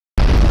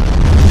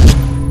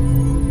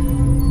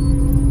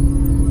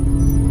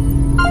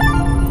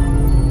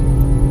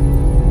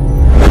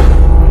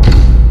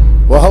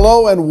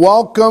Hello and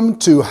welcome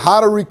to How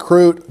to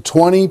Recruit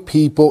 20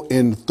 People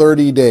in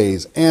 30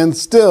 Days and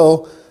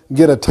still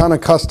get a ton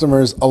of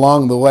customers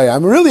along the way.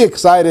 I'm really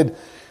excited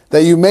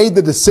that you made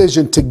the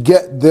decision to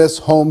get this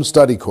home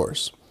study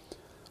course.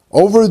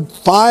 Over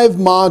 5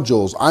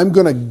 modules, I'm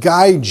going to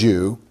guide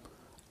you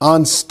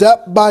on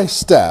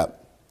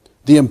step-by-step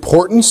the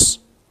importance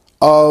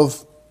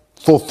of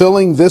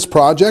fulfilling this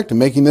project and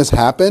making this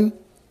happen,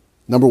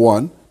 number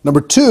 1.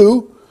 Number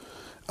 2,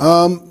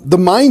 the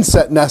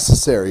mindset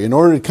necessary in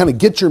order to kind of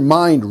get your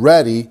mind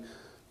ready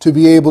to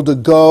be able to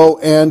go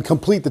and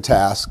complete the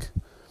task.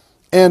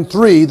 And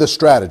 3, the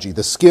strategy,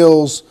 the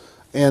skills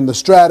and the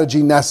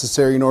strategy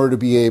necessary in order to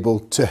be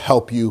able to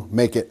help you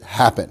make it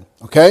happen.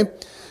 Okay?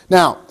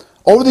 Now,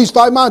 over these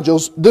 5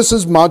 modules, this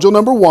is module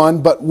number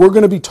 1, but we're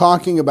going to be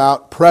talking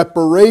about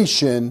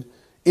preparation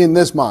in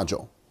this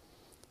module.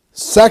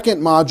 Second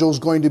module is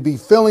going to be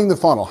filling the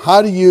funnel.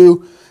 How do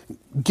you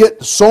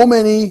get so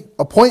many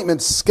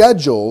appointments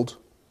scheduled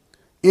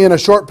in a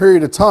short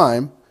period of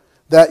time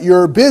that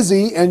you're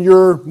busy and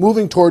you're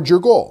moving towards your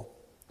goal?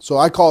 So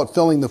I call it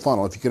filling the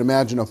funnel. If you can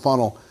imagine a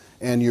funnel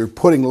and you're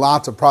putting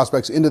lots of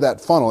prospects into that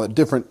funnel at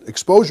different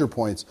exposure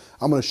points,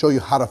 I'm going to show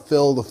you how to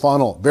fill the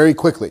funnel very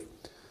quickly.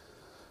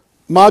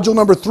 Module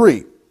number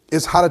 3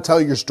 is how to tell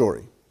your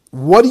story.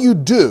 What do you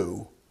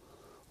do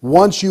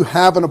once you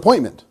have an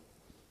appointment?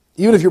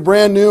 Even if you're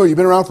brand new or you've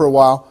been around for a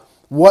while,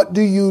 what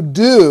do you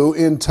do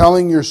in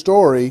telling your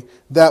story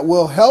that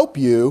will help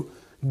you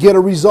get a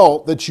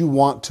result that you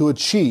want to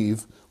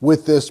achieve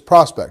with this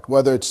prospect,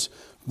 whether it's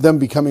them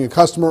becoming a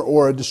customer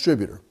or a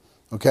distributor?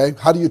 Okay?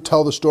 How do you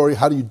tell the story?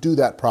 How do you do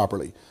that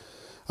properly?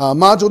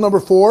 Module number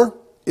 4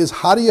 is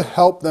how do you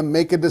help them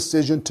make a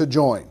decision to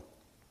join?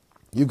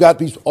 You've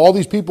got all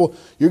these people.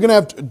 You're going to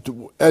have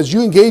to, as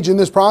you engage in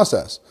this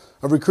process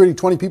of recruiting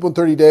 20 people in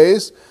 30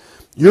 days,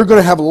 you're going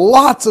to have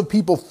lots of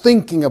people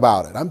thinking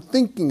about it. I'm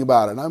thinking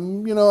about it.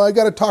 I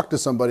got to talk to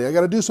somebody. I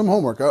got to do some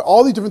homework.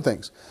 All these different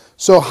things.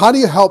 So how do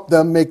you help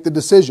them make the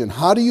decision?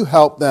 How do you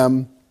help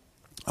them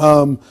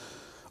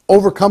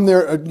overcome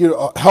their,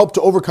 help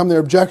to overcome their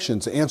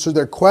objections, answer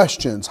their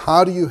questions?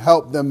 How do you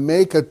help them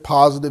make a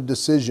positive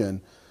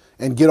decision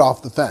and get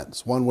off the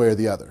fence one way or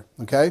the other?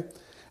 Okay?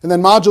 And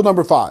then module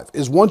number 5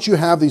 is once you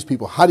have these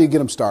people, how do you get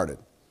them started?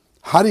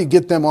 How do you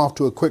get them off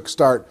to a quick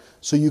start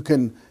so you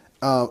can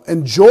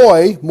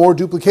enjoy more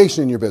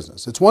duplication in your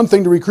business? It's one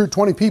thing to recruit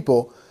 20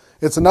 people.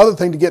 It's another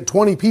thing to get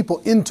 20 people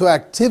into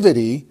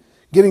activity,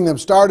 getting them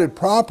started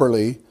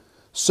properly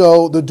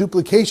so the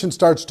duplication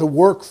starts to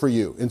work for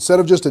you. Instead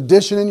of just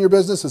addition in your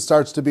business, it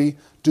starts to be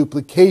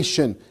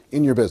duplication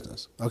in your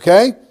business.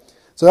 Okay?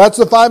 So that's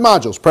the 5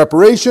 modules.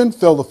 Preparation,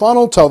 fill the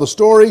funnel, tell the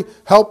story,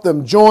 help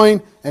them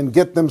join, and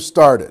get them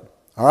started.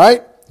 All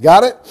right?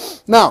 Got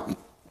it? Now,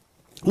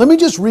 let me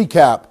just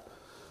recap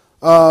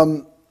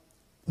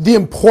the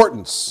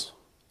importance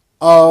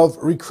of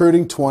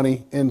recruiting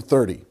 20 in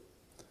 30.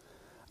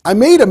 I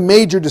made a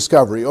major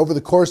discovery over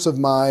the course of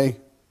my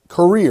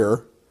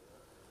career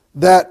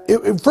that,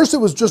 first it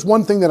was just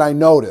one thing that I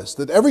noticed,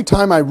 that every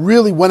time I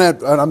really went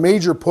at a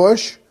major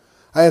push,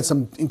 I had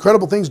some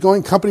incredible things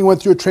going, company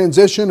went through a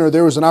transition or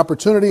there was an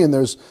opportunity and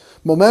there's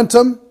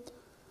momentum.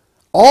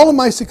 All of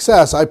my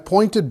success, I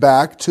pointed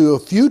back to a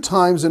few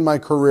times in my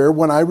career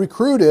when I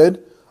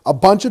recruited a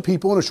bunch of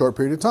people in a short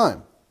period of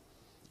time.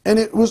 And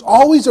it was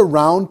always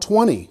around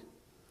 20.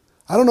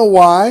 I don't know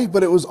why,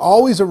 but it was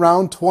always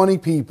around 20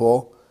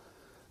 people,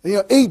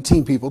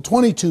 18 people,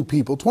 22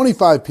 people,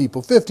 25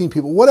 people, 15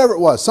 people, whatever it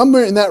was,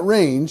 somewhere in that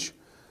range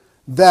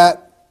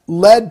that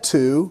led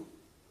to,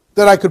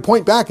 that I could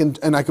point back,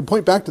 and I could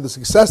point back to the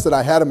success that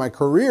I had in my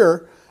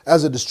career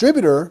as a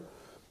distributor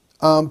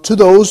to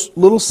those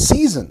little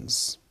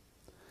seasons.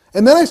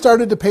 And then I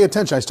started to pay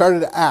attention. I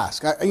started to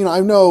ask. I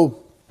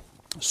know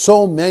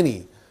so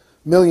many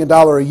 $1 million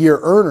a year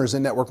earners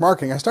in network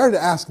marketing. I started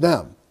to ask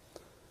them,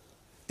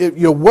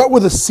 what were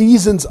the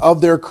seasons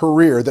of their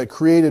career that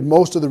created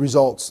most of the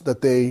results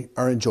that they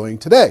are enjoying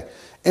today?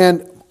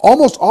 And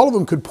almost all of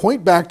them could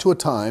point back to a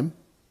time,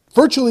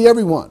 virtually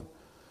everyone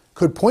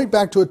could point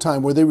back to a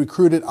time where they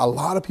recruited a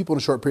lot of people in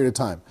a short period of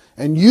time.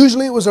 And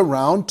usually it was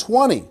around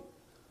 20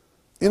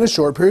 in a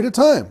short period of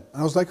time.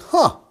 And I was like,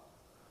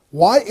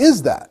 why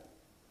is that?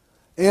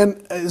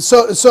 And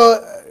so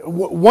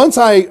once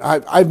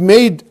I've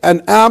made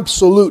an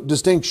absolute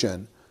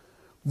distinction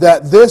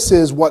that this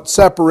is what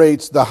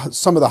separates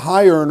some of the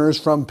high earners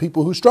from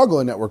people who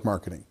struggle in network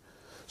marketing.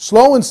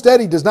 Slow and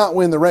steady does not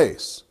win the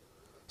race.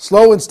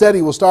 Slow and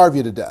steady will starve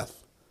you to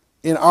death.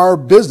 In our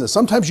business,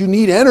 sometimes you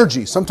need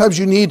energy, sometimes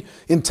you need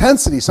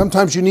intensity,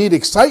 sometimes you need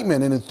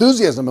excitement and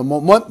enthusiasm and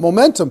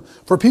momentum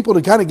for people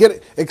to kind of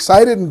get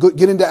excited and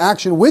get into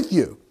action with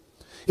you.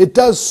 It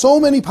does so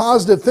many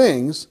positive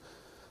things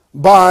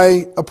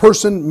by a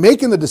person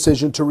making the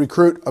decision to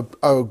recruit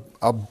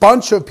a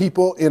bunch of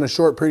people in a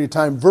short period of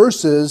time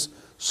versus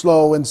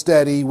slow and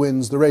steady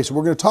wins the race. And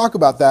we're going to talk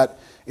about that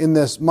in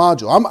this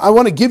module. I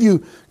want to give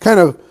you kind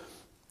of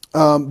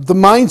the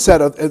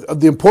mindset of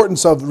the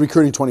importance of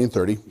recruiting 20 and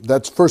 30.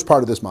 That's the first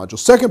part of this module.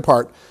 Second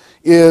part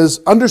is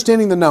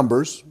understanding the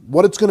numbers,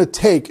 what it's going to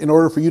take in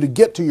order for you to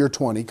get to your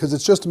 20, because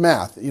it's just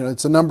math. You know,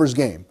 it's a numbers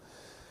game.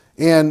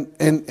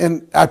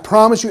 And I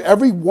promise you,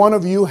 every one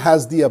of you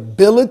has the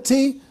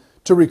ability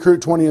to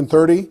recruit 20 and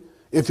 30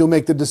 if you'll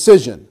make the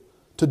decision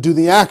to do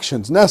the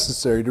actions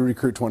necessary to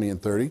recruit 20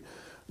 and 30.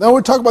 Now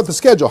we're talking about the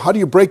schedule. How do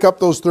you break up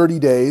those 30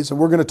 days? And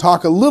we're going to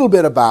talk a little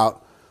bit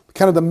about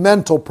kind of the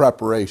mental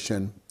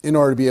preparation in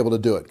order to be able to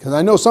do it. Because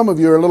I know some of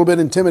you are a little bit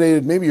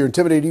intimidated. Maybe you're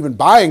intimidated even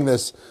buying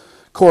this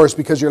course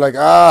because you're like,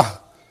 I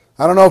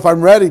don't know if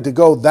I'm ready to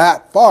go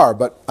that far.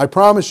 But I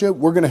promise you,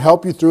 we're going to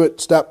help you through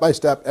it step by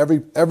step,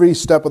 every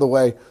step of the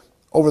way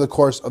over the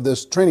course of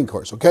this training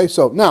course. Okay,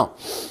 so now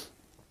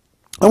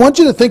I want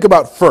you to think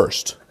about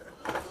first,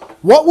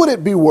 what would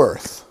it be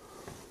worth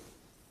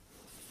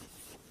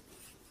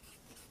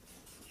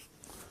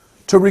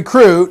to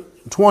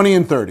recruit 20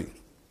 and 30?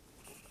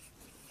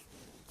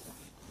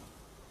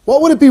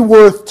 What would it be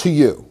worth to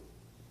you?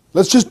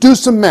 Let's just do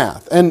some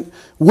math. And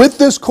with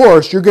this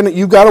course, you've got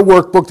a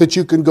workbook that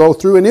you can go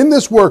through. And in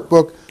this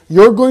workbook,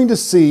 you're going to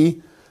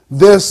see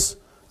this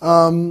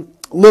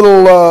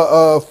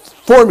little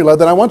formula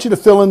that I want you to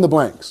fill in the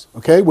blanks,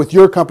 okay, with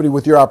your company,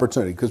 with your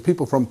opportunity. Because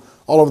people from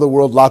all over the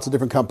world, lots of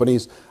different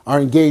companies,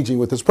 are engaging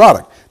with this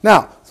product.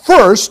 Now,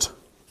 first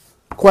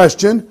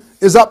question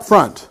is up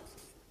front.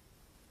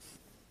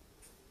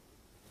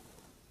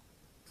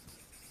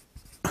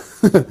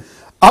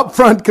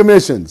 Upfront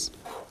commissions.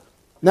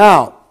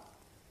 Now,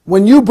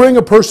 when you bring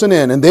a person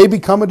in and they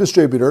become a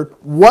distributor,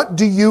 what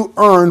do you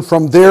earn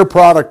from their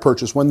product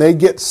purchase when they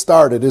get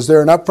started? Is there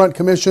an upfront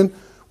commission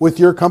with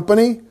your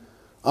company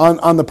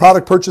on the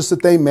product purchase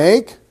that they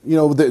make? You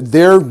know,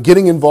 they're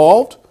getting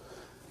involved.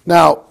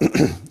 Now,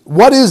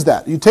 what is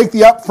that? You take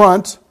the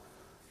upfront.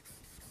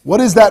 What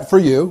is that for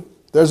you?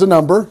 There's a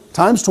number,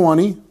 times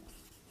 20.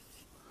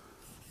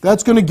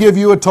 That's going to give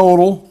you a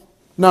total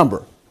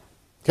number.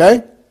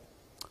 Okay?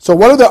 So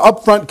what are the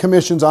upfront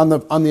commissions on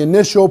the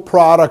initial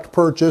product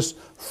purchase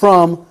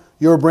from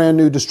your brand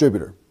new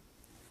distributor?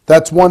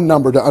 That's one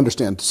number to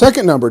understand.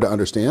 Second number to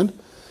understand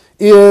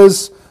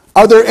is,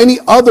 are there any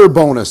other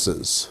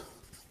bonuses?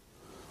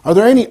 Are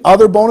there any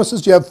other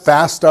bonuses? Do you have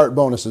fast start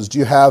bonuses? Do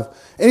you have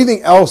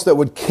anything else that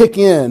would kick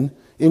in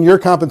your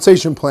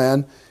compensation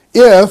plan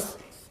if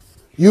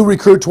you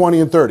recruit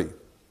 20 and 30?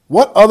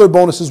 What other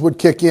bonuses would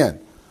kick in?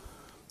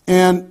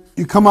 And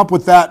you come up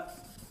with that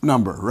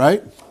number,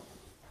 right?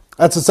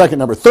 That's the second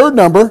number. Third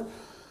number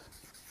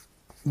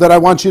that I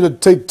want you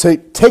to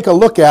take a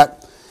look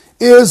at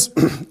is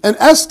an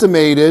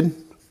estimated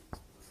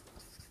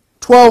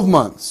 12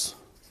 months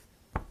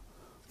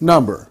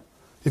number.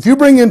 If you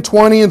bring in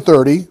 20 and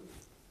 30,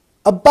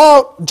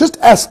 just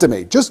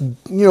estimate,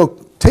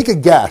 take a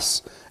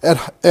guess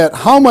at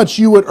how much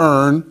you would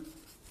earn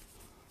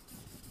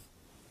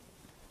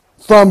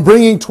from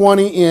bringing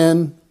 20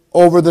 in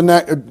over the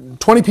next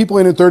 20 people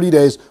in 30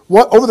 days.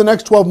 Over the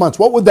next 12 months,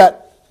 what would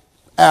that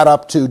add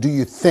up to, do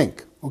you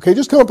think? Okay,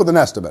 just come up with an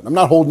estimate. I'm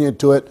not holding you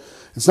to it.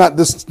 It's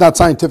not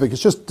scientific.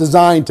 It's just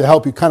designed to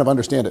help you kind of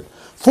understand it.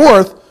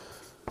 Fourth,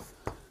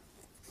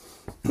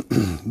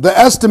 the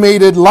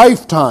estimated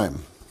lifetime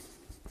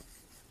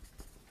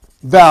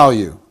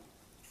value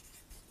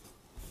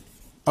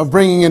of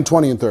bringing in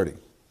 20 and 30.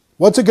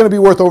 What's it going to be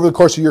worth over the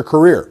course of your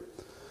career?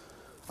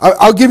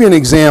 I'll give you an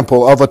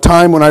example of a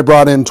time when I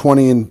brought in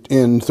 20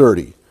 and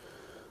 30.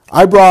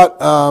 I brought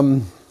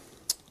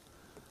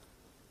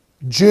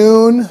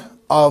June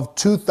of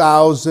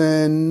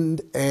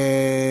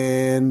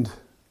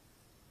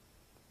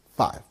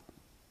 2005.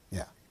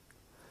 Yeah,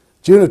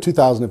 June of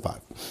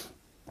 2005.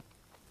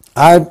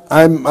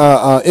 I'm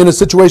in a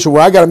situation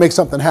where I got to make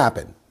something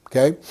happen,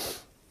 okay?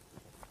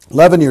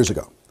 11 years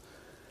ago.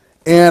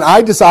 And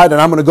I decided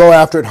I'm going to go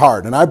after it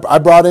hard. And I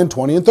brought in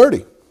 20 and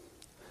 30.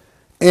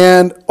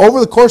 And over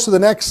the course of the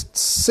next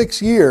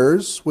 6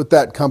 years with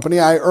that company,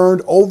 I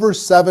earned over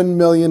 $7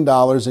 million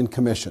in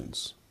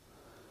commissions.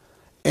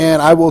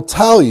 And I will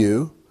tell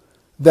you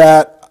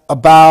that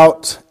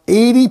about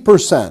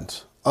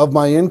 80% of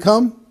my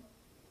income,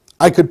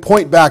 I could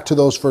point back to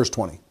those first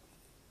 20.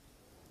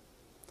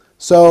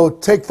 So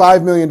take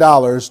 $5 million,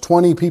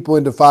 20 people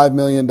into $5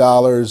 million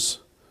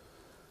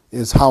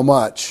is how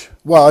much?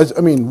 Well,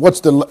 I mean, what's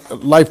the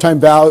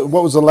lifetime value?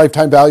 What was the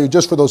lifetime value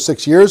just for those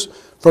 6 years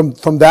from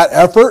that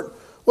effort?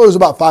 Well, it was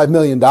about $5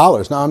 million.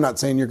 Now, I'm not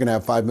saying you're going to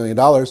have $5 million,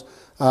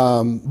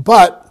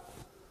 but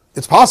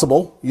it's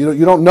possible.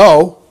 You don't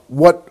know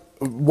what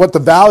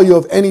the value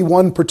of any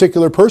one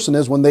particular person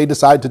is when they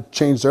decide to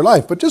change their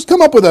life. But just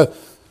come up with a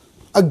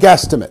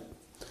guesstimate.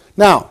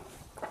 Now,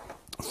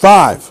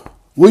 5,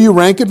 will you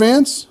rank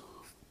advance?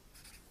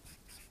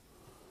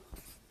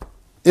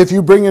 If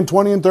you bring in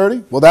 20 and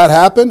 30, will that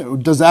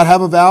happen? Does that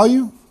have a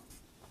value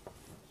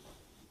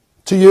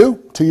to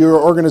you, to your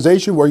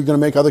organization, where you're going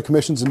to make other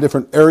commissions in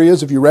different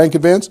areas if you rank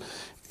advance?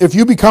 If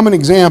you become an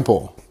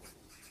example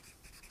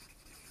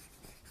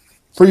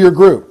for your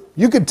group,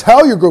 you could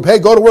tell your group, hey,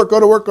 go to work,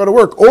 go to work, go to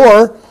work.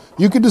 Or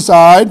you could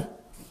decide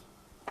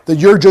that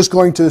you're just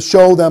going to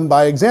show them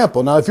by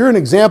example. Now, if you're an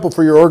example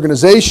for your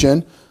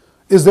organization,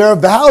 Is there a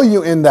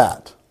value in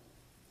that?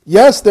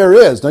 Yes, there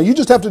is. Now, you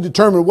just have to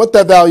determine what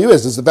that value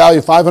is. Is the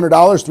value $500,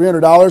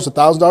 $300,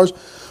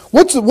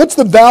 $1,000? What's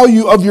the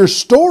value of your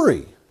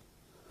story?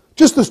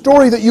 Just the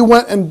story that you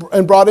went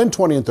and brought in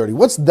 20 and 30.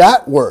 What's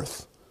that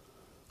worth?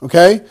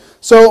 Okay?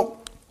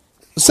 So,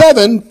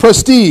 7,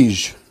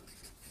 prestige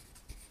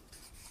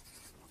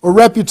or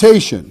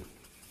reputation.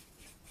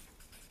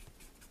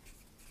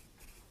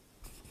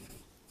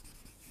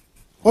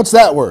 What's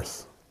that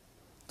worth?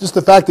 Just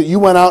the fact that you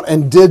went out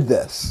and did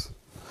this.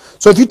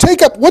 So if you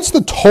take up, what's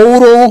the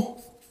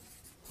total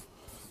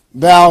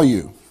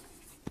value?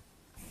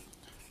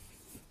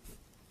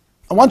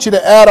 I want you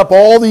to add up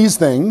all these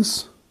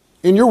things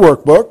in your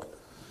workbook,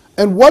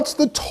 and what's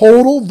the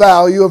total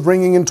value of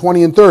bringing in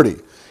 20 and 30?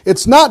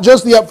 It's not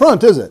just the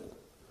upfront, is it?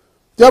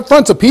 The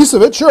upfront's a piece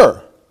of it,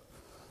 sure.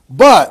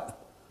 But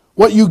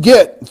what you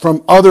get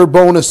from other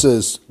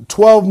bonuses,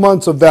 12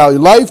 months of value,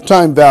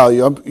 lifetime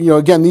value,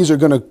 again, these are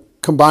going to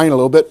combine a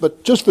little bit,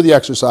 but just for the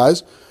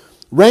exercise.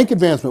 Rank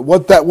advancement,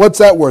 what's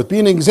that worth? Be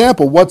an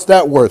example, what's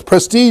that worth?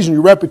 Prestige and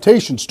your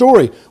reputation,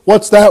 story,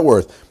 what's that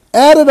worth?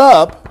 Add it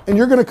up, and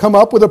you're going to come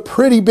up with a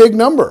pretty big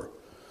number.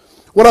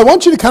 What I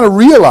want you to kind of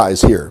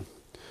realize here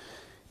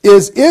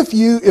is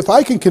if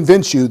I can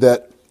convince you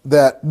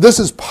that this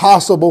is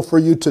possible for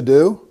you to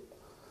do,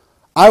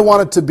 I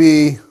want it to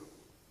be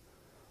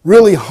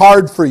really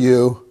hard for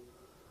you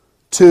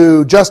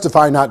to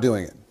justify not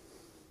doing it.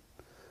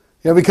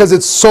 Because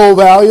it's so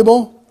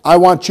valuable, I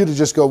want you to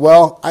just go,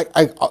 well,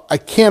 I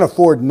can't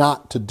afford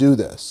not to do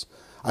this.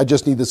 I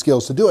just need the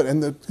skills to do it.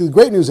 And the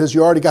great news is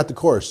you already got the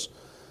course.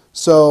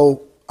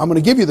 So I'm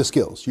going to give you the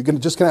skills. You're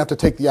just going to have to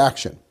take the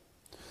action.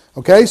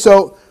 Okay,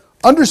 so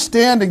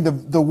understanding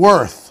the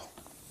worth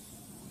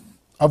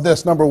of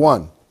this, number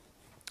one.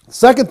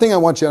 Second thing I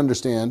want you to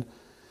understand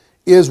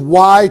is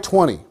why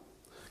 20.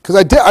 Because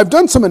I've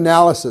done some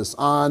analysis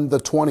on the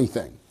 20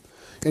 thing.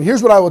 And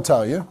here's what I will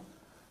tell you.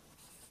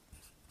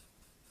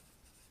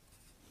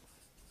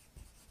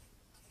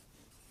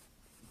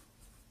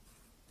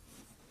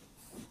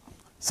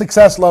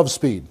 Success loves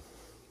speed.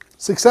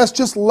 Success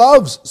just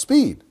loves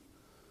speed.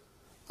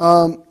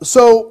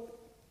 So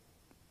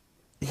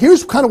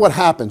here's kind of what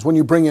happens when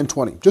you bring in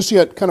 20, just so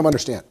you kind of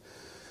understand.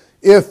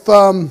 If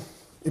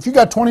you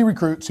got 20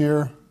 recruits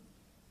here,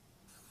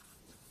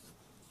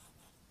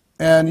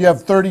 and you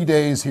have 30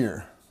 days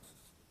here,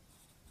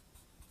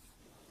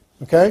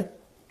 okay?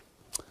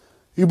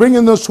 You bring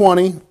in those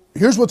 20,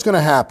 here's what's going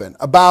to happen.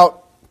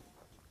 About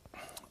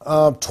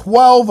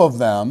 12 of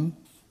them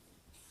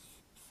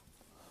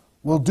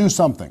will do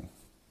something.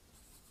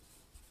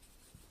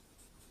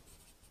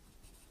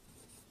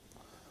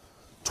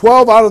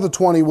 12 out of the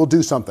 20 will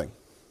do something.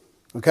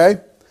 Okay?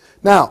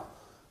 Now,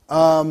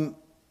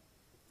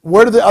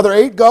 where do the other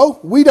 8 go?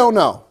 We don't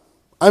know.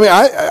 I mean,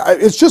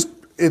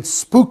 it's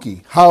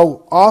spooky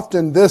how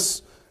often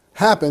this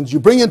happens. You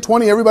bring in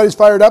 20, everybody's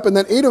fired up, and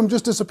then 8 of them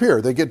just disappear.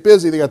 They get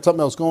busy, they got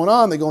something else going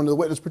on, they go into the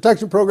witness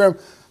protection program.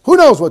 Who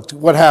knows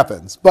what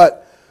happens?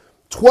 But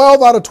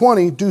 12 out of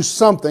 20 do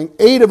something.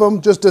 8 of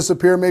them just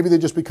disappear. Maybe they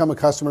just become a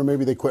customer.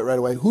 Maybe they quit right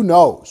away. Who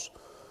knows?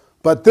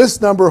 But this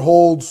number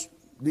holds,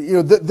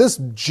 this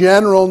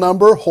general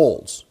number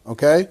holds,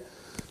 okay?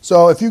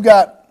 So if you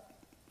got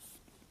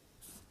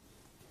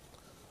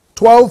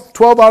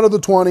 12 out of the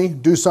 20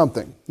 do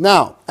something.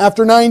 Now,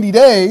 after 90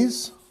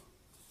 days,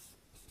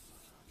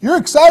 you're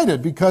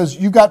excited because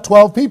you got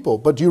 12 people.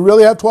 But do you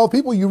really have 12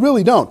 people? You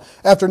really don't.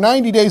 After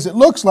 90 days, it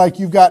looks like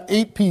you've got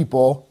 8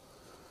 people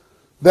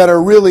that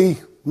are really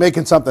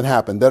making something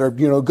happen, that are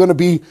going to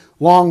be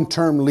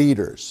long-term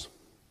leaders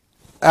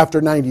after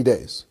 90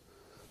 days.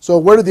 So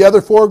where did the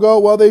other 4 go?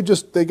 Well, they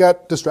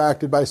got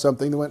distracted by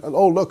something. They went,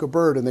 oh, look, a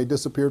bird, and they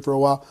disappeared for a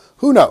while.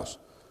 Who knows?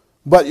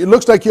 But it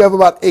looks like you have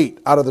about 8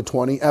 out of the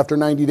 20 after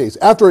 90 days.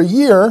 After a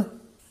year,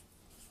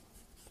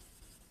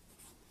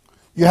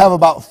 you have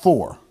about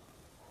 4.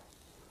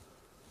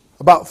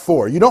 About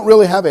 4. You don't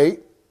really have 8.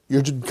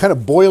 You're just kind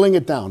of boiling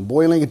it down.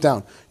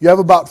 You have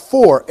about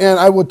 4. And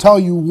I will tell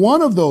you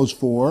one of those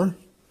 4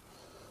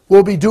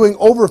 will be doing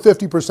over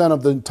 50%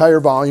 of the entire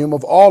volume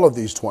of all of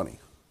these 20.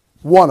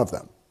 One of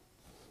them.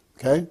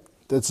 Okay?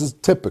 This is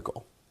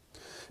typical.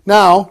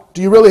 Now,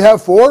 do you really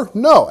have 4?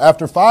 No.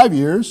 After 5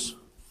 years,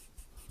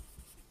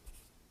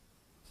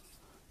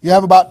 you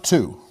have about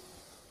 2.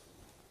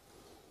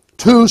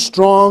 2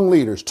 strong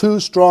leaders, 2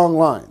 strong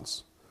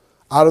lines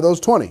out of those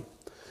 20.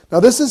 Now,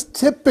 this is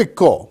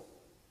typical.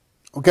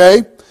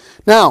 Okay?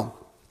 Now,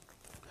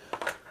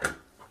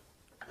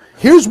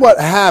 here's what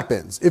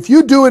happens. If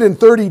you do it in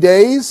 30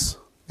 days,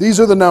 these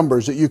are the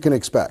numbers that you can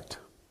expect.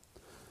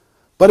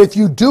 But if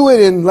you do it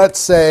in, let's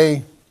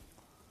say,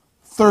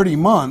 30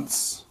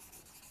 months,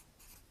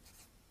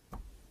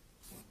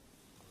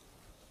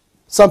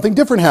 something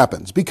different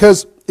happens.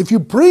 Because if you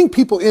bring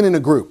people in a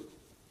group,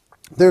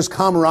 there's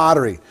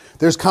camaraderie,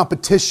 there's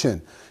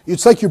competition.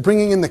 It's like you're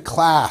bringing in the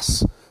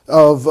class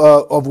of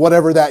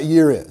whatever that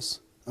year is.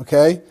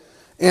 Okay?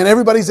 And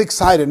everybody's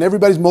excited and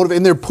everybody's motivated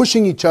and they're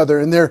pushing each other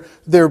and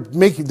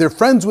they're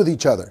friends with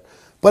each other.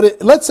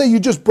 But let's say you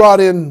just brought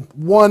in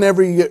one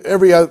every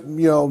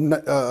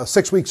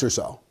 6 weeks or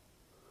so.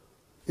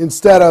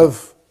 Instead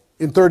of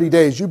in 30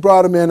 days, you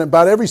brought them in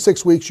about every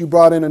 6 weeks, you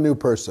brought in a new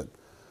person.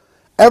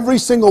 Every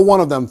single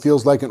one of them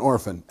feels like an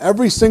orphan.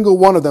 Every single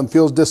one of them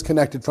feels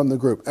disconnected from the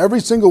group.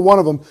 Every single one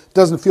of them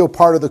doesn't feel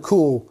part of the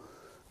cool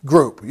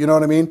group. You know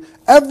what I mean?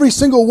 Every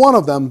single one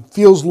of them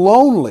feels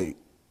lonely.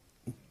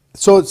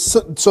 So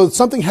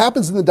something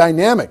happens in the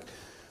dynamic.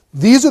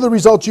 These are the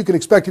results you can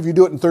expect if you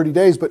do it in 30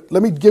 days, but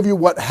let me give you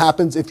what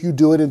happens if you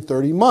do it in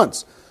 30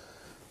 months.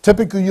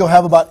 Typically, you'll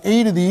have about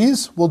 8 of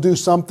these will do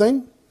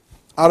something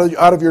out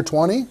of your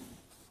 20.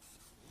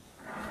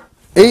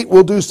 8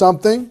 will do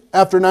something.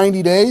 After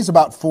 90 days,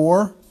 about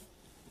 4.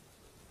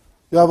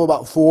 You'll have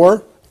about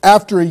 4.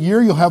 After a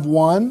year, you'll have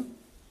 1.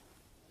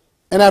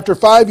 And after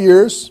 5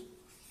 years,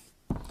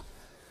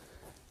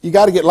 you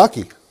got to get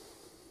lucky.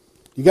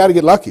 You got to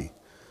get lucky.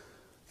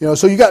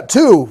 So you got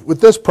 2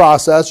 with this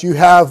process. You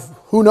have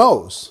who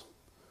knows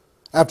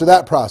after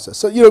that process.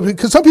 So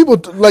because some people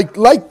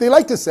they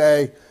like to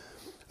say,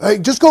 hey,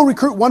 just go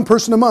recruit one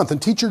person a month and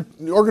teach your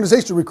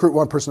organization to recruit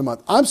one person a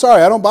month. I'm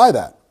sorry, I don't buy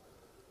that.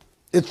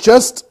 It's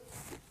just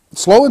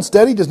slow and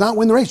steady does not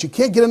win the race. You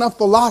can't get enough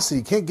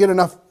velocity. You can't get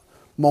enough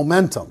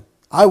momentum.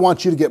 I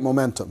want you to get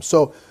momentum.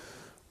 So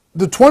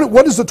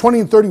what is the 20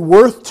 and 30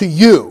 worth to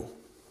you?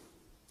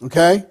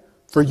 Okay?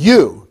 For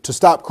you to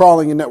stop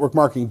crawling in network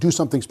marketing, do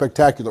something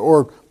spectacular,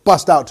 or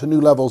bust out to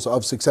new levels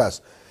of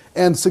success.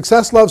 And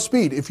success loves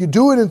speed. If you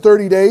do it in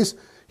 30 days,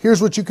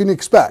 here's what you can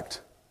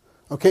expect.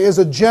 Okay, as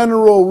a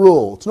general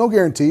rule. It's no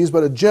guarantees,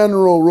 but a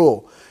general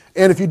rule.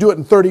 And if you do it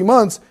in 30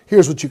 months,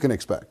 here's what you can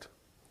expect.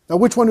 Now,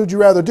 which one would you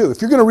rather do?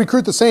 If you're going to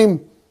recruit the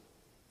same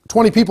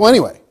 20 people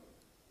anyway,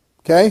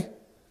 okay?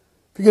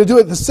 If you're going to do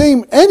it the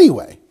same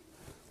anyway,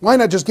 why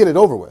not just get it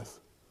over with?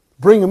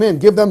 Bring them in,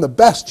 give them the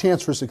best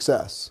chance for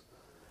success,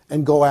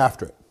 and go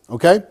after it,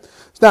 okay?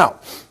 Now,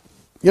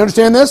 you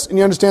understand this and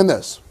you understand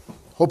this.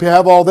 Hope you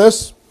have all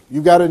this.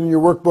 You've got it in your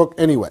workbook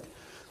anyway.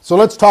 So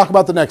let's talk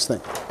about the next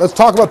thing. Let's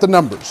talk about the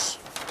numbers.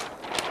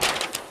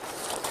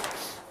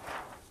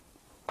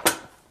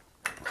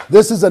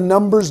 This is a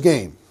numbers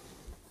game.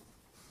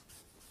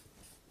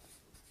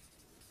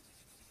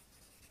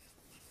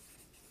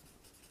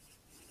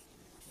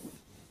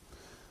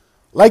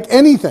 Like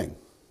anything,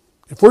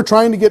 if we're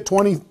trying to get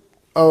 20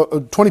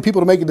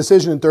 people to make a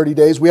decision in 30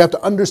 days, we have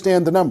to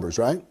understand the numbers,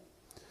 right?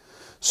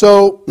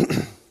 So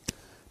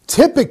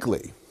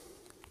typically,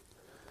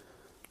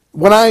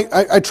 when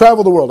I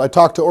travel the world, I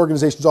talk to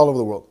organizations all over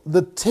the world,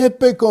 the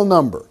typical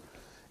number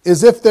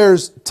is if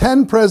there's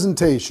 10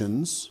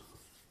 presentations,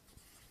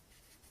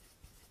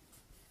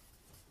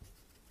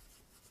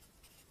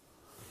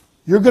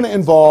 you're going to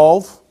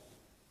involve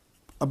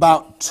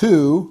about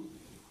 2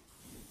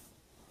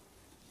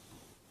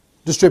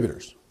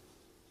 distributors.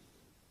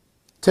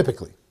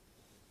 Typically,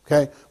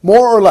 okay?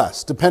 More or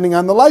less, depending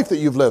on the life that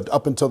you've lived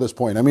up until this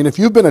point. I mean, if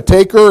you've been a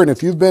taker and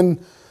if you've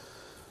been,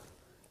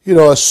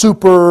 a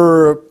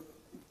super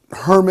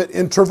hermit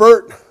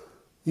introvert,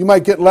 you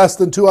might get less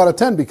than 2 out of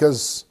 10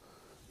 because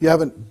you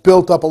haven't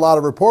built up a lot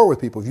of rapport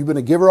with people. If you've been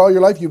a giver all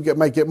your life,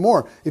 might get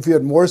more. If you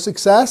had more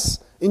success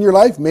in your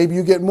life, maybe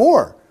you get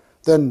more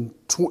than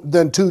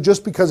 2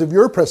 just because of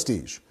your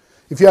prestige.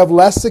 If you have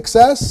less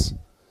success,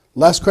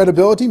 less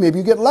credibility, maybe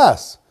you get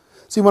less.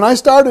 See, when I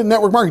started in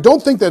network marketing,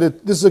 don't think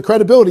that this is a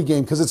credibility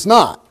game, because it's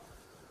not.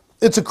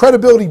 It's a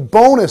credibility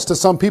bonus to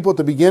some people at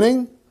the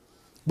beginning,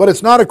 but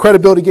it's not a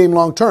credibility game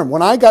long term.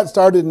 When I got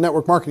started in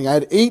network marketing, I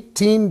had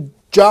 18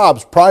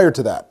 jobs prior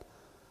to that.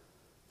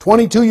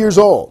 22 years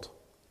old.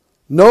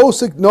 No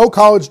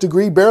college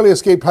degree, barely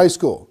escaped high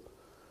school.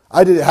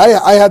 I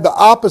had the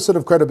opposite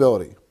of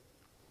credibility.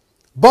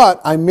 But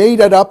I made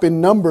it up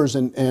in numbers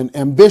and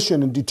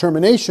ambition and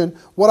determination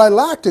what I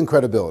lacked in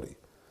credibility.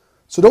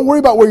 So don't worry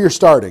about where you're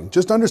starting.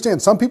 Just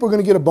understand, some people are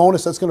going to get a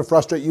bonus that's going to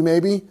frustrate you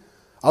maybe.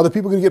 Other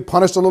people are going to get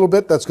punished a little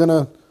bit. That's going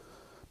to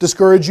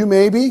discourage you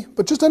maybe.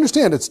 But just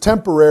understand, it's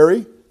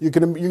temporary. You're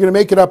going to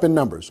make it up in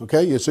numbers,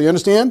 okay? So you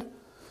understand?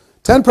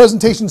 10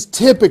 presentations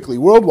typically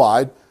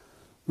worldwide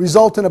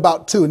result in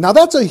about 2. Now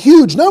that's a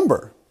huge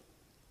number.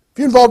 If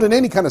you're involved in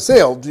any kind of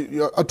sale,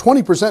 a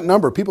 20%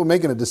 number, people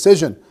making a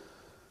decision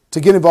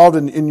to get involved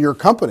in your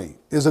company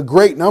is a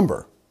great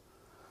number.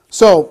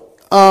 So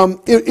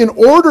in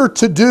order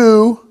to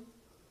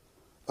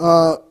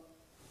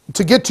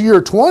get to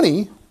your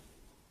 20,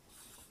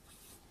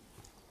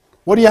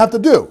 what do you have to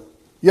do?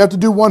 You have to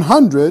do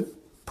 100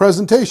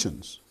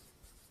 presentations.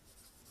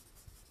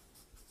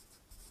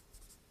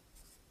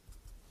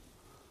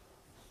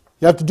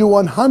 You have to do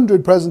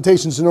 100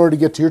 presentations in order to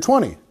get to your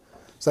 20.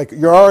 It's like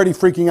you're already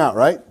freaking out,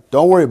 right?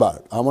 Don't worry about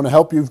it. I want to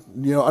help you,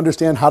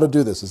 understand how to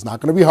do this. It's not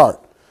going to be hard.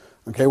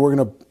 Okay, we're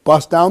going to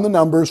bust down the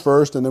numbers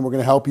first, and then we're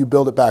going to help you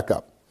build it back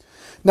up.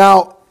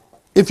 Now,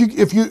 if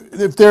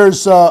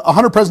there's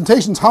 100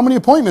 presentations, how many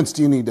appointments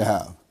do you need to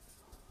have?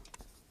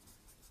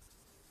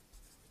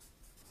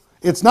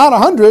 It's not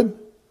 100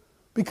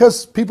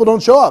 because people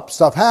don't show up.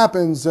 Stuff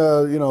happens,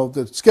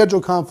 the schedule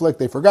conflict,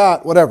 they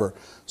forgot, whatever.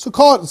 So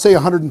call it, say,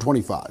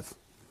 125.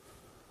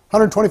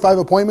 125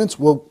 appointments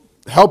will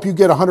help you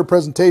get 100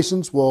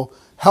 presentations, will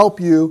help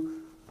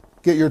you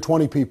get your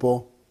 20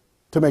 people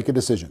to make a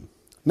decision.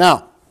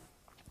 Now,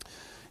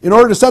 in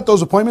order to set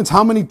those appointments,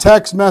 how many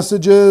text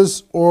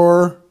messages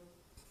or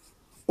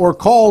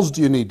calls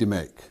do you need to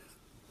make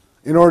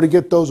in order to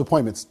get those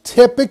appointments?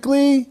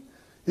 Typically,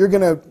 you're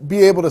going to be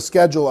able to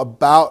schedule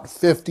about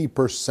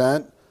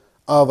 50%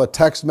 of a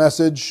text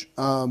message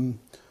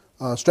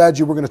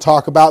strategy. We're going to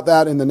talk about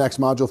that in the next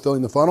module,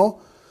 Filling the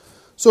Funnel.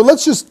 So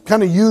let's just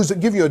kind of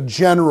give you a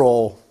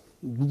general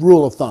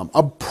rule of thumb.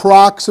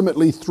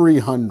 Approximately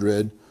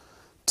 300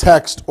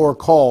 text or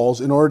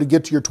calls in order to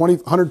get to your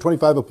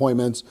 125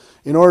 appointments,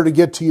 in order to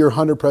get to your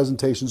 100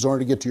 presentations, in order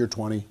to get to your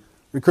 20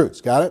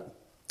 recruits. Got it?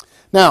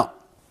 Now,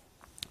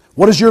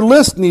 what does your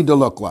list need to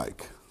look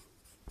like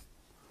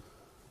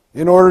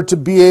in order to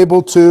be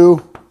able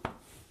to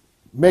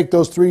make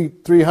those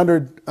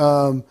 300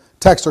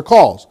 texts or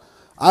calls?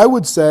 I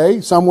would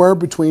say somewhere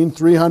between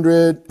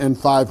 300 and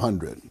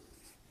 500.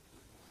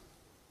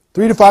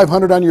 300 to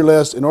 500 on your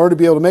list in order to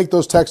be able to make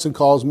those texts and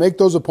calls, make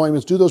those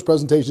appointments, do those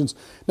presentations.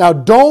 Now,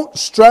 don't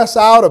stress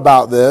out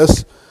about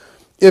this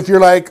if you're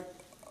like,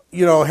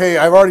 hey,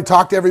 I've already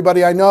talked to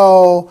everybody I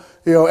know.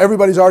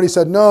 Everybody's already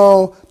said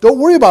no. Don't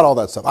worry about all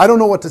that stuff. I don't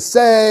know what to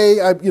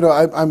say.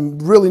 I'm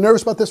really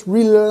nervous about this.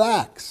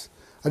 Relax.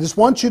 I just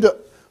want you to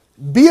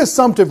be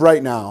assumptive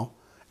right now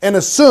and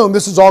assume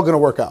this is all going to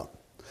work out.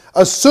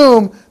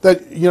 Assume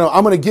that,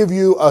 I'm going to give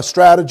you a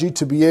strategy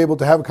to be able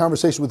to have a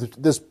conversation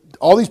with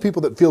all these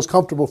people that feels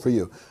comfortable for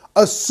you.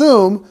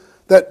 Assume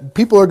that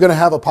people are going to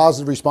have a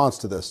positive response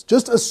to this.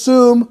 Just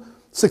assume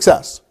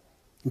success.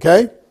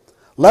 Okay?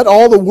 Let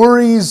all the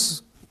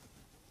worries,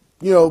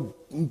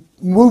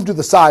 move to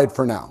the side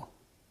for now.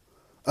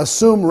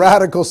 Assume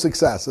radical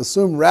success.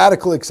 Assume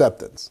radical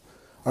acceptance.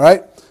 All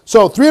right?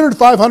 So 300 to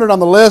 500 on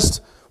the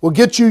list will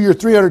get you your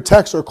 300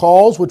 texts or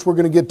calls, which we're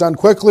going to get done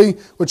quickly,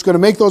 which is going to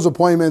make those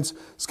appointments,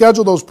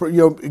 schedule those,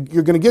 you're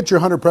going to get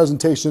your 100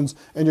 presentations,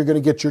 and you're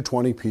going to get your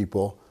 20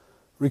 people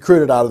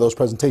recruited out of those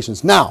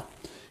presentations. Now,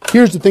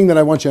 here's the thing that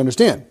I want you to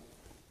understand.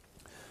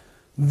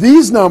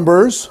 These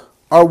numbers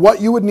are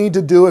what you would need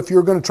to do if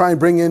you're going to try and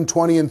bring in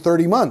 20 and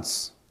 30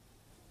 months.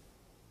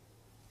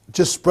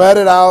 Just spread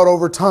it out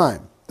over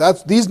time.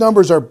 These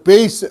numbers are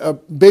based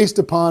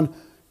upon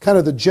kind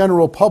of the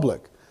general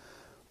public.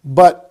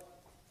 But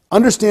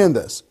understand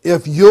this,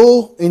 if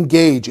you'll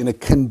engage in a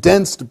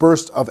condensed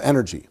burst of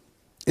energy,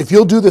 if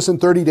you'll do this in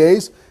 30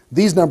 days,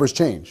 these numbers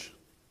change.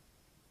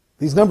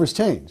 These numbers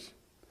change.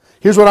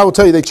 Here's what I will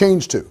tell you they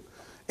change to.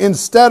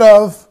 Instead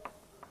of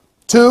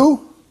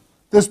 2,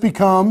 this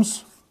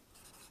becomes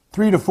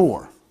 3 to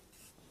 4.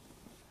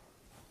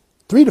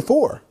 3 to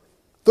 4,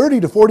 30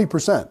 to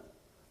 40%.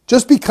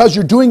 Just because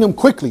you're doing them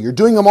quickly, you're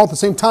doing them all at the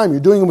same time, you're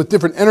doing them with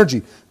different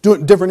energy,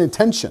 different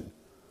intention.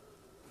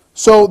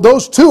 So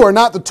those 2 are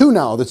not the 2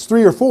 now, that's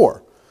 3 or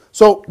 4.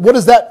 So what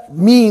does that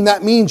mean?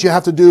 That means you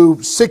have to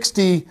do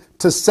 60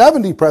 to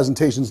 70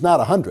 presentations, not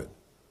 100.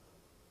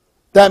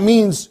 That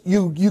means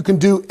you can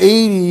do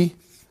 80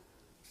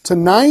 to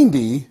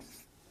 90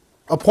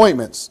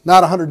 appointments,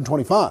 not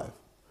 125.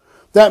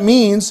 That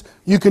means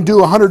you can do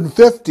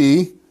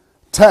 150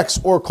 texts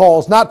or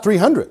calls, not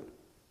 300.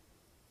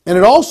 And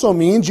it also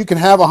means you can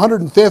have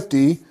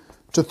 150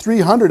 to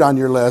 300 on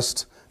your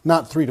list,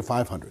 not 300 to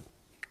 500.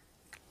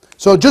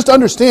 So just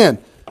understand,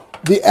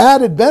 the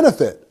added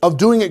benefit of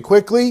doing it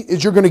quickly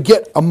is you're going to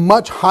get a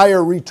much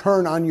higher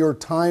return on your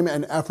time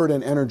and effort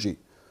and energy.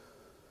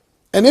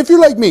 And if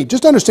you're like me,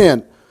 just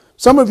understand,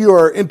 some of you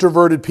are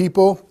introverted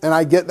people, and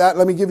I get that.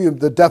 Let me give you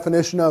the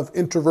definition of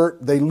introvert.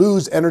 They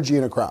lose energy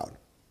in a crowd,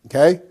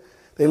 okay?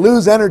 They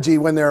lose energy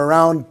when they're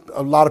around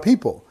a lot of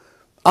people.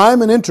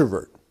 I'm an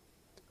introvert,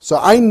 so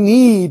I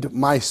need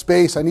my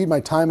space, I need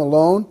my time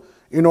alone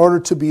in order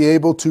to be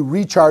able to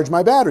recharge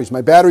my batteries.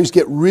 My batteries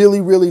get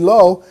really, really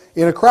low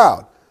in a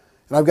crowd,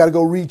 and I've got to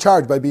go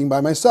recharge by being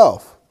by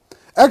myself.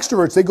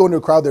 Extroverts, they go into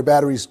a crowd, their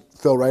batteries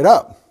fill right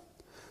up.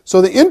 So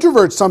the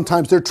introverts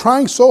sometimes, they're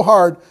trying so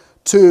hard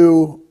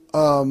to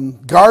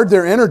guard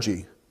their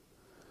energy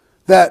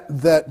that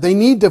they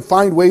need to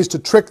find ways to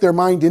trick their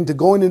mind into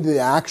going into the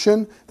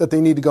action that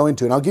they need to go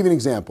into. And I'll give you an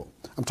example.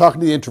 I'm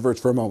talking to the introverts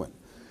for a moment.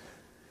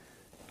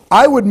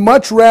 I would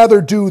much rather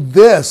do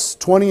this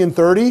 20 and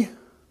 30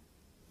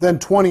 than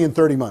 20 and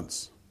 30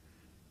 months.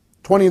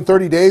 20 and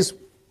 30 days,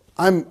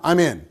 I'm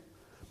in.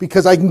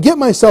 Because I can get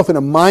myself in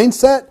a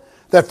mindset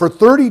that for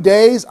 30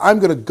 days, I'm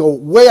going to go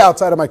way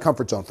outside of my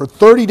comfort zone. For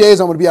 30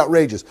 days, I'm going to be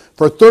outrageous.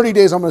 For 30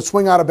 days, I'm going to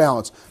swing out of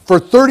balance. For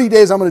 30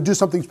 days, I'm going to do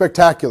something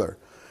spectacular.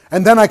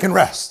 And then I can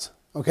rest,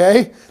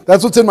 okay?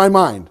 That's what's in my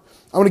mind.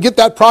 I'm going to get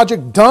that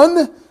project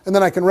done, and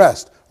then I can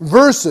rest.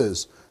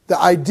 Versus the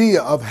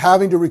idea of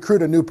having to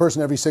recruit a new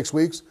person every 6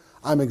 weeks,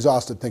 I'm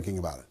exhausted thinking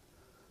about it.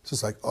 It's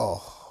just like,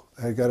 oh,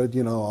 I got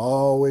to,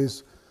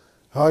 always,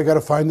 I got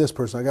to find this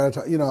person. I got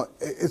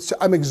to,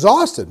 I'm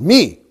exhausted,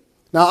 me.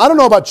 Now, I don't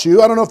know about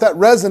you. I don't know if that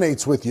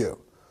resonates with you.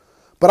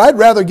 But I'd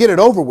rather get it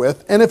over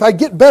with. And if I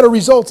get better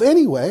results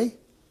anyway,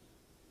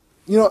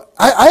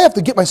 I have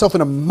to get myself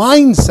in a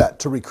mindset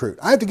to recruit.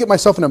 I have to get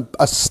myself in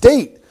a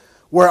state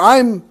where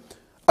I'm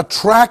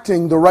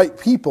attracting the right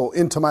people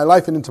into my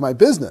life and into my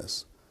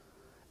business.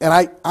 And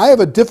I have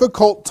a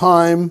difficult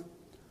time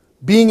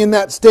being in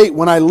that state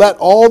when I let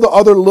all the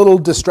other little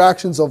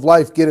distractions of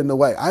life get in the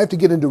way. I have to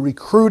get into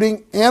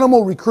recruiting,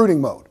 animal recruiting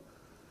mode,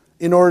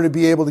 in order to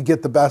be able to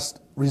get the best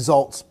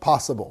results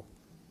possible.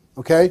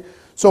 Okay?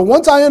 So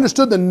once I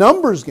understood the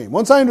numbers game,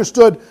 once I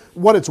understood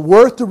what it's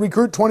worth to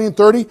recruit 20 and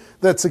 30,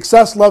 that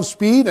success loves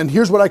speed, and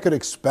here's what I could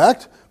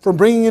expect from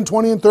bringing in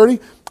 20 and 30,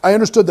 I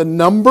understood the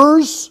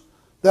numbers,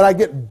 that I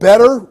get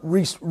better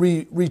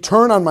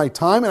return on my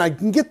time, and I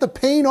can get the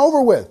pain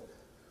over with.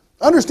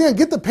 Understand,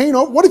 get the pain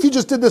over. What if you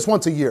just did this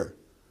once a year?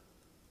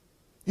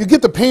 You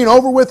get the pain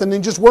over with and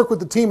then just work with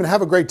the team and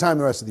have a great time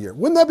the rest of the year.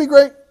 Wouldn't that be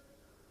great?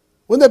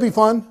 Wouldn't that be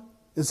fun?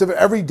 Instead of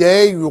every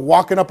day you're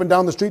walking up and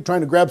down the street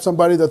trying to grab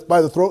somebody that's by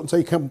the throat and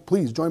say, "Come,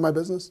 please join my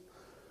business."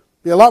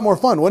 Be a lot more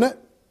fun, wouldn't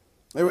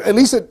it? At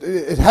least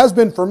it has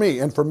been for me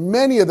and for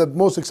many of the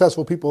most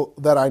successful people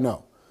that I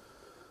know.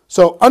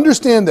 So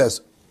understand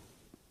this.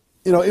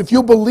 If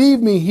you'll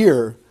believe me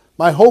here,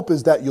 my hope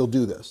is that you'll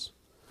do this.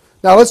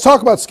 Now let's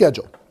talk about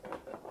schedule.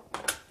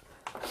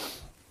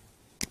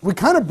 We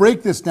kind of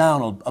break this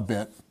down a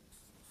bit.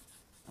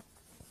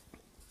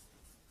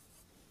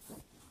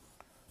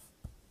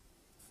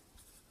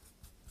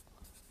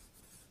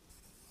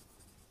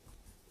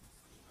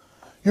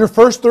 Your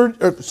first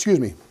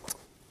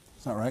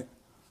it's not right.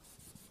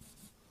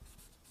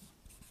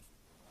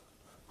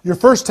 Your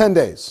first 10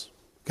 days,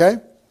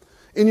 okay?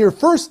 In your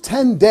first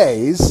 10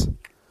 days,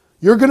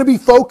 you're going to be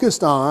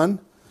focused on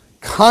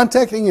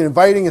contacting and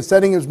inviting and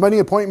setting as many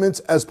appointments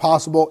as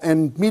possible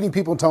and meeting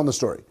people and telling the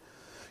story.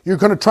 You're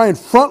going to try and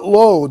front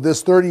load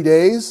this 30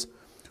 days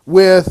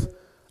with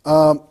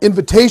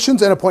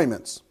invitations and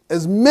appointments.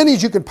 As many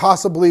as you can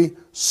possibly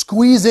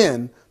squeeze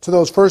in to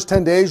those first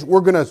 10 days,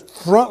 we're going to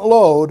front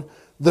load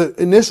the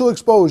initial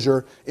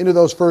exposure into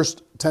those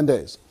first 10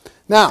 days.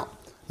 Now,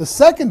 the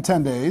second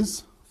 10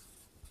 days,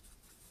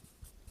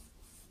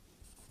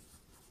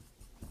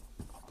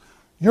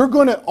 you're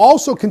going to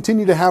also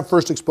continue to have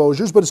first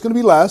exposures, but it's going to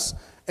be less,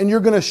 and you're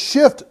going to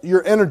shift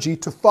your energy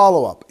to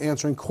follow-up,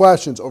 answering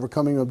questions,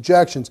 overcoming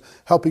objections,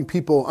 helping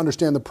people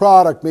understand the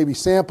product, maybe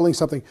sampling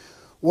something,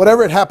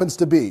 whatever it happens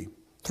to be.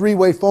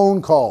 Three-way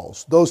phone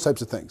calls, those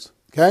types of things,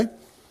 okay?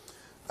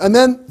 And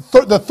then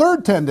the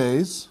third 10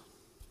 days,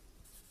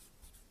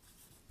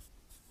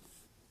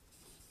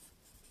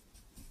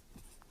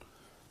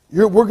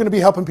 we're going to be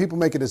helping people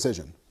make a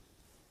decision.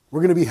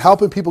 We're going to be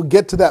helping people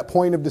get to that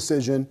point of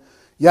decision,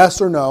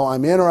 yes or no,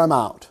 I'm in or I'm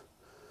out.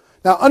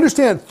 Now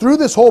understand, through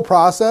this whole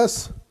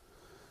process,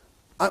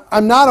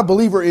 I'm not a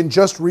believer in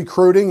just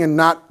recruiting and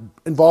not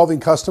involving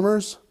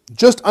customers.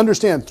 Just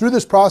understand, through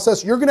this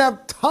process, you're going to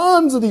have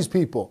tons of these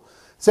people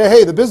say,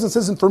 hey, the business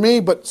isn't for me,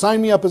 but sign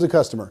me up as a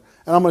customer.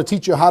 And I'm going to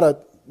teach you how to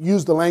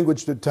use the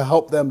language to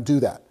help them do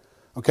that.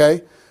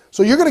 Okay?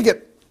 So you're going to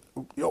get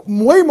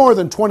way more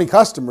than 20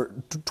 customers.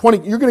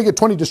 You're going to get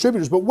 20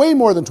 distributors, but way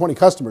more than 20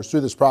 customers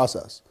through this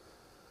process.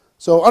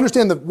 So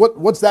understand that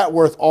what's that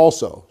worth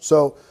also.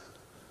 So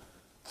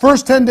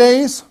first 10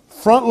 days,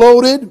 front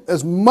loaded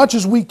as much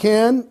as we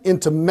can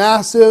into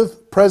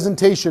massive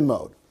presentation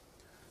mode.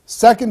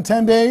 Second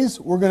 10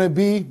 days, we're going to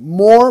be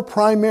more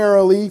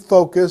primarily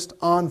focused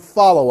on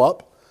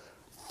follow-up.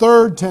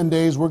 Third 10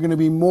 days, we're going to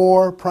be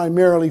more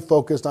primarily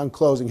focused on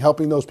closing,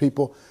 helping those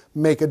people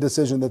make a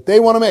decision that they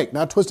want to make,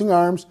 not twisting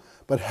arms,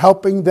 but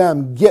helping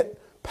them get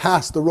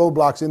past the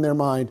roadblocks in their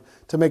mind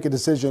to make a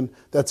decision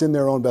that's in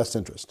their own best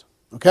interest.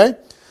 Okay?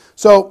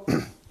 So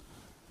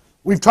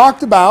we've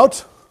talked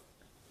about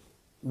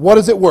what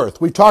is it worth.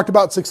 We've talked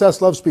about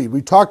success, love, speed.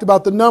 We talked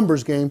about the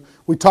numbers game.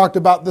 We talked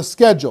about the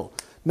schedule.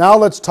 Now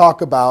let's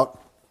talk about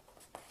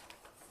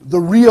the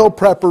real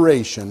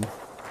preparation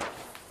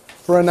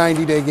for a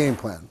 90-day game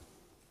plan.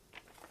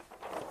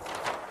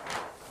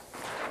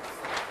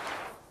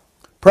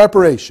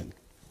 Preparation.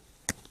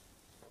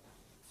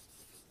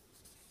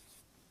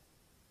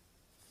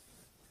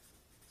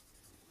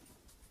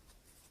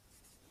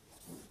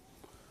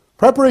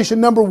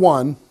 Preparation number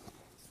one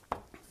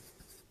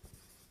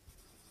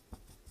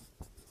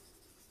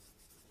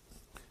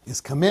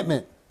is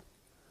commitment.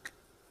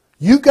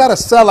 You've got to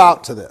sell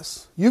out to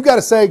this. You've got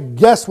to say,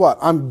 guess what?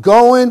 I'm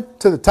going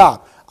to the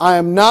top. I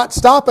am not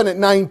stopping at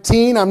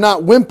 19. I'm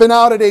not wimping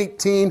out at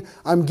 18.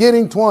 I'm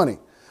getting 20.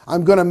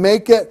 I'm going to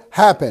make it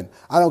happen.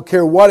 I don't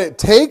care what it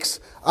takes.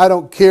 I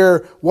don't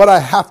care what I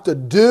have to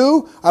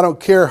do. I don't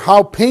care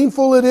how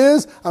painful it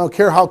is. I don't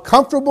care how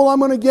comfortable I'm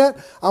going to get.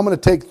 I'm going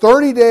to take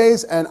 30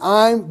 days and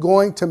I'm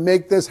going to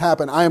make this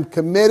happen. I am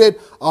committed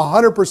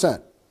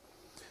 100%.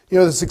 You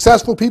know, the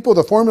successful people,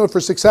 the formula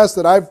for success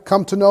that I've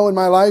come to know in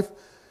my life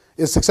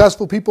is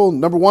successful people,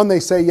 number one, they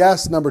say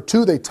yes. Number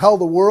two, they tell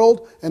the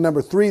world. And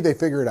number three, they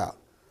figure it out.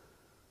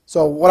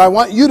 So what I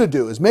want you to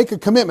do is make a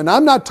commitment.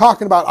 I'm not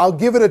talking about I'll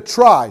give it a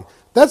try.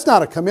 That's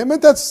not a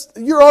commitment.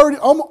 You're already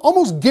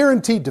almost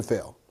guaranteed to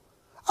fail.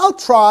 I'll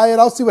try it.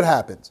 I'll see what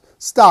happens.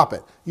 Stop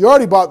it. You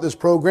already bought this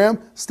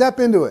program. Step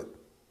into it.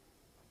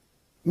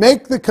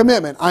 Make the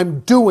commitment. I'm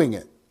doing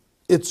it.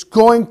 It's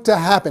going to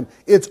happen.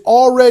 It's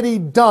already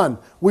done.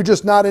 We're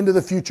just not into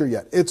the future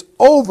yet. It's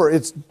over.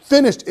 It's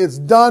finished. It's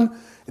done.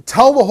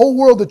 Tell the whole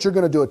world that you're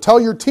going to do it. Tell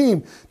your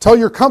team, tell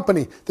your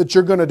company that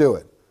you're going to do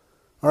it.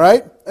 All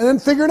right? And then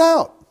figure it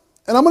out.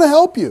 And I'm going to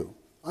help you.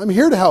 I'm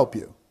here to help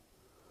you.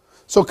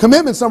 So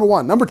commitment's number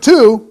one. Number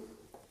two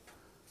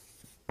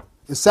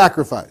is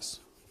sacrifice.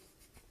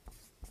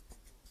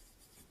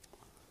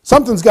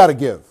 Something's got to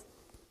give.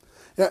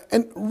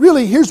 And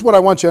really, here's what I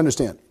want you to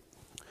understand.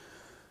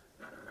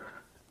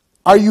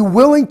 Are you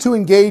willing to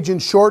engage in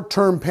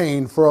short-term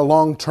pain for a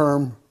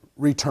long-term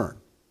return?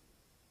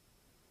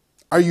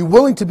 Are you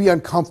willing to be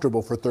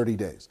uncomfortable for 30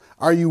 days?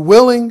 Are you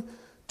willing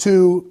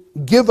to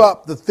give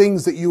up the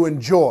things that you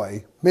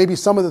enjoy, maybe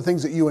some of the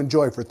things that you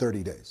enjoy for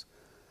 30 days?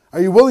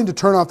 Are you willing to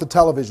turn off the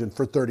television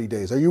for 30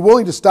 days? Are you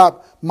willing to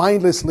stop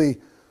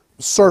mindlessly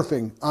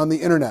surfing on the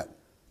internet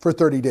for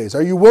 30 days?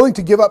 Are you willing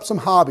to give up some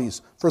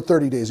hobbies for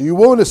 30 days? Are you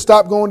willing to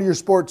stop going to your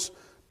sports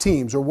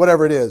teams or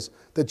whatever it is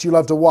that you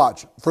love to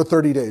watch for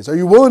 30 days? Are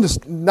you willing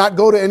to not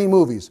go to any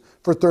movies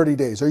for 30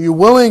 days? Are you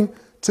willing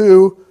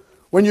to,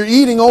 when you're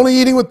eating, only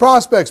eating with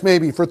prospects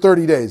maybe for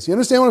 30 days? You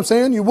understand what I'm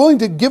saying? You're willing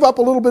to give up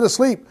a little bit of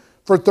sleep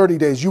for 30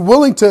 days. You're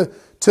willing to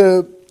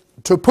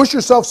push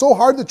yourself so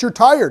hard that you're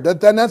tired.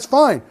 Then that's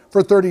fine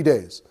for 30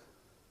 days.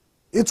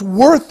 It's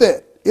worth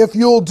it if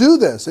you'll do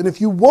this. And if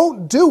you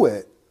won't do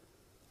it,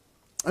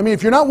 I mean,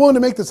 if you're not willing to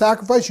make the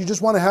sacrifice, you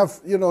just want to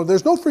have,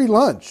 there's no free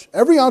lunch.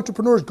 Every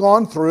entrepreneur's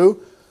gone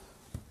through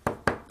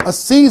a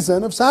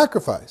season of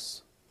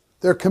sacrifice.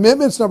 Their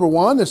commitment's number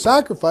one. Their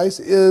sacrifice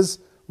is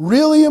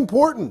really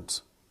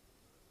important.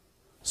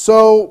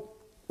 So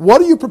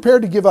what are you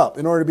prepared to give up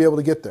in order to be able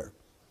to get there?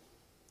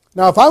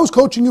 Now, if I was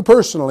coaching you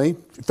personally,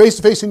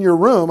 face-to-face in your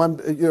room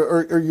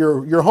or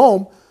your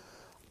home,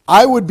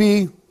 we would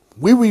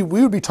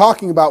be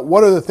talking about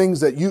what are the things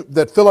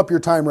that fill up your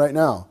time right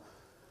now.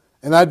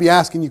 And I'd be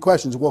asking you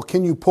questions. Well,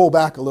 can you pull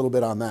back a little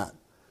bit on that?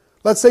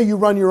 Let's say you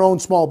run your own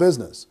small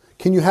business.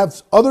 Can you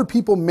have other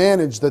people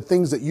manage the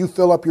things that you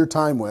fill up your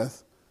time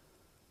with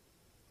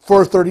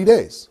for 30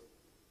 days?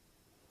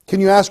 Can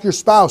you ask your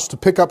spouse to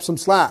pick up some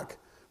slack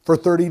for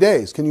 30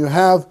 days? Can you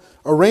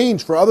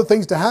arrange for other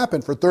things to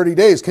happen for 30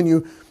 days? Can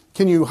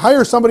you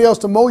hire somebody else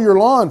to mow your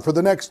lawn for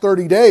the next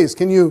 30 days?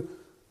 Can you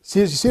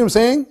see what I'm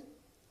saying?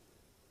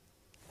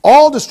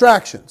 All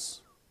distractions.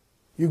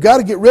 You've got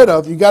to get rid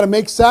of, you've got to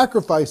make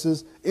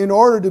sacrifices in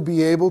order to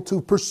be able to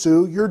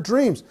pursue your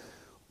dreams.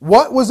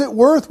 What was it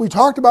worth? We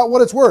talked about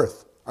what it's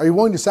worth. Are you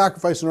willing to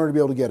sacrifice in order to be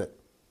able to get it?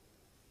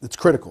 It's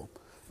critical.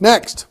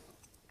 Next,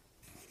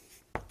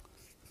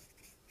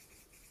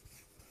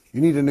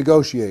 you need to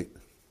negotiate.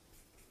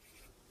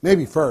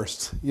 Maybe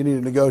first, you need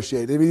to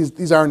negotiate. Maybe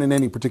these aren't in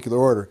any particular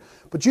order.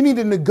 But you need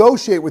to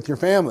negotiate with your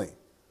family,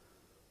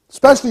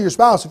 especially your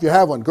spouse if you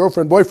have one,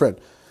 girlfriend, boyfriend.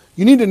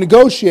 You need to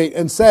negotiate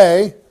and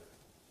say,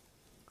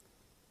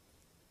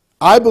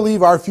 I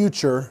believe our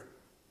future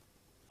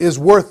is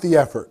worth the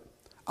effort.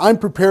 I'm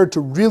prepared to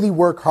really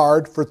work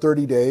hard for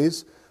 30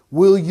 days.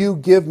 Will you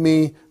give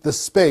me the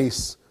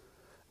space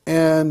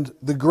and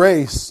the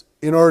grace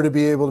in order to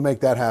be able to make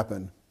that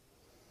happen?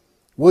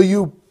 Will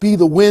you be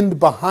the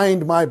wind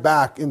behind my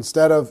back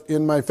instead of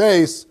in my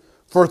face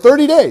for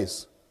 30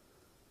 days?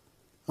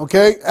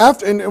 Okay?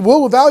 And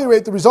we'll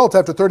evaluate the results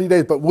after 30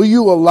 days, but will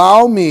you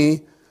allow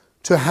me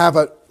to have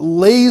a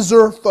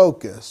laser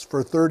focus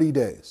for 30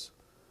 days?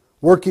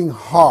 Working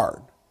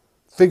hard,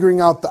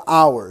 figuring out the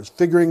hours,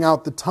 figuring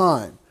out the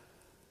time.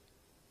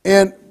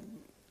 And,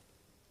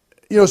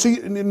 so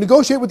you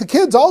negotiate with the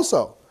kids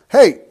also.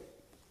 Hey,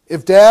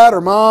 if dad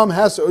or mom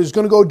is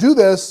going to go do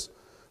this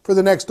for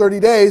the next 30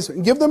 days,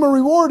 give them a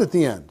reward at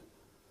the end.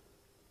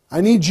 I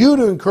need you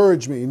to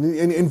encourage me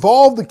and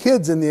involve the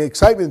kids in the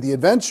excitement, the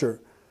adventure.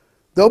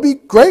 They'll be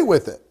great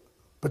with it.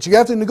 But you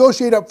have to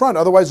negotiate up front.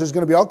 Otherwise, there's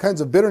going to be all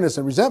kinds of bitterness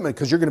and resentment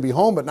because you're going to be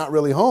home but not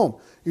really home.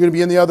 You're going to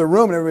be in the other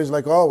room and everybody's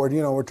like, oh,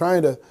 we're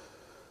trying to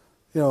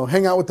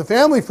hang out with the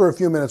family for a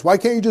few minutes. Why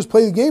can't you just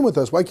play the game with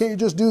us? Why can't you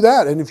just do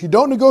that? And if you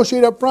don't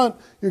negotiate up front,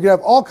 you're going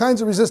to have all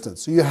kinds of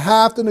resistance. So you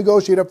have to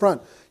negotiate up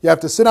front. You have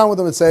to sit down with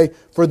them and say,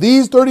 for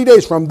these 30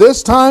 days, from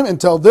this time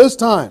until this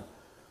time,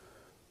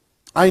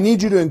 I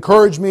need you to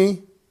encourage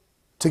me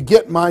to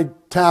get my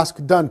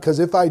task done. Because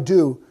if I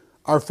do,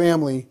 our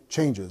family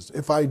changes.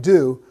 If I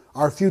do,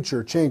 our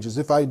future changes.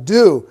 If I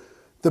do,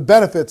 the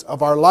benefits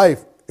of our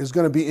life is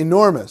going to be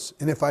enormous.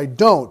 And if I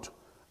don't,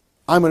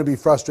 I'm going to be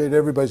frustrated.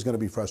 Everybody's going to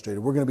be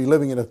frustrated. We're going to be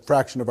living in a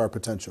fraction of our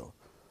potential.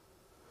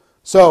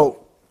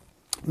 So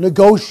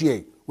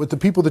negotiate with the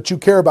people that you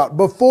care about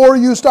before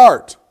you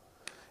start.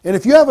 And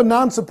if you have a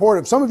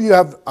non-supportive, some of you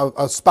have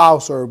a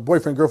spouse or a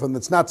boyfriend, girlfriend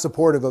that's not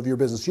supportive of your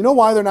business. You know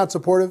why they're not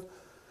supportive?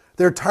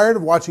 They're tired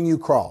of watching you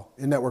crawl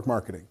in network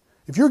marketing.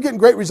 If you're getting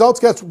great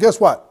results, guess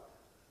what?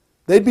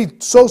 They'd be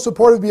so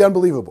supportive, it'd be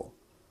unbelievable.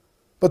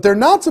 But they're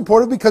not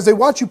supportive because they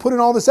watch you put in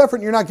all this effort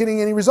and you're not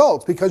getting any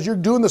results because you're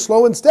doing the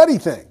slow and steady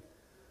thing.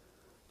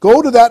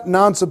 Go to that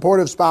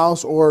non-supportive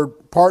spouse or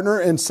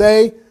partner and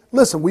say,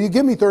 listen, will you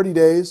give me 30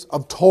 days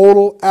of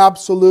total,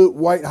 absolute,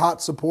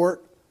 white-hot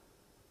support?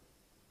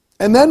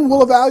 And then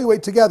we'll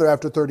evaluate together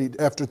after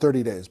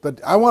 30 days. But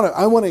I want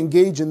to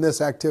engage in this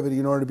activity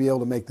in order to be able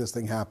to make this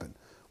thing happen.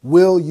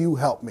 Will you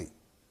help me?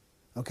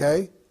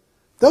 Okay?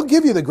 They'll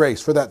give you the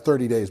grace for that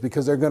 30 days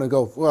because they're going to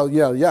go, well,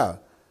 yeah.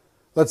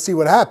 Let's see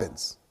what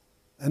happens.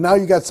 And now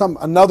you got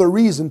another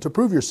reason to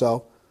prove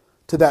yourself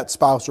to that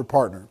spouse or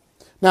partner.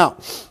 Now,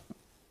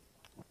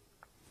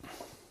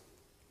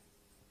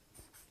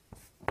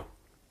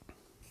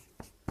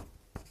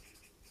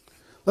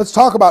 let's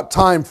talk about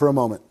time for a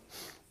moment.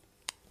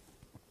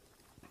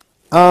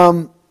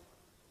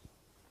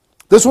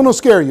 This one will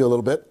scare you a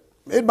little bit.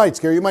 It might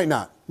scare you, it might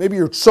not. Maybe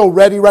you're so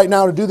ready right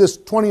now to do this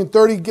 20 and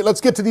 30.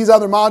 Let's get to these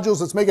other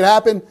modules. Let's make it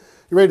happen.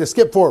 You're ready to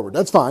skip forward.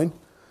 That's fine.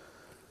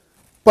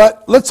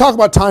 But let's talk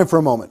about time for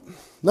a moment.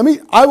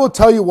 I will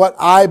tell you what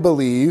I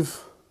believe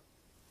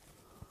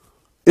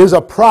is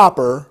a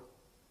proper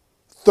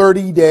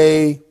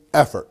 30-day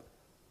effort.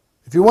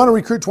 If you want to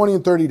recruit 20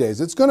 and 30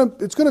 days, it's going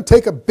to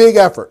take a big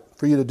effort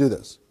for you to do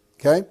this.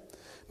 Okay?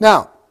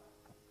 Now,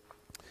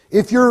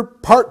 if you're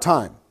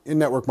part-time in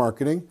network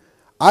marketing,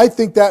 I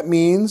think that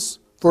means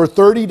for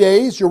 30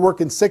 days, you're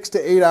working 6 to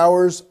 8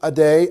 hours a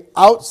day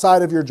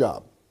outside of your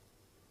job.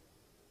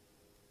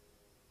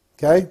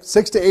 Okay?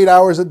 6 to 8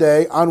 hours a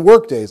day on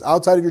work days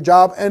outside of your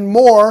job and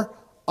more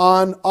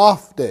on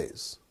off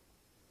days.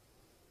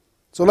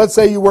 So let's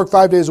say you work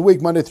 5 days a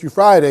week, Monday through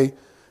Friday.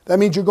 That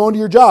means you're going to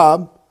your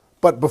job,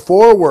 but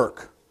before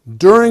work,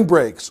 during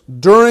breaks,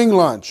 during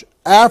lunch,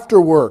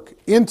 after work,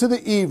 into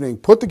the evening,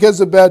 put the kids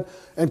to bed,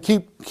 and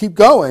keep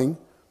going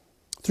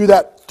through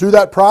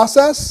that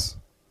process.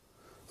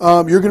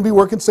 You're going to be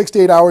working 6 to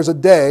 8 hours a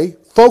day,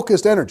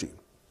 focused energy.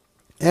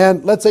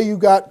 And let's say you've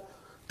got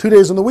 2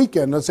 days on the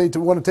weekend. Let's say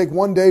you want to take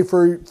 1 day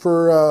for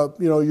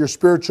your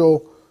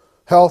spiritual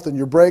health and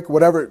your break,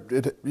 whatever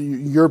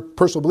your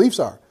personal beliefs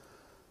are.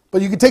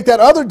 But you could take that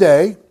other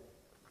day,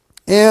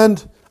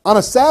 and on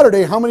a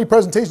Saturday, how many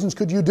presentations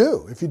could you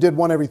do if you did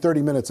one every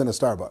 30 minutes in a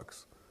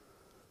Starbucks?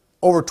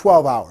 Over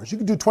 12 hours. You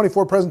could do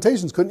 24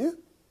 presentations, couldn't you?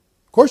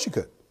 Of course you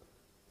could.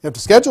 You have to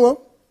schedule them.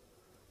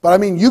 But I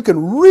mean, you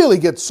can really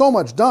get so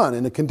much done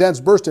in a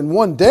condensed burst in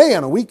 1 day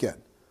on a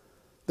weekend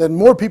than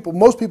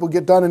most people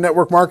get done in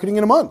network marketing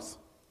in a month.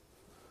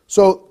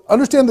 So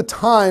understand the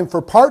time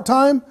for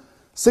part-time,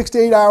 6 to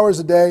 8 hours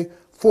a day.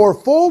 For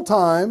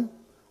full-time,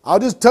 I'll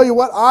just tell you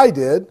what I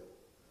did.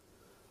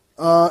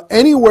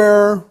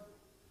 Anywhere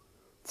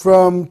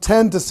from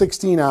 10 to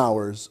 16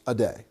 hours a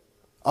day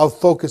of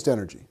focused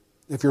energy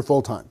if you're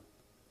full-time.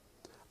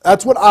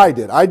 That's what I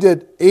did. I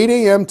did 8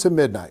 a.m. to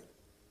midnight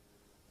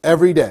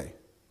every day.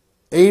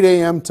 8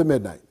 a.m. to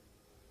midnight.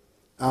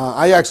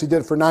 I actually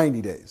did it for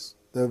 90 days,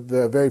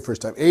 the very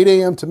first time. 8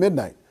 a.m. to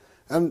midnight.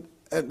 And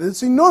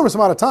it's an enormous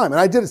amount of time. And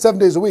I did it 7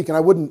 days a week, and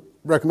I wouldn't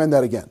recommend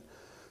that again.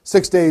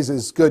 6 days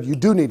is good. You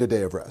do need a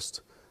day of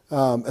rest,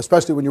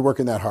 especially when you're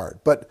working that hard.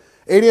 But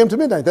 8 a.m. to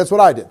midnight, that's what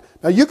I did.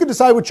 Now, you can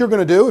decide what you're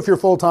going to do if you're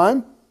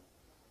full-time,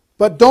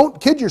 but don't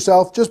kid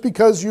yourself. Just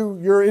because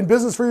you're in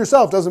business for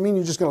yourself doesn't mean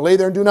you're just going to lay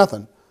there and do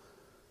nothing.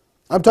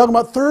 I'm talking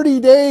about 30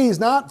 days,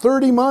 not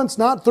 30 months,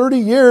 not 30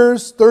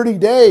 years, 30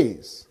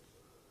 days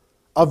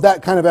of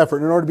that kind of effort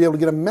in order to be able to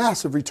get a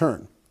massive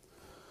return.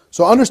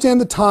 So understand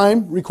the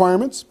time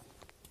requirements.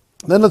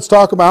 Then let's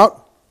talk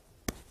about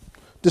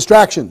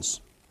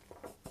distractions.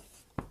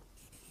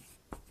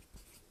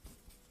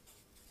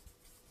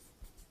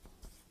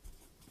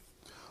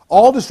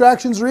 All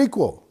distractions are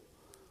equal.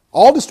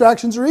 All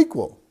distractions are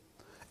equal.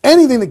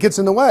 Anything that gets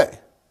in the way.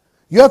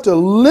 You have to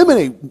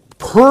eliminate,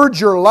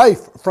 purge your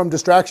life from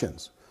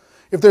distractions.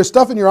 If there's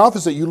stuff in your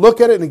office that you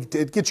look at it and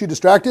it gets you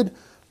distracted,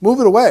 move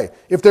it away.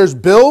 If there's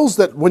bills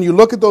that when you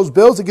look at those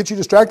bills that get you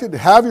distracted,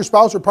 have your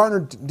spouse or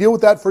partner deal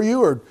with that for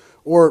you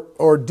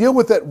or deal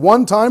with it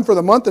one time for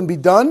the month and be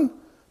done.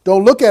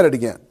 Don't look at it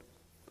again.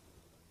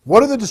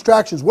 What are the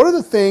distractions? What are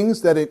the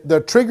things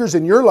the triggers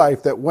in your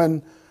life that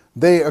when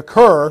they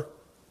occur,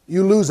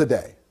 you lose a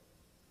day?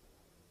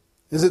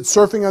 Is it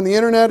surfing on the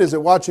internet? Is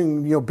it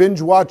watching,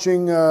 binge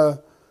watching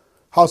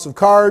House of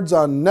Cards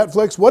on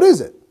Netflix? What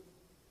is it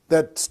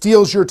that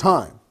steals your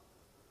time?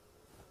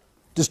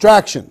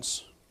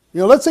 Distractions.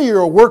 Let's say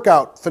you're a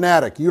workout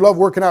fanatic. You love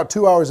working out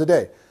 2 hours a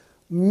day.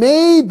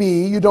 Maybe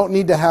you don't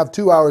need to have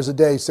 2 hours a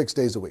day, 6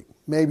 days a week.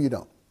 Maybe you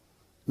don't.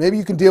 Maybe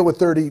you can deal with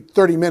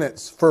 30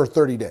 minutes for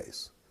 30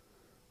 days.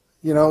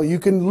 You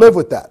can live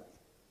with that.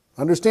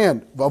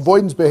 Understand,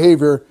 avoidance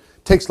behavior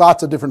takes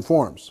lots of different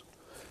forms.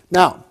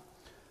 Now,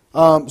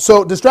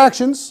 so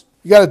distractions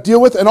you got to deal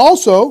with, and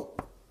also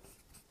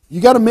you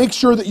got to make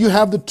sure that you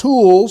have the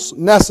tools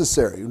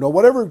necessary.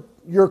 Whatever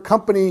your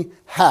company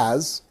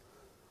has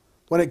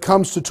when it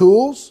comes to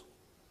tools,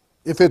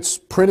 if it's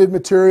printed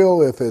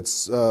material, if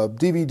it's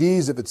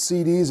DVDs, if it's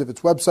CDs, if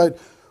it's website,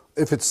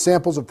 if it's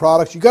samples of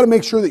products, you got to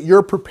make sure that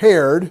you're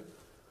prepared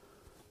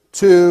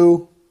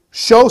to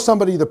show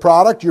somebody the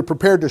product, you're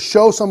prepared to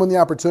show someone the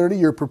opportunity,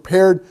 you're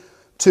prepared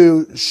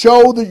to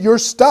show your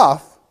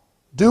stuff.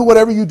 Do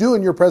whatever you do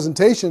in your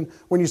presentation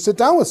when you sit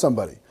down with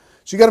somebody.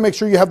 So you got to make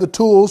sure you have the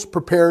tools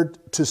prepared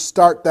to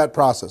start that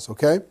process,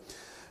 okay?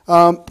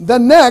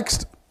 Then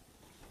next,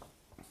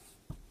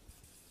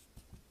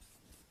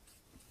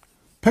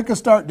 pick a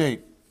start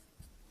date.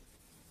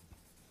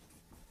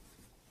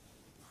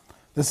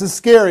 This is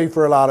scary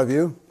for a lot of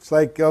you. It's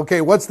like,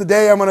 okay, what's the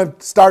day I'm going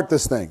to start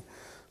this thing?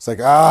 It's like,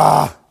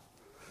 a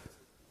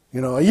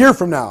year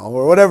from now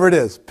or whatever it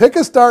is. Pick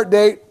a start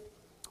date.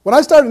 When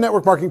I started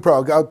Network Marketing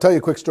Pro, I'll tell you a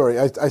quick story.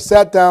 I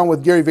sat down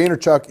with Gary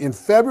Vaynerchuk in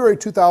February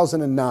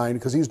 2009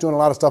 because he was doing a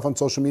lot of stuff on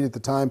social media at the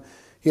time.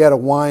 He had a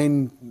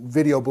wine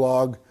video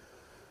blog,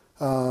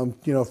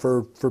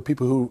 for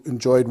people who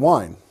enjoyed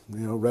wine,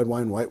 red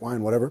wine, white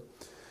wine, whatever.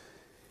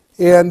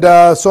 And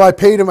so I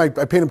paid him. I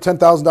paid him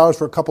 $10,000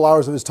 for a couple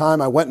hours of his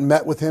time. I went and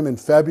met with him in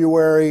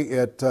February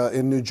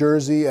in New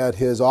Jersey at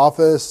his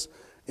office.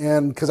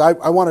 And because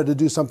I wanted to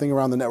do something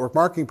around the network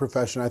marketing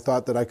profession, I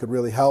thought that I could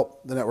really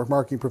help the network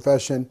marketing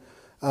profession.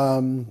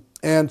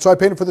 And so I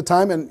paid him for the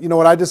time. And you know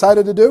what I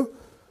decided to do?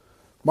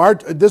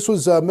 This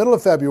was middle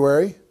of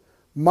February.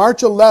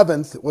 March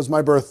 11th was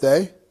my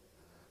birthday.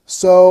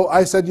 So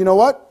I said, you know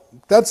what?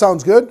 That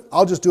sounds good.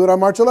 I'll just do it on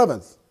March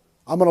 11th.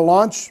 I'm going to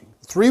launch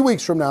 3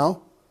 weeks from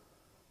now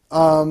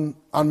on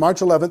March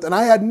 11th. And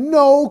I had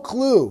no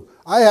clue.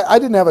 I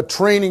didn't have a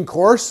training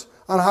course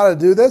on how to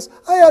do this.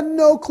 I had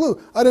no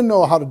clue. I didn't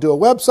know how to do a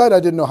website. I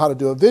didn't know how to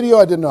do a video.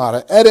 I didn't know how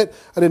to edit.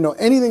 I didn't know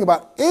anything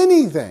about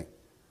anything.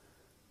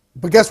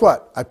 But guess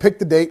what? I picked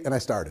the date and I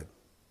started.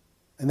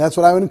 And that's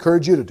what I would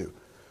encourage you to do.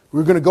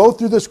 We're going to go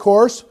through this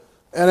course.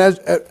 And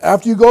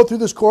after you go through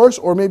this course,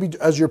 or maybe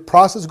as your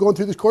process going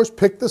through this course,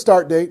 pick the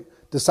start date.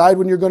 Decide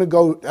when you're going to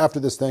go after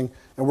this thing.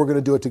 And we're going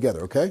to do it together,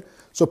 okay?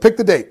 So pick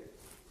the date.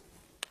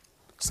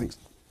 This thing's,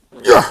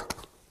 yeah.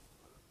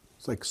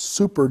 It's like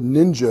super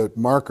ninja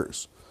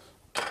markers.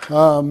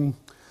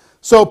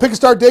 So pick a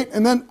start date,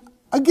 and then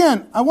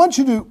again, I want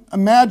you to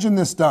imagine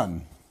this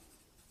done.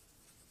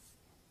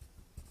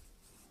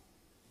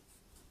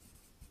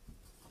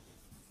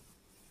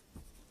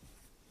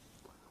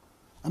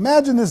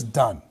 Imagine this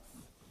done.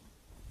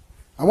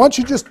 I want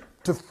you just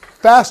to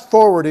fast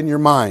forward in your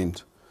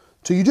mind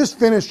till you just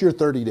finish your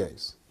 30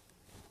 days.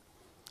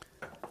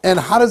 And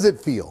how does it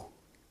feel?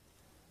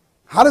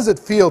 How does it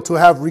feel to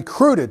have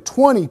recruited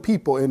 20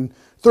 people in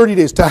 30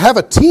 days, to have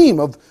a team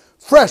of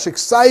fresh,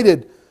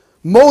 excited,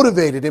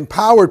 motivated,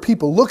 empowered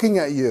people looking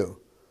at you,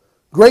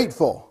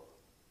 grateful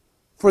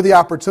for the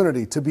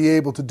opportunity to be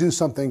able to do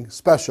something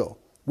special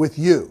with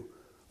you,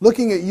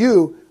 looking at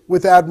you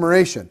with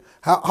admiration?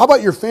 How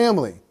about your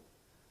family?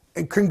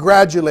 And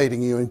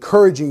congratulating you,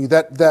 encouraging you,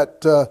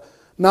 that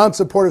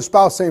non-supportive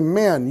spouse saying,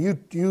 man,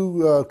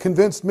 you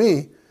convinced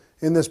me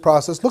in this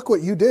process. Look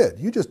what you did.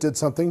 You just did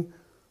something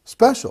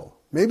special.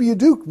 Maybe you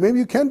do. Maybe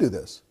you can do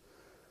this.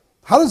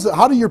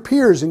 How do your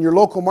peers in your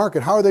local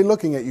market, how are they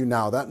looking at you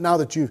now that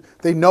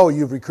they know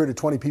you've recruited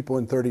 20 people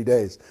in 30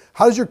 days?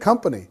 How does your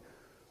company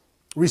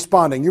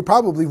responding? You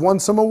probably won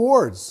some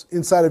awards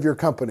inside of your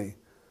company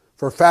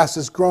for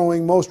fastest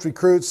growing, most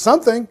recruits,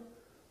 something.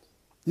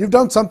 You've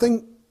done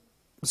something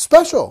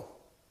special.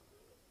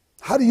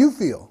 How do you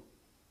feel?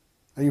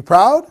 Are you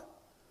proud?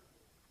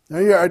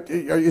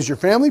 Is your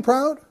family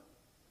proud?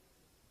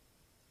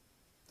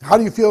 How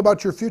do you feel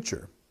about your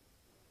future?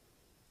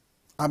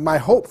 My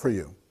hope for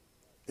you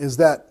is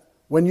that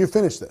when you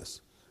finish this,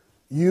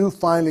 you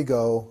finally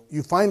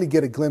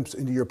get a glimpse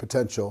into your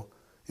potential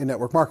in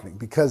network marketing,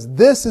 because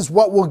this is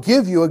what will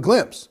give you a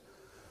glimpse.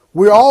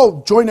 We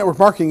all join network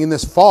marketing in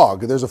this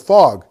fog. There's a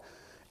fog.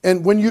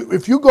 And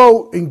if you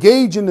go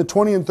engage in the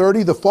 20 and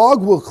 30, the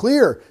fog will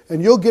clear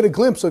and you'll get a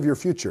glimpse of your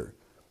future.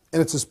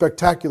 And it's a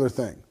spectacular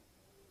thing.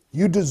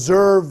 You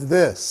deserve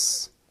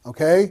this,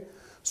 okay?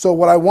 So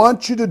what I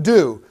want you to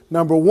do,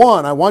 number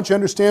one, I want you to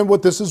understand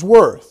what this is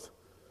worth.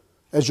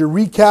 As you're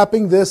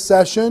recapping this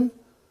session,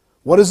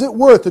 what is it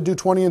worth to do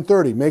 20 and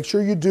 30? Make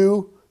sure you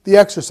do the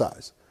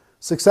exercise.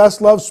 Success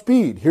loves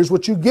speed. Here's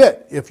what you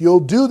get if you'll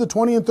do the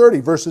 20 and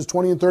 30 versus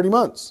 20 and 30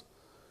 months.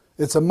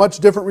 It's a much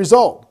different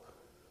result.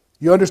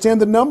 You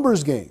understand the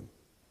numbers game.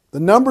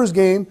 The numbers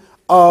game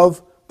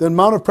of the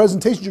amount of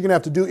presentations you're going to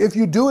have to do if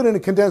you do it in a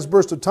condensed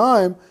burst of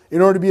time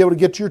in order to be able to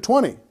get to your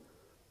 20.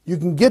 You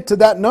can get to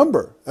that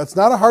number. That's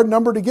not a hard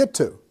number to get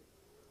to.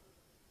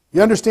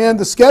 You understand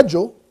the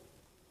schedule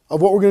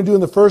of what we're going to do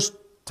in the first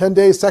 10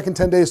 days, second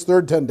 10 days,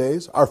 third 10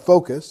 days, our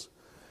focus.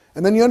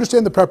 And then you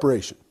understand the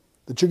preparation,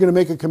 that you're going to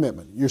make a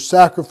commitment. You're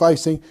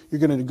sacrificing. You're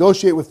going to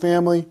negotiate with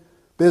family,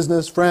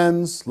 business,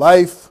 friends,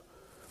 life.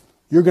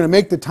 You're going to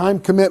make the time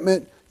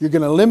commitment. You're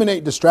going to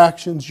eliminate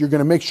distractions. You're going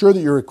to make sure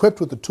that you're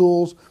equipped with the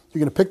tools. You're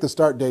going to pick the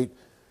start date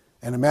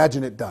and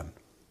imagine it done.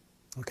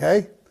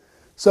 Okay?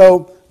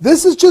 So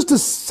this is just to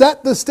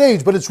set the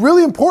stage, but it's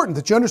really important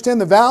that you understand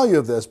the value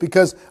of this,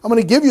 because I'm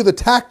going to give you the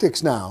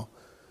tactics now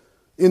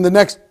in the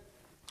next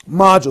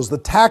modules, the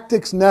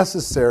tactics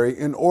necessary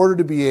in order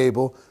to be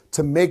able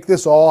to make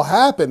this all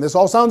happen. This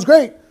all sounds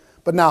great,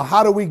 but now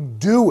how do we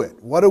do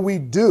it? What do we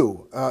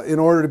do in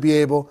order to be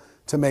able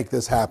to make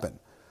this happen?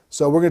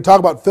 So we're going to talk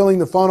about filling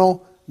the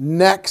funnel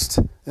next,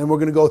 and we're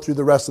going to go through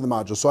the rest of the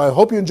modules. So I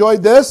hope you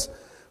enjoyed this.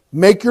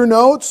 make your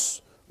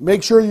notes.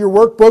 Make sure your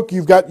workbook,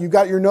 you've got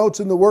your notes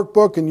in the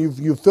workbook, and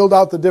you've filled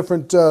out the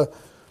different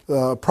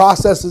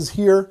processes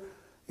here.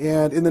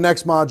 And in the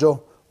next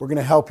module, we're going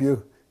to help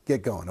you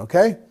get going,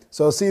 okay?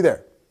 So see you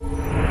there.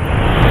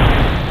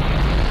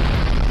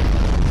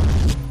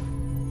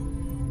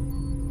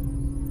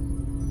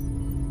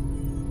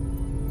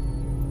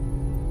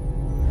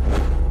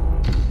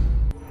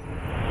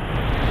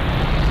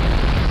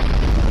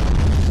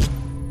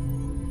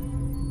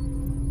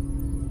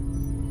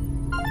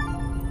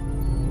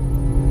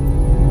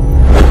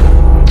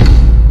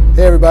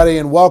 Hey everybody,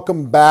 and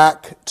welcome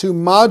back to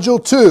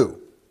Module 2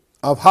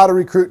 of how to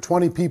recruit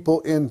 20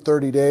 people in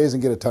 30 days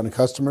and get a ton of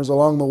customers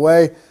along the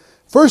way.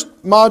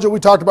 First module, we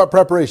talked about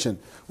preparation.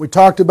 We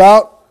talked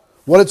about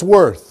what it's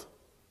worth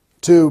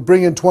to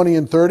bring in 20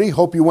 and 30.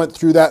 Hope you went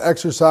through that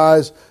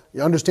exercise.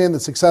 You understand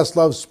that success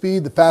loves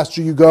speed. The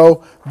faster you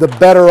go, the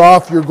better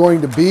off you're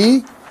going to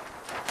be.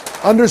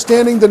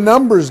 Understanding the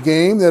numbers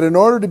game, that in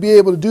order to be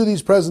able to do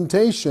these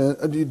presentations,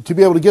 to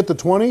be able to get the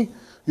 20,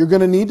 you're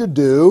going to need to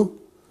do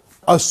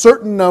a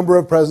certain number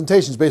of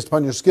presentations based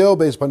upon your skill,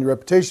 based upon your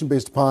reputation,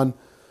 based upon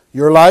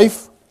your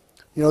life.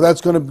 You know,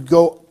 that's going to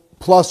go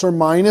plus or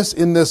minus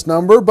in this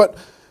number. But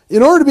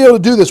in order to be able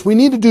to do this, we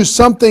need to do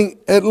something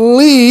at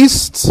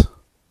least.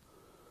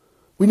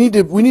 We need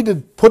to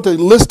put a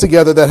list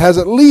together that has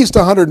at least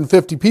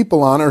 150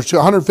 people on it, or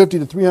 150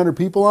 to 300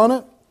 people on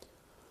it.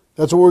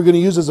 That's what we're going to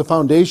use as a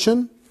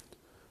foundation.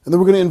 And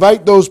then we're going to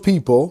invite those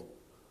people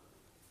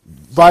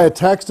via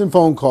text and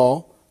phone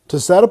call to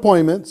set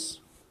appointments.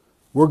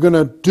 We're going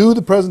to do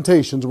the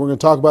presentations. We're going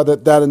to talk about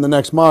that in the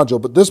next module.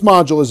 But this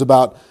module is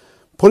about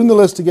putting the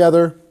list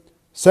together,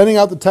 sending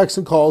out the texts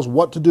and calls,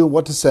 what to do,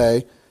 what to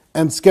say,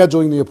 and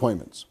scheduling the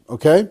appointments.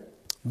 Okay?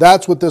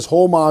 That's what this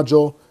whole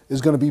module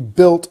is going to be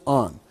built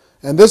on.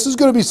 And this is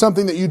going to be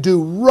something that you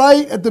do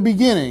right at the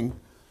beginning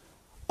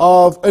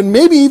of, and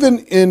maybe even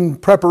in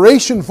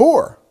preparation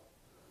for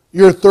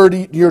your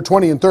 20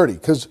 and 30.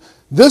 Because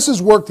this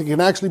is work that can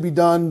actually be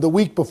done the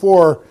week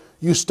before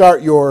you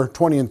start your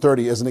 20 and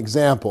 30 as an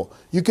example.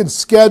 You can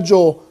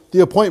schedule the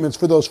appointments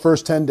for those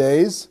first 10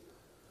 days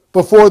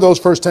before those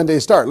first 10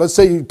 days start. Let's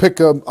say you pick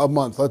a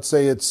month. Let's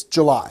say it's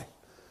July.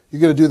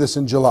 You're going to do this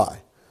in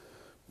July.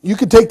 You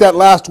could take that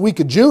last week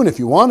of June if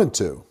you wanted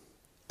to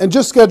and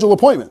just schedule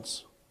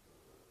appointments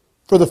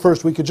for the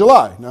first week of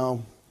July.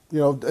 Now, you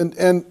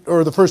know,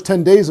 or the first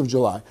 10 days of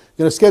July. You're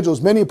going to schedule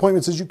as many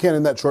appointments as you can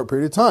in that short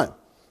period of time.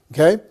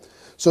 Okay?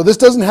 So this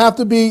doesn't have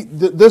to be,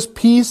 this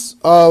piece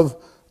of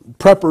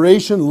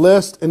preparation,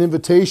 list, and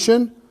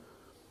invitation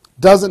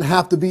doesn't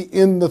have to be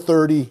in the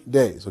 30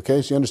 days,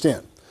 okay? So you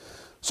understand.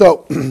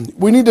 So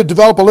we need to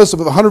develop a list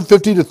of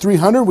 150 to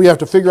 300. We have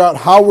to figure out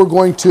how we're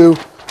going to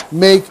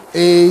make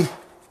a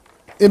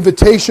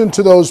invitation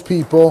to those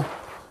people,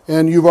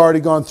 and you've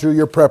already gone through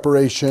your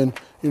preparation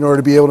in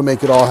order to be able to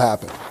make it all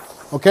happen.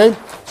 Okay?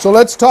 So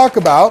let's talk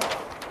about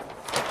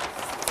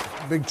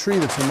the big tree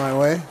that's in my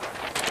way.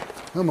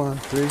 Come on,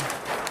 tree.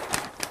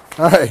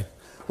 All right.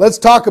 Let's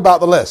talk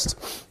about the list.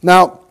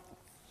 Now,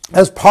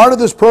 as part of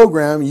this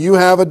program, you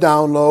have a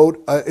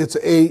download. It's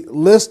a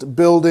list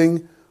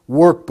building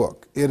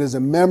workbook. It is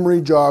a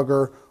memory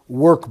jogger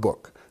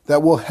workbook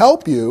that will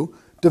help you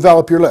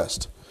develop your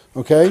list.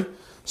 Okay?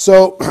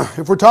 So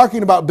if we're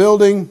talking about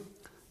building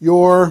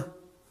your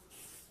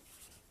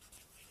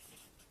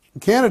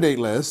candidate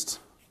list,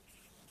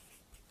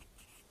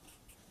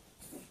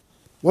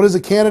 what is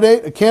a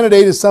candidate? A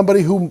candidate is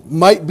somebody who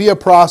might be a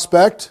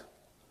prospect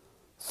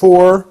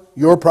for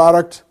your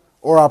product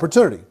or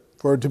opportunity,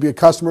 for it to be a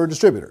customer or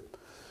distributor.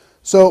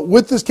 So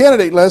with this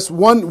candidate list,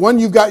 one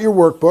you've got your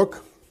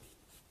workbook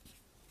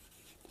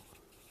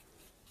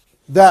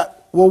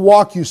that will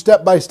walk you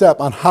step by step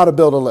on how to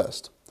build a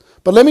list.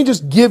 But let me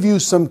just give you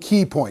some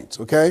key points,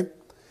 okay?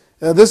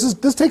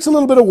 This takes a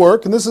little bit of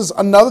work, and this is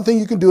another thing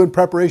you can do in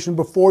preparation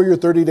before your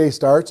 30-day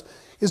starts,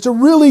 is to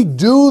really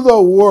do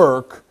the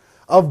work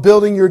of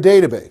building your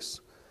database.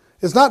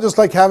 It's not just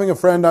like having a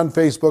friend on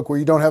Facebook where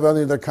you don't have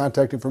any of their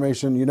contact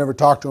information, you never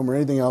talk to them or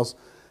anything else.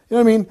 You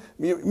know what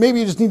I mean? Maybe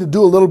you just need to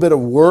do a little bit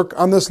of work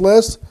on this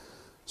list.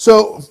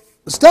 So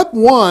step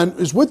one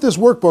is with this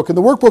workbook, and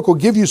the workbook will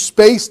give you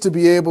space to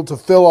be able to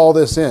fill all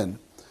this in,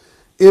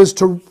 is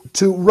to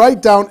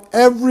write down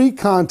every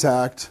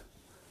contact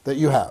that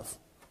you have.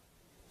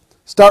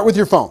 Start with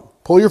your phone.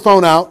 Pull your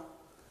phone out,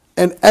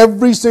 and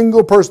every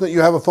single person that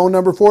you have a phone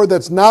number for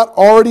that's not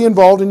already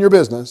involved in your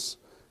business,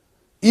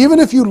 even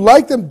if you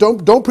like them,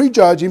 don't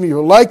prejudge. Even if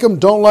you like them,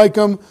 don't like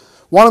them,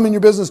 want them in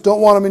your business,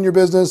 don't want them in your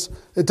business,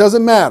 it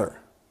doesn't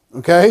matter,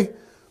 okay?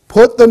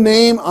 Put the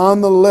name on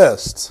the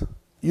list.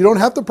 You don't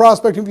have to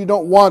prospect if you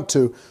don't want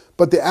to,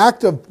 but the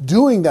act of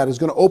doing that is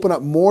going to open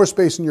up more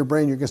space in your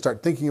brain. You're going to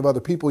start thinking of other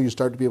people. You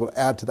start to be able to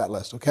add to that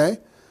list, okay?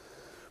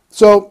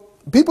 So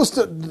people,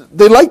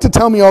 they like to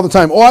tell me all the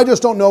time, oh, I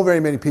just don't know very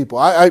many people.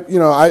 I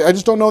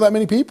just don't know that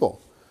many people.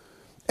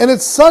 And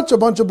it's such a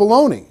bunch of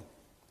baloney.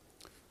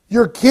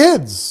 Your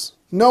kids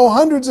know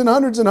hundreds and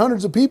hundreds and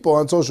hundreds of people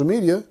on social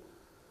media.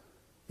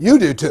 You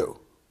do too.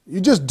 You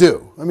just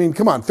do. I mean,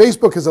 come on.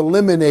 Facebook has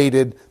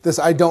eliminated this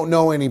I don't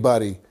know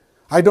anybody.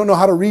 I don't know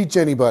how to reach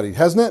anybody.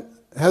 Hasn't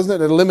it?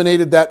 Hasn't it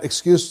eliminated that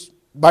excuse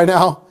by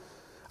now?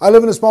 I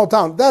live in a small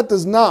town. That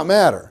does not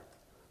matter.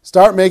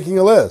 Start making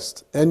a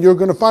list, and you're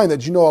going to find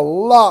that you know a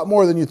lot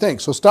more than you think.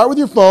 So start with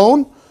your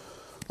phone.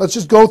 Let's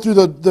just go through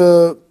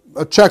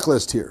a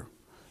checklist here.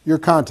 Your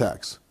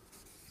contacts.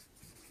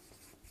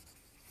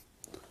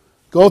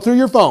 Go through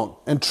your phone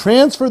and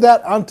transfer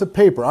that onto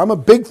paper. I'm a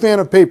big fan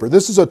of paper.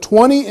 This is a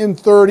 20 and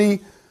 30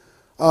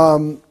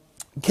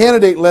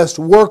 candidate list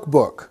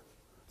workbook.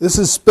 This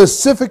is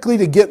specifically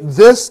to get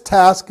this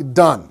task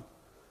done.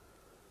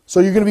 So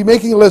you're going to be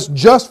making a list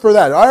just for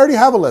that. I already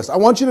have a list. I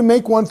want you to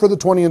make one for the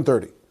 20 and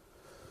 30.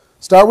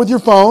 Start with your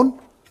phone.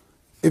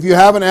 If you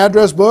have an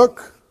address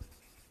book,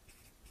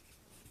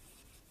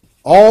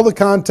 all the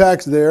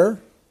contacts there.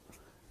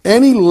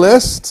 Any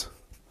list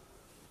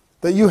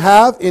that you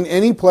have in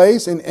any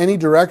place, in any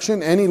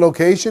direction, any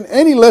location,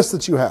 any list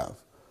that you have.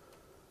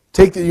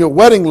 Take your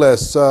wedding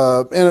lists,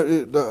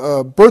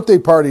 birthday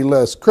party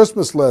lists,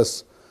 Christmas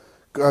lists,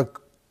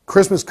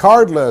 Christmas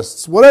card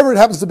lists, whatever it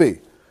happens to be.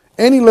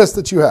 Any list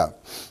that you have.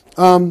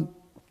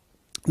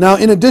 Now,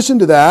 in addition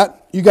to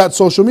that, you got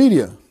social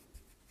media.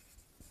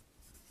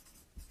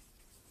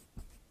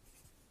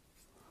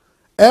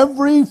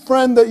 Every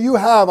friend that you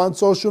have on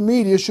social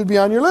media should be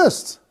on your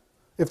list.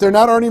 If they're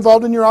not already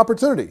involved in your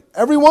opportunity.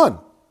 Everyone.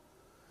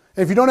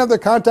 And if you don't have their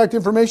contact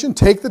information,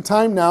 take the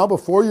time now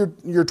before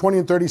your 20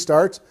 and 30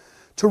 starts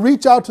to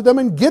reach out to them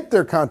and get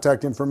their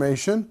contact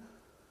information.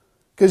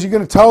 Because you're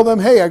going to tell them,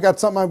 hey, I got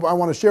something I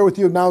want to share with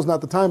you. Now's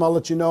not the time. I'll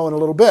let you know in a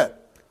little bit.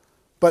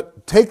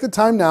 But take the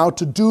time now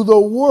to do the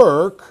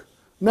work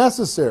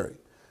necessary.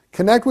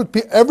 Connect with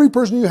every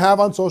person you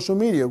have on social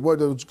media.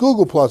 Whether it's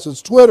Google+,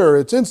 it's Twitter,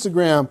 it's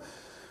Instagram,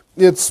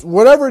 it's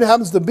whatever it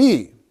happens to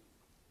be.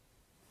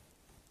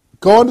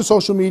 Go onto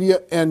social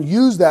media and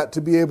use that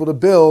to be able to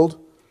build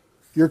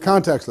your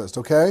contacts list,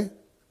 okay?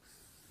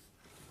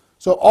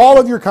 So all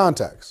of your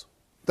contacts,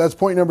 that's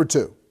point number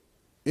 2,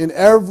 in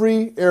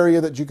every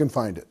area that you can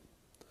find it.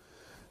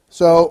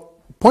 So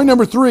point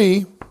number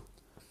 3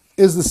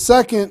 is the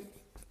second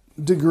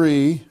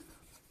degree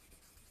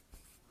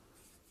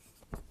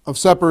of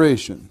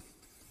separation.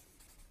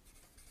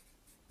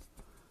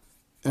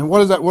 And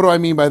what is that? What do I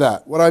mean by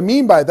that? What I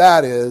mean by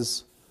that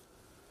is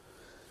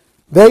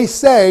they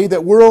say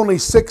that we're only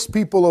 6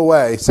 people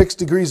away, 6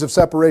 degrees of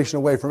separation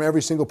away from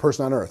every single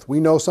person on earth. We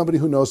know somebody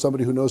who knows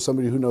somebody who knows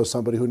somebody who knows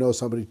somebody who knows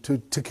somebody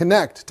to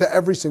connect to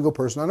every single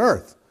person on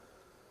earth.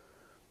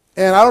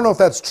 And I don't know if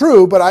that's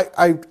true, but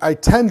I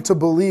tend to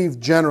believe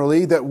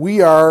generally that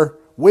we are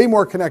way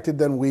more connected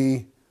than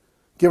we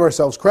give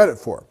ourselves credit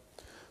for.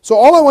 So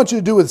all I want you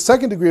to do with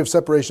second degree of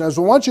separation is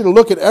I want you to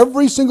look at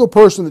every single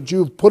person that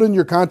you've put in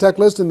your contact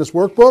list in this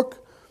workbook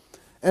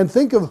and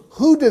think of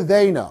who do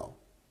they know.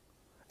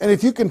 And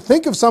if you can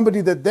think of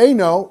somebody that they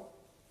know,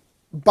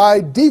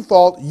 by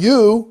default,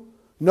 you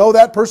know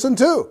that person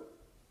too.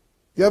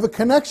 You have a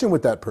connection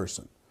with that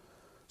person.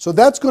 So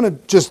that's going to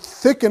just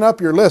thicken up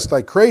your list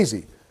like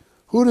crazy.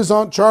 Who does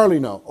Aunt Charlie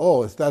know?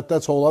 Oh, it's that's a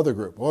whole other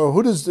group. Or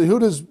who does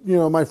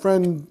my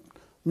friend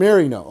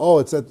Mary know? Oh,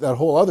 it's that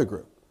whole other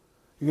group.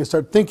 You can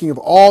start thinking of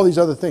all these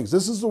other things.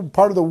 This is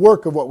part of the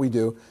work of what we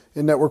do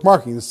in network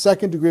marketing, the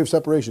second degree of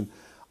separation.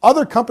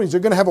 Other companies are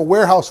going to have a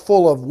warehouse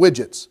full of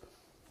widgets.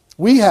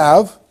 We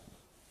have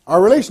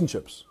our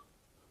relationships,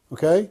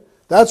 okay?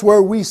 That's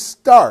where we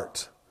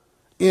start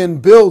in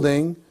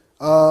building,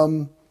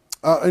 in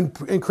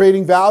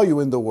creating value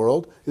in the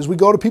world, is we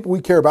go to people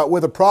we care about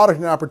with a product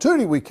and an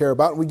opportunity we care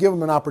about, and we give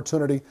them an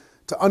opportunity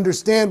to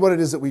understand what it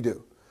is that we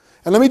do.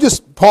 And let me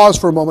just pause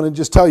for a moment and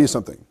just tell you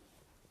something.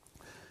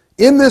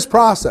 In this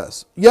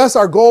process, yes,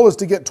 our goal is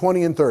to get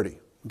 20 and 30,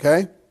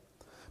 okay?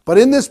 But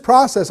in this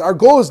process, our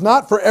goal is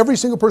not for every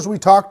single person we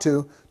talk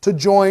to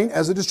join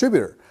as a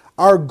distributor.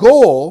 Our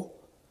goal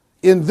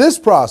in this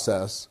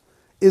process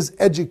is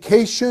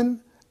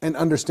education and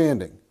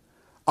understanding.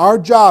 Our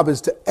job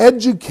is to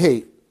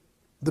educate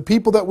the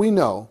people that we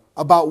know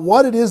about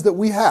what it is that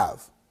we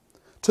have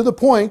to the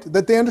point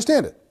that they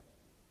understand it.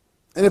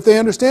 And if they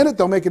understand it,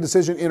 they'll make a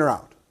decision in or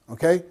out,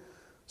 okay?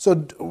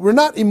 So we're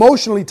not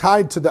emotionally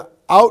tied to the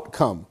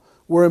outcome.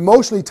 We're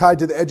emotionally tied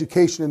to the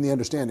education and the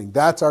understanding.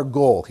 That's our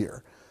goal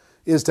here,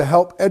 is to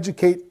help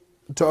educate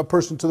to a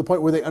person to the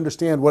point where they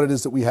understand what it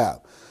is that we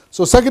have.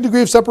 So second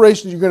degree of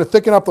separation, you're going to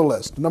thicken up the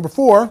list. Number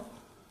 4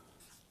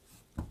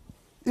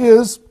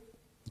 is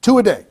 2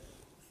 a day.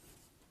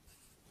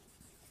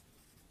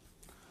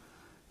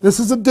 This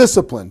is a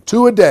discipline.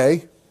 2 a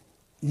day.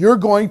 You're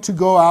going to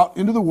go out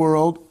into the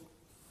world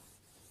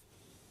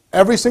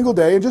every single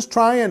day and just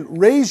try and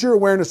raise your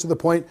awareness to the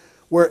point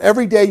where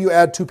every day you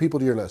add 2 people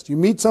to your list. You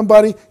meet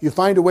somebody, you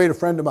find a way to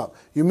friend them up.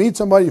 You meet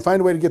somebody, you find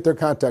a way to get their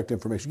contact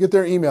information, get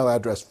their email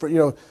address,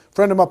 friend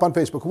them up on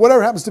Facebook,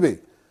 whatever it happens to be.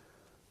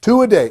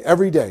 2 a day,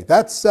 every day.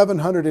 That's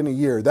 700 in a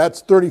year.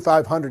 That's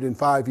 3,500 in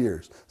 5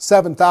 years.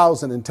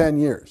 7,000 in 10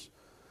 years.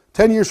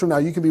 10 years from now,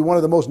 you can be one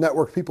of the most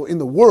networked people in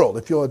the world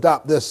if you'll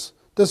adopt this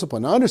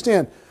discipline. Now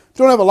understand,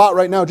 don't have a lot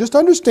right now. Just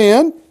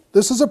understand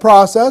this is a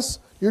process.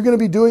 You're going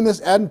to be doing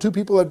this, adding 2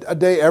 people a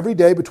day every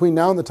day between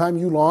now and the time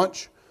you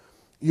launch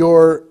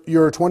your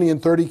 20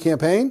 and 30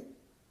 campaign.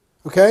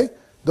 Okay?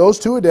 Those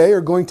 2 a day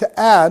are going to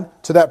add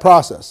to that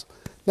process.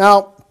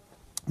 Now,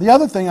 the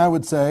other thing I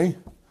would say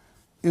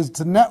is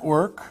to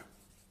network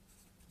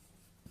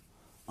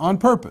on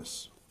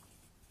purpose.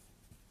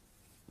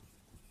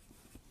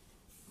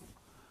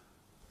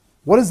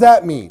 What does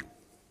that mean?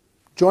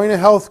 Join a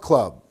health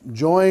club.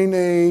 Join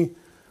a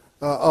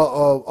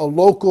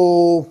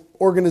local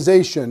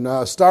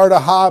organization. Start a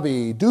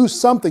hobby. Do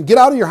something. Get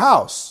out of your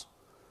house.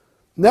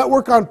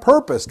 Network on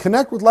purpose.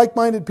 Connect with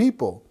like-minded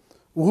people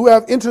who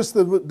have interests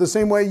the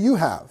same way you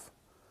have.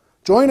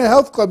 Join a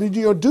health club.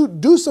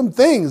 Do some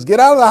things.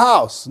 Get out of the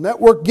house.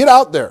 Network. Get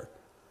out there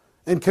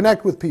and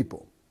connect with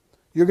people.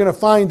 You're going to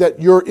find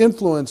that your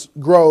influence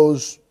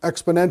grows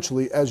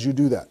exponentially as you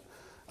do that.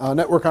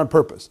 Network on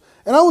purpose.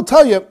 And I will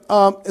tell you,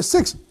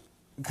 6,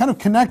 kind of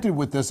connected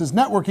with this, is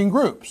networking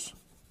groups.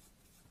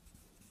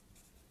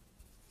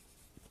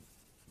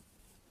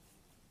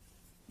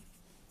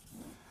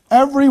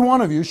 Every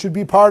one of you should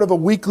be part of a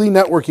weekly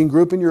networking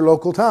group in your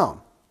local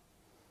town.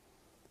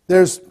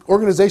 There's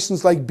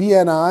organizations like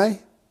BNI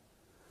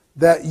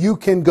that you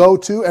can go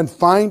to and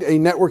find a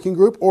networking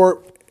group,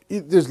 or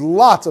there's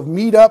lots of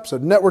meetups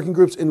of networking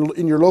groups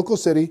in your local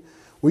city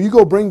where you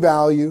go bring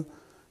value,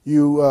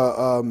 you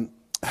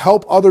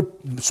help other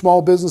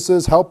small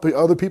businesses, help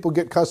other people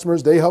get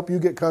customers, they help you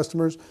get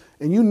customers,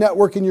 and you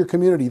network in your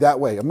community that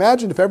way.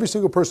 Imagine if every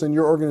single person in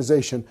your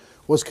organization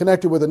was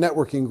connected with a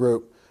networking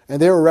group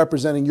and they were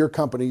representing your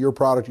company, your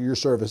product, or your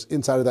service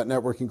inside of that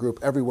networking group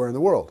everywhere in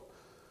the world.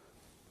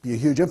 Be a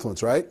huge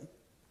influence, right?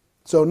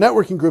 So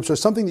networking groups are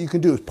something that you can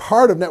do as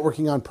part of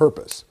networking on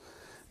purpose.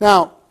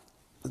 Now,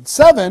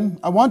 7,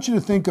 I want you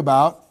to think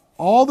about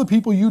all the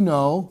people you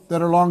know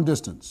that are long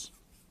distance,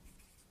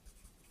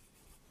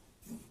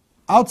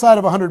 outside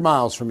of 100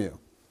 miles from you.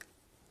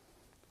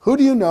 Who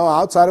do you know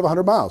outside of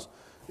 100 miles?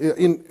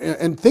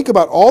 And think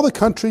about all the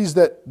countries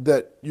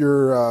that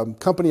your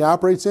company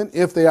operates in,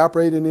 if they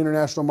operate in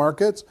international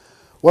markets.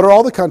 What are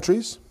all the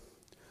countries?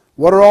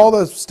 What are all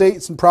the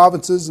states and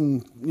provinces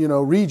and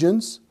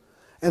regions?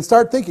 And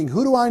start thinking,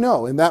 who do I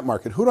know in that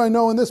market? Who do I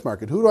know in this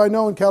market? Who do I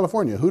know in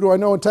California? Who do I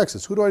know in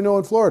Texas? Who do I know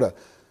in Florida?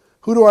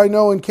 Who do I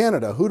know in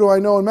Canada? Who do I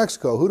know in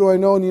Mexico? Who do I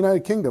know in the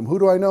United Kingdom? Who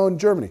do I know in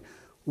Germany?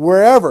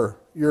 Wherever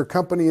your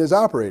company is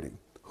operating,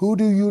 who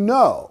do you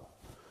know?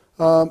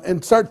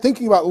 And start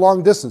thinking about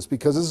long distance,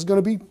 because this is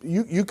going to be,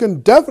 you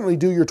can definitely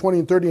do your 20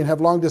 and 30 and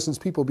have long distance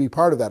people be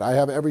part of that. I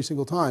have every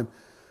single time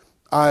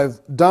I've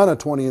done a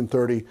 20 and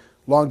 30,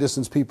 long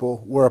distance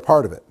people were a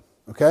part of it.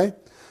 Okay?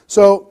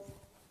 So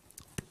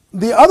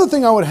the other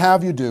thing I would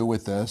have you do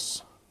with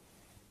this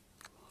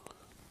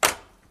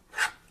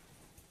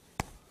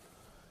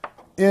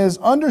is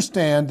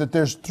understand that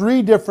there's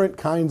 3 different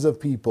kinds of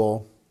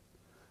people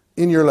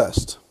in your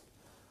list.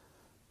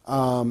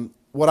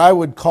 What I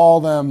would call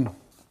them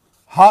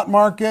hot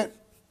market,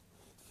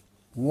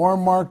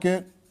 warm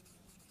market,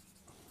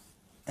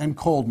 and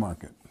cold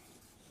market.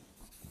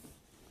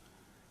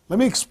 Let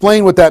me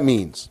explain what that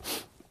means.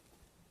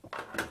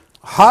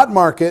 Hot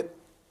market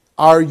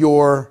are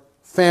your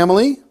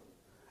family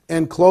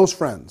and close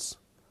friends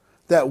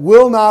that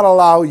will not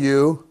allow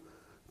you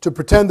to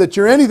pretend that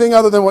you're anything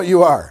other than what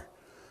you are.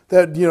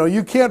 That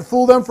you can't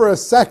fool them for a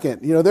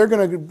second. They're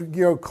going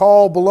to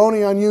call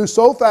baloney on you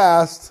so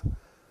fast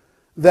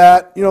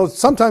that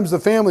sometimes the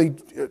family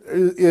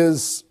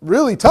is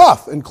really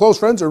tough, and close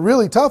friends are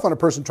really tough on a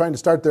person trying to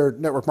start their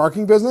network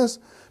marketing business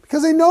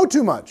because they know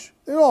too much.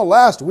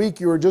 Last week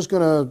you were just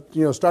going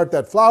to start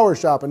that flower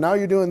shop, and now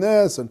you're doing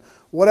this and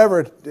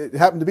whatever it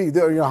happened to be.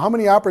 How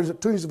many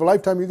opportunities of a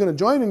lifetime are you going to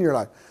join in your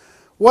life?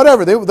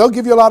 Whatever, they'll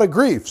give you a lot of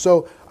grief.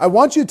 So I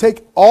want you to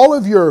take all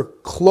of your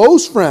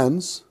close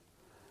friends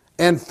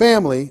and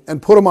family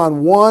and put them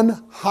on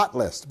one hot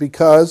list,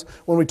 because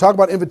when we talk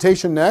about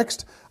invitation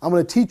next, I'm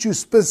going to teach you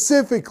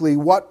specifically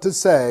what to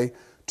say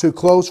to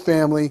close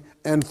family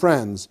and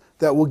friends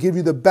that will give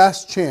you the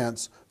best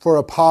chance for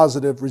a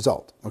positive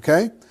result.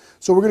 Okay?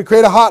 So we're going to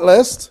create a hot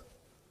list.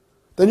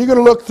 Then you're going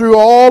to look through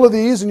all of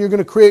these and you're going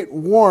to create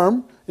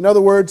warm. In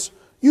other words,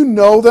 you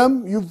know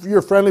them,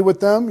 you're friendly with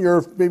them,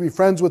 you're maybe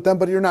friends with them,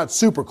 but you're not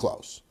super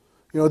close.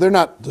 They're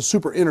not the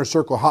super inner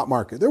circle hot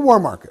market. They're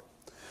warm market.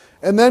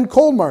 And then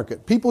cold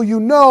market, people you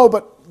know,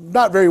 but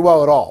not very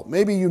well at all.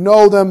 Maybe you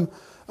know them,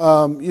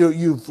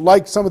 you've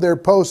liked some of their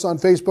posts on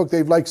Facebook,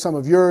 they've liked some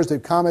of yours,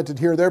 they've commented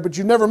here or there, but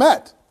you've never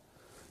met.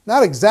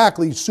 Not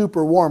exactly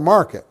super warm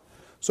market.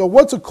 So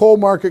what's a cold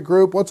market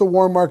group? What's a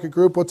warm market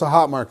group? What's a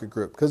hot market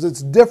group? Because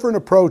it's different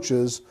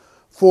approaches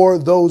for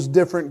those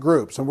different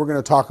groups, and we're going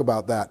to talk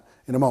about that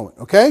in a moment,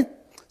 okay?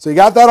 So you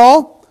got that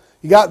all?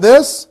 You got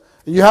this?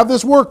 And you have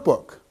this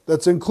workbook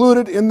that's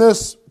included in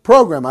this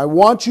program. I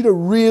want you to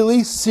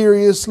really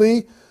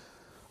seriously,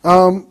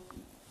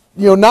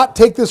 not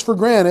take this for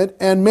granted,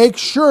 and make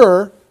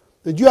sure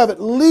that you have at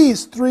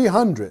least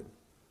 300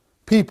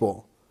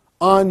 people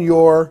on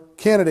your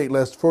candidate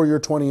list for your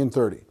 20 and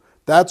 30.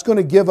 That's going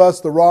to give us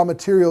the raw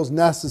materials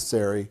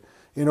necessary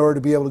in order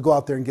to be able to go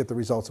out there and get the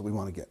results that we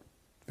want to get.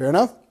 Fair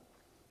enough?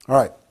 All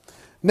right.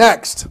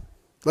 Next,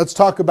 let's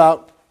talk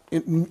about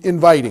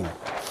inviting.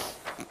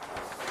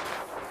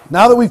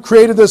 Now that we've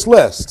created this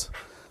list,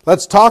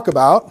 let's talk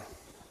about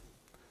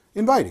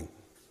inviting.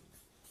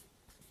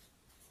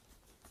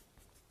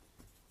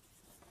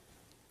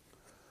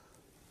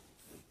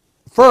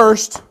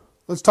 First,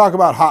 let's talk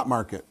about hot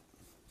market.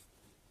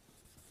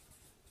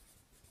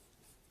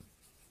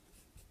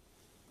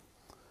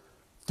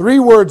 Three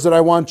words that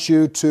I want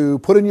you to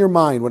put in your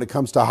mind when it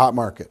comes to hot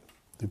market.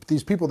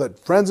 These people that,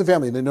 friends and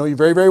family, they know you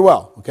very, very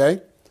well,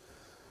 okay?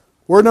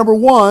 Word number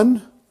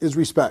one is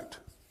respect.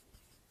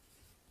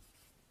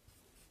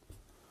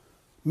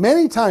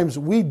 Many times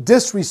we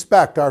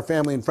disrespect our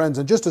family and friends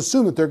and just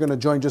assume that they're going to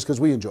join just because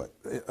we joined.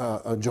 You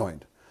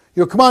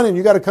know, come on in,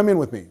 you got to come in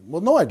with me.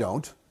 Well, no, I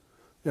don't.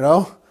 You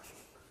know,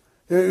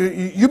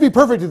 you be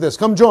perfect at this.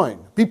 Come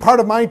join. Be part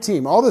of my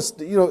team. All this,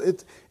 you know,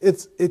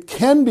 it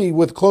can be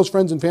with close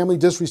friends and family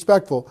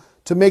disrespectful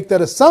to make that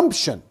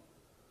assumption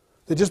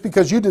that just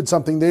because you did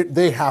something,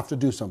 they have to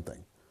do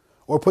something,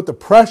 or put the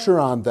pressure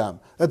on them.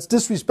 That's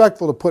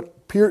disrespectful to put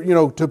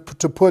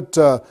put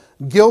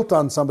guilt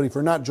on somebody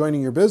for not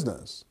joining your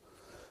business.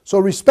 So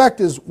respect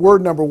is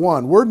word number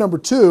one. Word number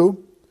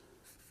two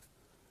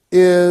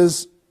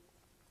is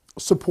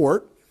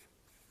support.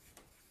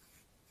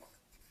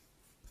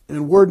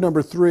 And word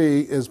number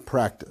three is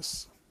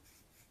practice.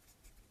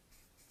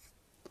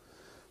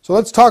 So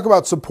let's talk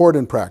about support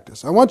and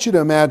practice. I want you to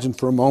imagine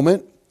for a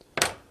moment,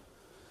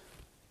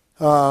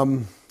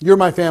 you're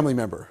my family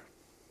member.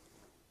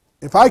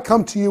 If I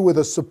come to you with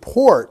a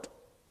support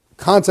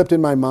concept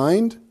in my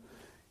mind,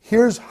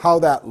 here's how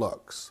that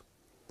looks.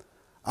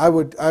 I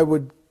would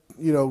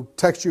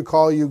text you,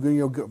 call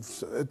you,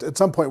 at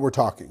some point we're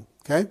talking,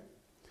 okay?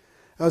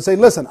 I would say,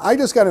 listen, I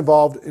just got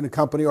involved in a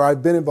company, or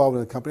I've been involved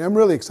in a company. I'm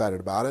really excited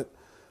about it.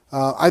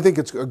 I think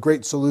it's a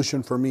great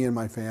solution for me and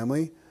my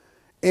family.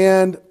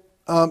 And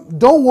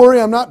don't worry,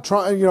 I'm not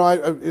trying,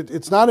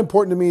 it's not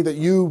important to me that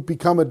you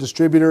become a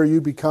distributor, you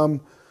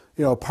become,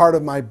 part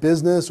of my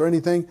business or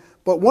anything.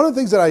 But one of the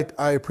things that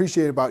I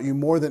appreciate about you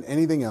more than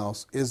anything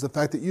else is the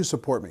fact that you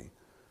support me.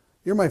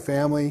 You're my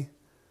family.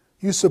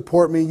 You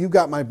support me. You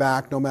got my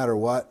back no matter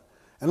what.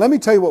 And let me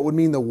tell you what would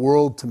mean the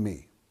world to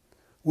me.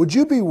 Would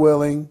you be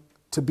willing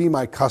to be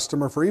my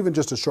customer for even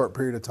just a short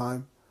period of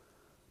time?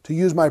 To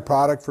use my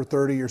product for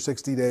 30 or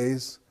 60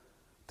 days?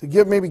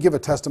 To maybe give a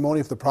testimony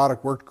if the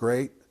product worked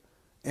great?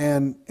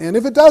 And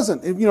if it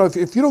doesn't,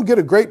 if you don't get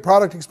a great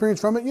product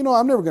experience from it,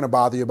 I'm never going to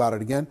bother you about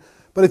it again.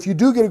 But if you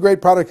do get a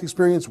great product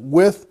experience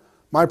with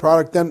my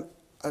product, then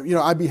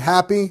I'd be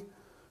happy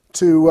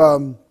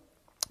to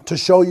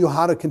show you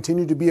how to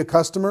continue to be a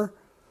customer.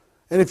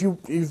 And if you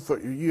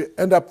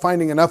end up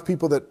finding enough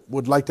people that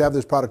would like to have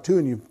this product too,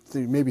 and you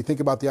maybe think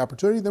about the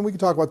opportunity, then we can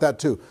talk about that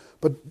too.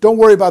 But don't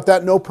worry about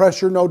that. No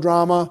pressure, no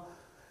drama.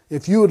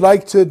 If you would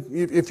like to,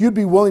 if you'd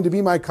be willing to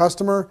be my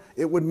customer,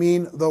 it would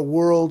mean the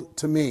world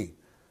to me.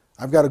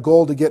 I've got a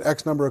goal to get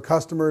X number of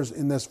customers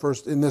in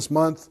this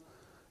month.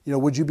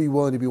 Would you be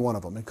willing to be one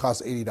of them? It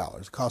costs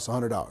 $80, it costs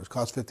 $100, it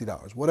costs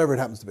 $50, whatever it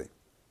happens to be.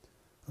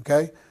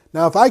 Okay?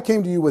 Now, if I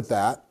came to you with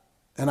that,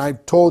 and I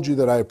told you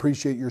that I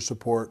appreciate your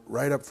support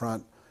right up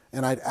front,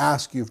 and I'd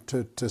ask you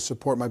to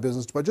support my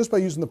business just by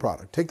using the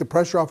product, take the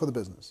pressure off of the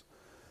business,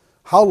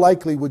 how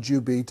likely would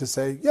you be to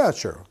say, yeah,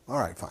 sure, all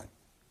right, fine,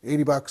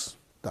 $80,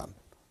 done,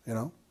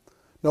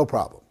 no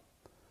problem.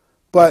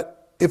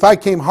 But if I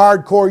came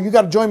hardcore, you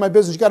got to join my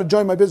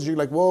business, you're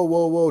like, whoa,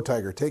 whoa, whoa,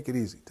 Tiger, take it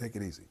easy,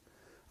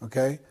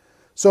 okay?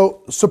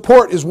 So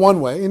support is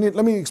one way, and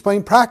let me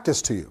explain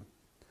practice to you.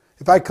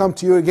 If I come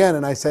to you again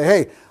and I say,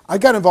 hey, I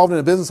got involved in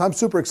a business, I'm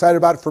super excited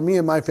about it for me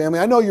and my family,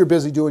 I know you're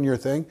busy doing your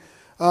thing,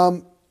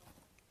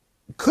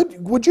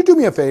 would you do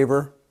me a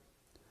favor?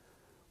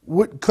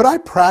 Could I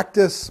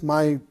practice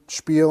my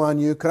spiel on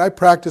you? Could I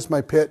practice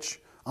my pitch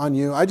on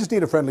you? I just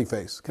need a friendly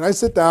face. Can I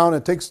sit down?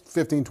 It takes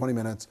 15, 20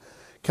 minutes.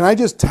 Can I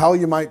just tell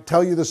you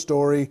the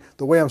story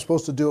the way I'm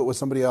supposed to do it with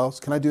somebody else?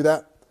 Can I do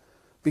that?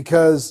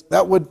 Because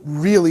that would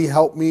really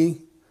help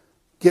me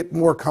get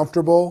more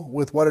comfortable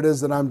with what it is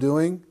that I'm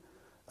doing.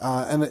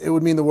 And it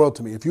would mean the world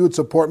to me. If you would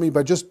support me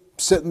by just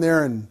sitting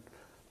there and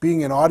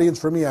being an audience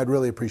for me, I'd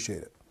really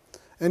appreciate it.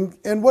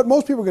 And what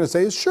most people are going to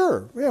say is,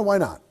 sure, yeah, why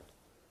not?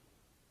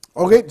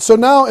 Okay, so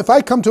now if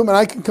I come to them and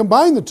I can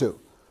combine the two.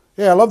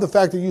 Yeah, I love the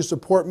fact that you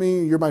support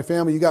me, you're my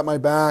family, you got my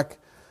back.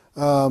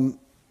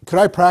 Could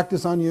I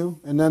practice on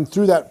you? And then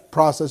through that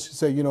process, you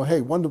say,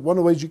 hey, one of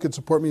the ways you could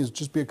support me is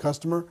just be a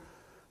customer.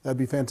 That'd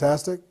be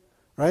fantastic,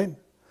 right?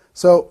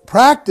 So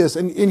practice,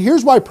 and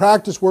here's why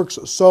practice works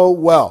so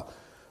well.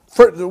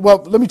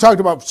 Let me talk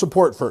about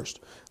support first.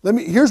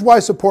 Here's why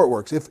support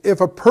works. If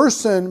a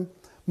person,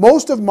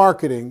 most of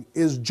marketing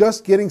is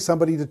just getting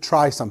somebody to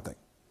try something.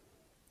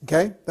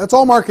 Okay? That's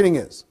all marketing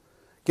is.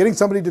 Getting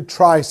somebody to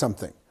try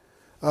something.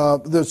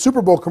 The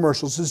Super Bowl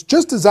commercials is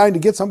just designed to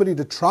get somebody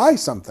to try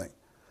something.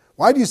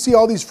 Why do you see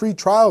all these free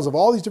trials of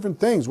all these different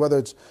things, whether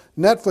it's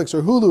Netflix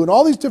or Hulu and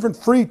all these different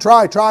free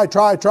try?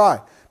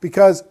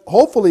 Because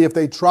hopefully if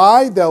they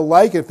try, they'll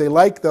like it. If they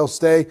like, they'll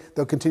stay.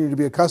 They'll continue to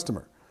be a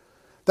customer.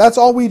 That's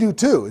all we do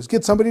too, is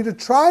get somebody to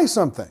try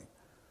something.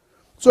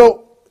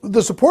 So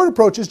the support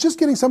approach is just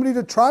getting somebody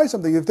to try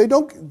something. If they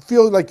don't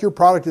feel like your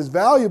product is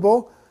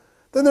valuable,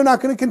 then they're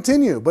not going to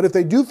continue. But if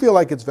they do feel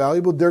like it's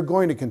valuable, they're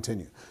going to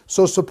continue.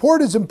 So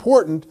support is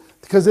important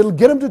because it'll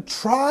get them to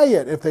try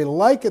it. If they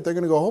like it, they're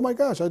going to go, oh my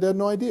gosh, I had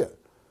no idea.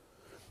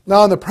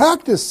 Now on the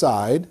practice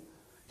side,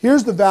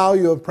 here's the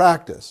value of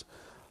practice.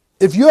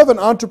 If you have an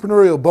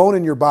entrepreneurial bone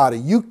in your body,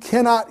 you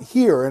cannot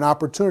hear an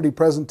opportunity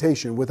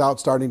presentation without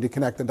starting to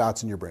connect the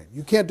dots in your brain.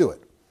 You can't do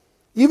it.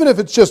 Even if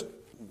it's just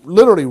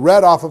literally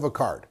read off of a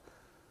card.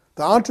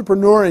 The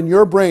entrepreneur in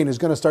your brain is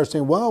going to start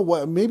saying,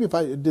 well, maybe if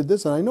I did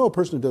this, and I know a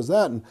person who does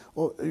that, and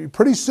well,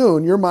 pretty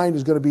soon your mind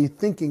is going to be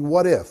thinking,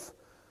 what if,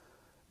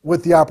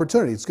 with the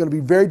opportunity. It's going to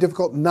be very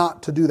difficult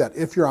not to do that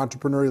if you're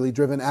entrepreneurially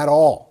driven at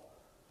all.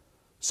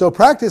 So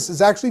practice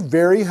is actually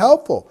very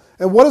helpful.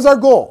 And what is our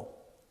goal?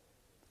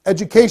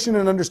 Education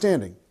and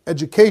understanding.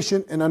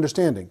 Education and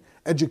understanding.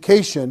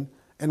 Education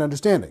and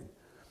understanding.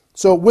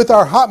 So with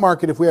our hot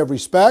market, if we have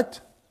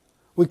respect,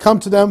 we come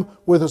to them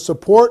with a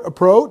support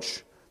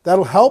approach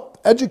that'll help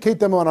educate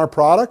them on our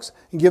products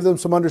and give them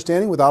some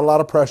understanding without a lot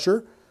of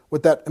pressure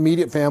with that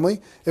immediate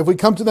family. If we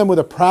come to them with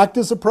a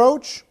practice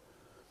approach,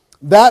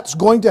 that's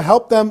going to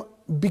help them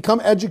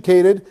become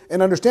educated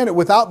and understand it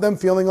without them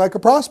feeling like a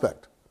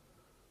prospect.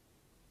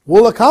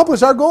 We'll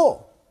accomplish our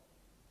goal.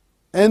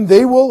 And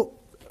they will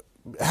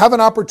have an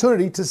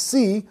opportunity to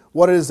see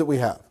what it is that we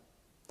have.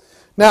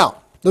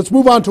 Now, let's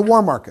move on to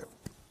warm market.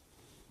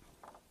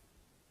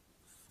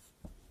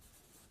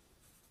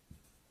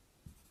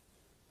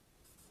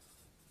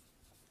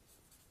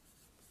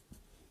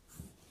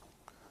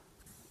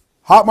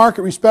 Hot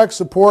market, respect,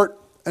 support,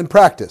 and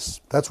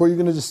practice. That's where you're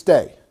going to just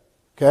stay.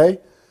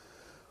 Okay?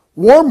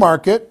 Warm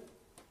market,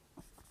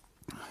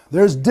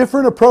 there's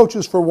different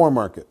approaches for warm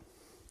market.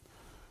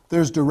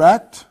 There's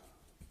direct,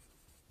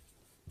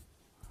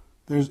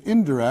 there's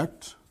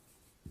indirect,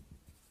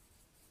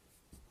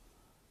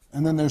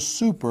 and then there's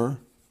super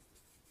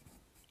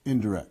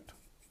indirect.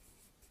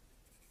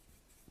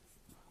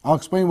 I'll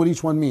explain what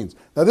each one means.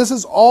 Now this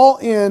is all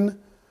in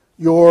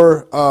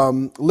your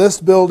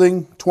list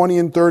building 20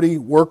 and 30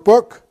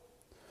 workbook,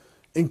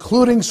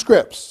 including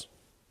scripts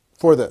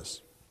for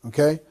this,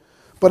 okay?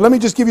 But let me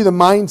just give you the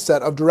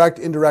mindset of direct,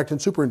 indirect,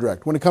 and super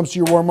indirect when it comes to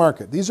your warm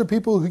market. These are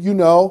people who you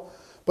know,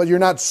 but you're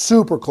not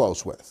super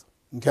close with,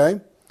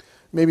 okay?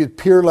 Maybe at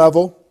peer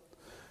level.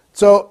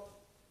 So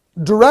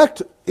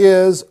direct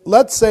is,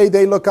 let's say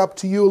they look up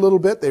to you a little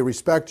bit, they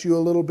respect you a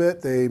little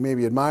bit, they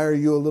maybe admire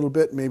you a little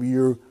bit,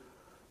 maybe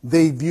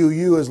they view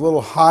you as a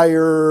little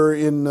higher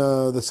in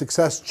the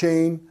success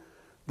chain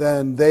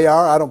than they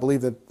are. I don't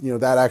believe that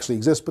that actually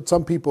exists, but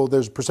some people,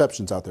 there's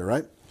perceptions out there,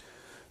 right?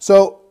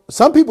 So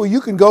some people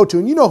you can go to,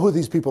 and you know who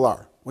these people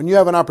are. When you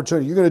have an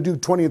opportunity, you're going to do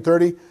 20 and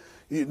 30.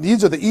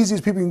 These are the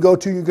easiest people you can go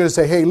to. You're going to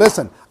say, hey,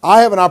 listen,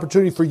 I have an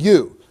opportunity for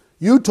you.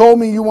 You told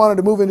me you wanted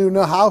to move into a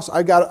new house.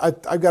 I've got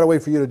to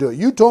wait for you to do it.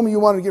 You told me you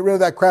wanted to get rid of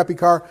that crappy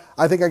car.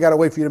 I think I got to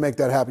wait for you to make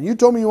that happen. You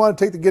told me you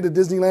wanted to get to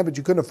Disneyland, but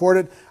you couldn't afford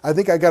it. I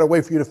think I got to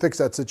wait for you to fix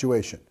that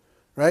situation,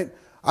 right?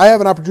 I have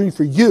an opportunity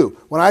for you.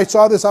 When I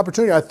saw this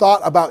opportunity, I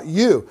thought about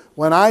you.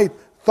 When I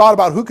thought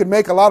about who could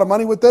make a lot of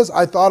money with this,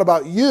 I thought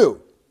about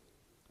you.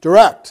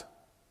 Direct,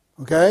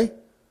 okay?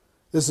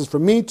 This is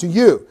from me to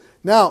you.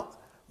 Now,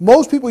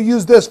 most people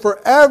use this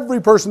for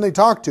every person they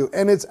talk to,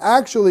 and it's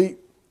actually,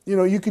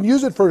 you can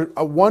use it for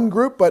one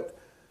group, but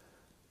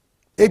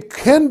it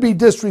can be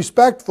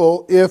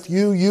disrespectful if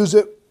you use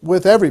it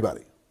with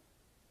everybody.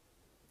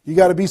 You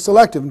got to be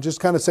selective and just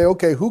kind of say,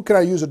 okay, who can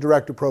I use a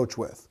direct approach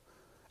with?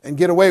 And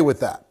get away with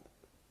that.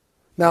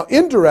 Now,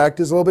 indirect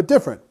is a little bit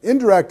different.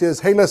 Indirect is,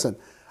 hey, listen,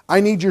 I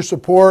need your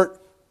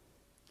support.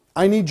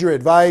 I need your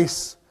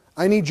advice.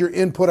 I need your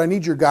input. I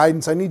need your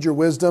guidance. I need your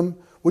wisdom.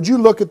 Would you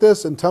look at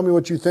this and tell me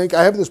what you think?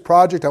 I have this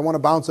project. I want to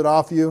bounce it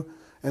off you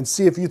and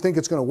see if you think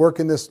it's going to work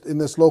in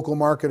this local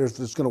market or if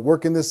it's going to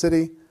work in this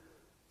city. You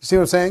see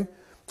what I'm saying?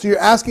 So you're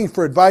asking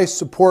for advice,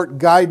 support,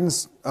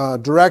 guidance,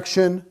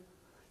 direction.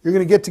 You're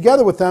going to get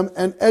together with them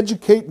and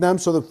educate them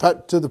to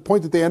the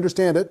point that they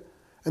understand it,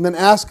 and then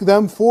ask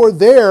them for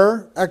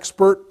their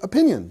expert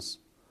opinions.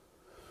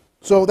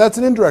 So that's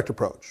an indirect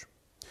approach.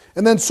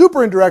 And then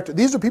super indirect,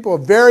 these are people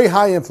of very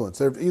high influence.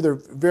 They're either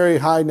very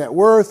high net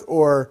worth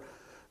or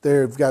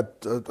they've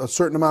got a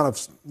certain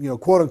amount of,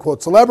 quote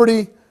unquote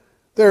celebrity.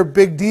 They're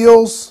big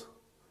deals.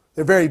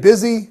 They're very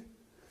busy.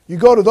 You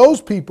go to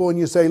those people and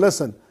you say,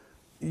 listen,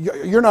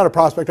 you're not a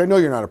prospect. I know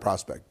you're not a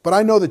prospect, but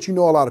I know that you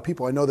know a lot of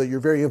people. I know that you're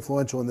very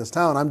influential in this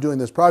town. I'm doing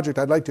this project.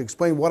 I'd like to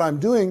explain what I'm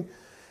doing.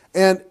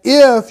 And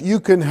if you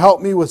can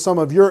help me with some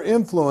of your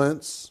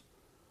influence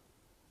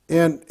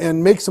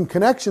and make some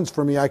connections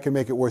for me, I can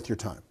make it worth your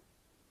time.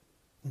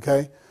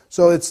 Okay?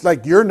 So it's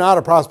like you're not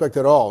a prospect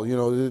at all.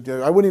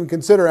 I wouldn't even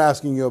consider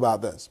asking you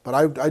about this.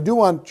 But I do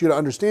want you to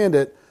understand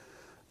it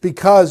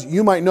because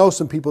you might know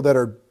some people that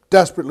are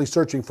desperately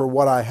searching for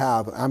what I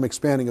have. I'm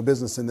expanding a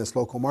business in this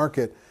local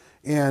market,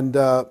 and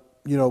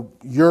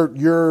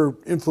your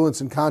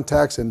influence and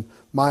contacts and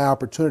my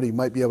opportunity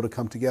might be able to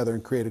come together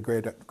and create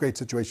a great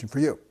situation for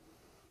you.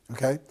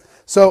 Okay,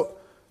 so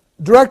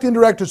direct,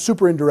 indirect, or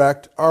super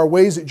indirect are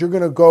ways that you're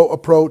going to go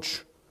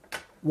approach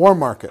warm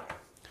market.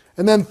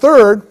 And then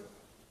third,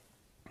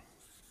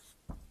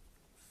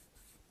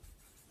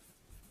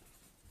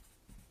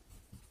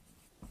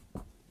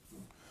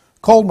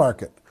 cold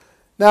market.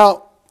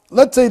 Now,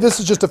 let's say this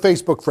is just a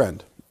Facebook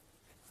friend.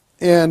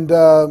 And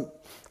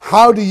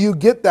how do you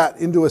get that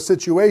into a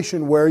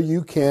situation where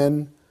you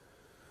can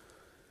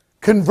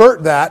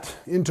convert that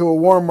into a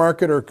warm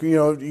market, or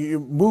you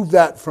move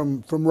that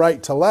from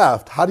right to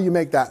left? How do you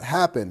make that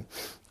happen?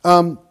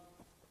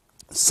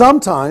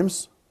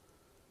 Sometimes,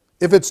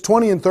 if it's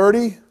 20 and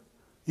 30,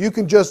 you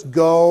can just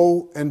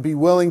go and be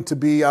willing to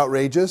be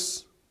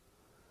outrageous,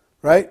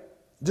 right?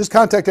 Just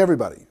contact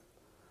everybody.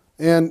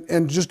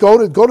 And just go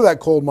to that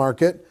cold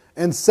market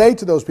and say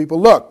to those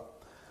people, look,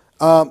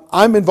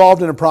 I'm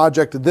involved in a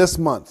project this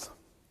month.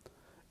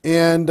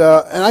 And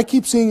I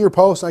keep seeing your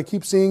posts. I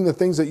keep seeing the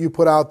things that you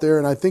put out there.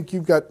 And I think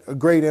you've got a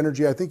great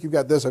energy. I think you've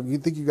got this. I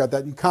think you've got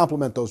that. You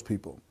compliment those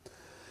people.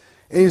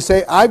 And you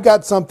say, I've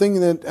got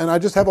something, and I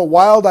just have a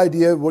wild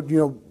idea. Would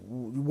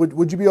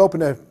you be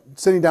open to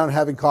sitting down and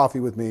having coffee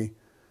with me?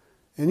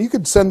 And you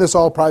could send this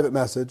all private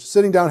message,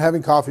 sitting down and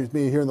having coffee with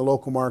me here in the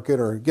local market,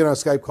 or get on a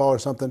Skype call or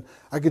something.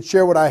 I could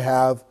share what I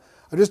have.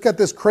 I just got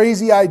this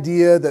crazy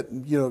idea that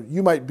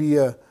you might be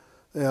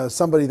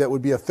somebody that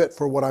would be a fit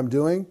for what I'm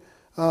doing.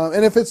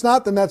 And if it's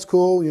not, then that's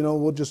cool.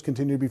 We'll just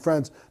continue to be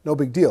friends. No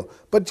big deal.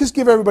 But just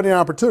give everybody an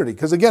opportunity.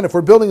 Because again, if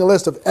we're building a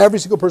list of every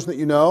single person that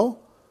you know,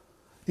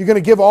 you're going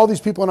to give all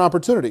these people an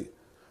opportunity.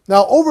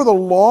 Now, over the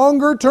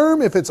longer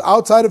term, if it's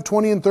outside of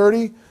 20 and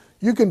 30,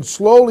 you can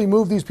slowly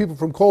move these people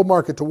from cold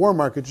market to warm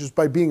market just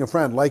by being a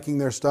friend, liking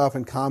their stuff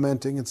and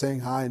commenting and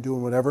saying hi and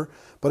doing whatever.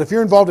 But if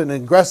you're involved in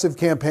an aggressive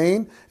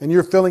campaign and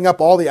you're filling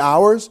up all the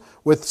hours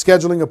with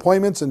scheduling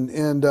appointments and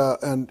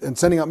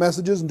sending out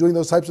messages and doing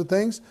those types of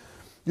things,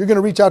 you're going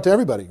to reach out to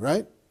everybody,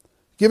 right?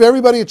 Give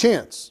everybody a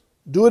chance.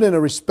 Do it in a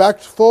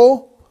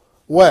respectful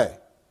way.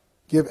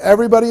 Give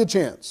everybody a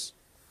chance,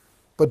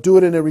 but do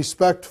it in a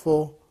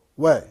respectful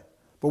way.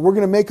 But we're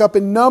going to make up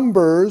in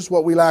numbers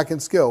what we lack in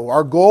skill.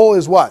 Our goal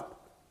is what?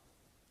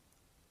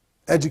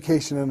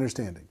 Education and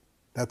understanding.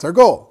 That's our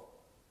goal.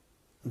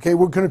 Okay,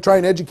 we're going to try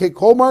and educate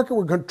cold market.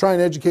 We're going to try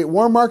and educate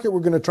warm market. We're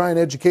going to try and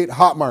educate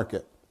hot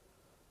market.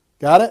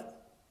 Got it?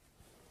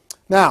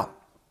 Now,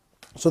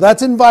 so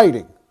that's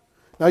inviting.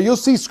 Now you'll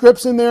see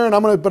scripts in there,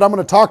 but I'm going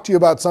to talk to you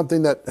about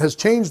something that has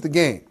changed the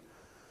game.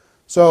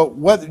 So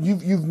whether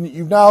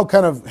you've now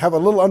kind of have a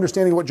little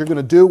understanding of what you're going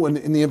to do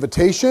in the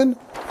invitation,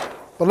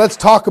 but let's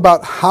talk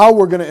about how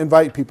we're going to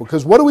invite people.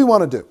 Because what do we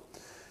want to do?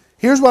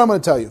 Here's what I'm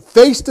going to tell you.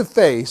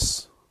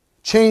 Face-to-face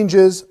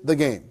changes the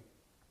game.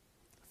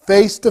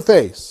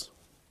 Face-to-face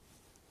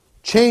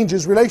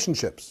changes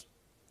relationships.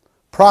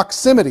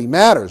 Proximity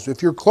matters.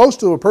 If you're close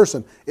to a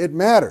person, it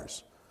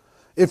matters.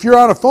 If you're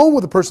on a phone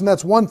with a person,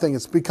 that's one thing.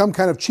 It's become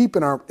kind of cheap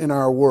in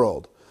our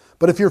world.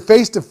 But if you're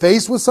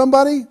face-to-face with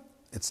somebody,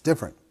 it's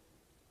different.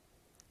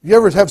 You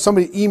ever have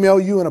somebody email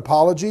you an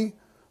apology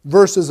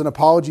versus an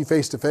apology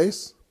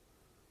face-to-face?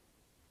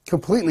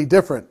 Completely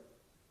different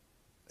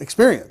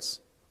experience.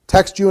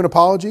 Text you an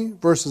apology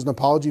versus an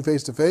apology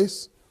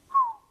face-to-face?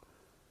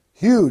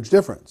 Huge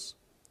difference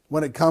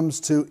when it comes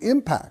to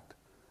impact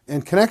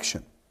and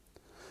connection.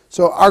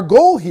 So our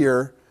goal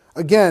here,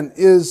 again,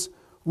 is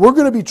we're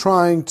going to be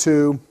trying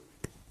to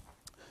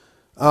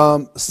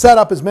set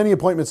up as many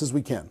appointments as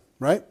we can,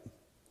 right?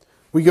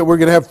 We're going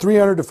to have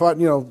 300 to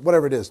 500,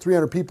 whatever it is,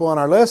 300 people on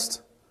our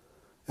list,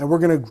 and we're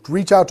going to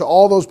reach out to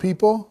all those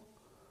people.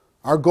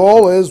 Our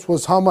goal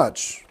was how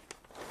much?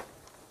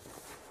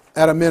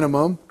 At a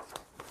minimum.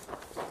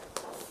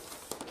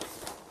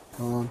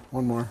 Hold on,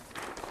 one more.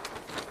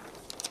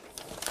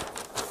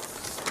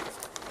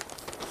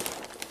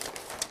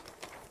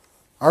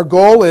 Our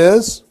goal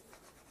is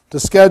to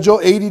schedule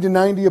 80 to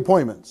 90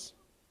 appointments.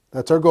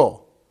 That's our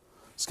goal.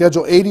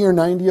 Schedule 80 or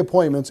 90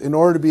 appointments in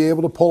order to be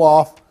able to pull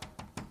off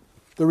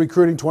the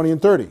recruiting 20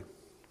 and 30.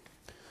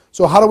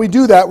 So how do we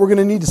do that? We're going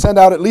to need to send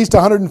out at least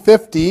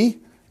 150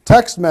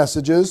 text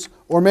messages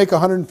or make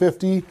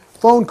 150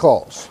 phone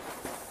calls.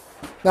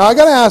 Now I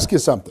got to ask you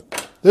something.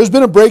 There's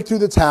been a breakthrough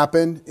that's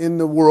happened in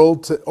the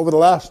world over the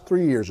last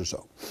 3 years or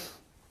so.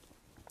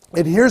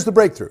 And here's the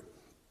breakthrough.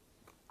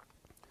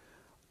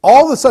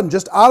 All of a sudden,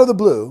 just out of the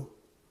blue,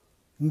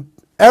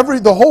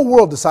 the whole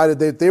world decided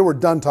that they were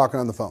done talking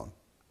on the phone.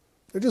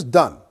 They're just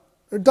done.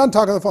 They're done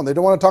talking on the phone. They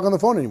don't want to talk on the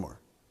phone anymore.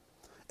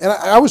 And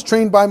I was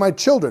trained by my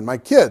children, my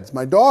kids,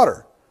 my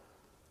daughter.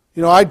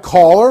 I'd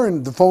call her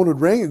and the phone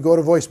would ring and go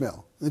to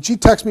voicemail. And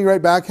she'd text me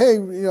right back, hey,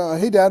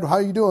 hey Dad, how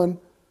you doing?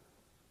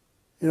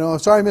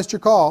 Sorry I missed your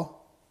call.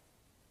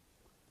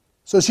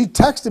 So she'd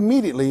text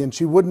immediately and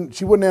she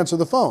wouldn't answer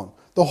the phone.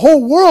 The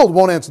whole world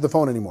won't answer the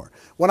phone anymore.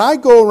 When I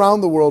go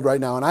around the world right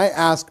now and I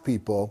ask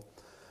people,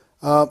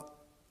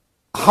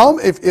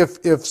 if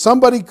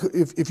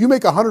you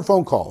make 100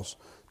 phone calls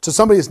to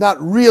somebody that's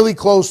not really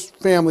close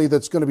family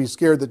that's going to be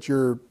scared that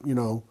you're,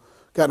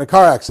 got in a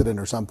car accident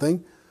or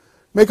something,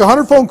 make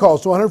 100 phone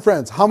calls to 100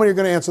 friends. How many are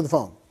going to answer the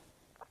phone?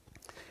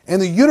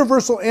 And the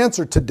universal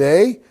answer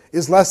today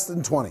is less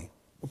than 20,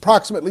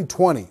 approximately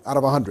 20 out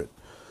of 100.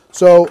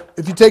 So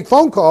if you take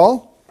phone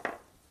call,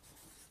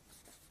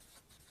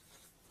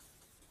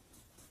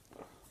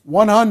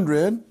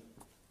 100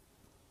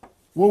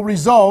 will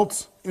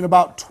result in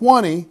about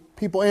 20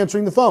 people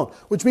answering the phone,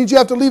 which means you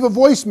have to leave a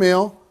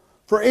voicemail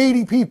for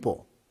 80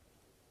 people.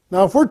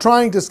 Now, if we're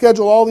trying to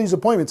schedule all these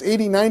appointments,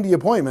 80, 90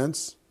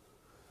 appointments,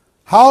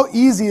 how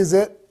easy is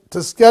it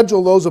to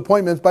schedule those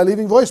appointments by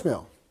leaving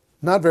voicemail?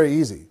 Not very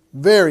easy.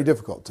 Very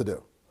difficult to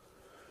do.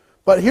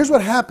 But here's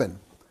what happened.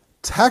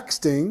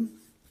 Texting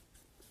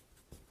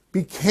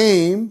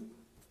became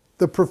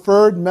the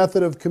preferred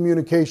method of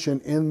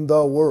communication in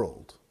the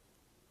world.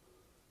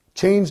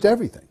 Changed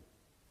everything.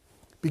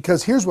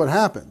 Because here's what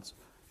happens.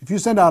 If you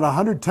send out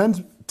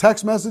 110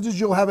 text messages,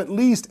 you'll have at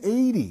least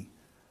 80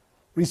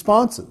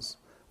 responses.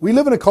 We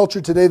live in a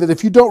culture today that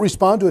if you don't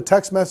respond to a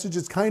text message,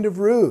 it's kind of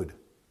rude.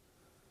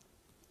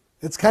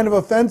 It's kind of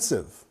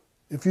offensive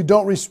if you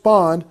don't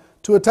respond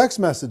to a text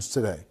message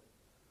today.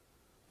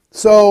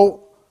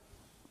 So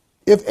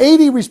if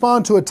 80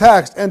 respond to a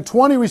text and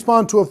 20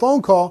 respond to a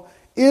phone call,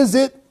 is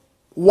it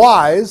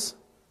wise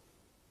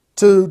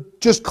to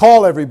just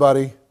call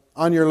everybody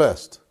on your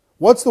list?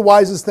 What's the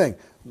wisest thing?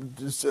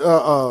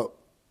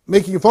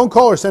 Making a phone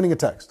call or sending a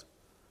text?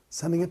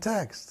 Sending a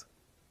text.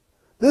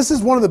 This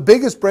is one of the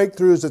biggest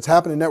breakthroughs that's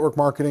happened in network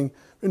marketing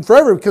and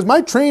forever, because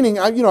my training,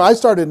 I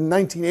started in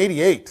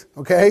 1988,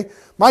 okay?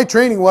 My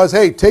training was,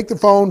 hey, take the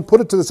phone, put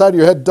it to the side of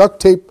your head, duct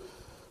tape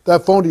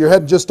that phone to your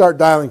head and just start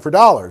dialing for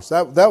dollars.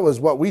 That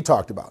was what we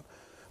talked about.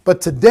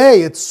 But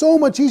today, it's so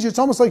much easier. It's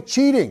almost like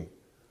cheating.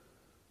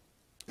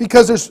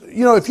 Because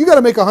if you got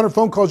to make 100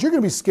 phone calls, you're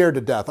going to be scared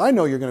to death. I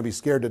know you're going to be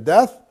scared to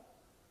death.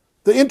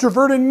 The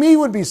introvert in me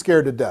would be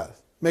scared to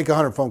death. Make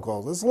 100 phone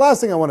calls. That's the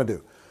last thing I want to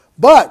do.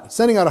 But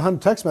sending out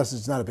 100 text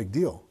messages is not a big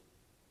deal.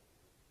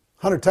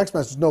 100 text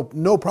messages,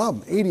 no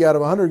problem. 80 out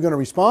of 100 are going to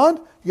respond.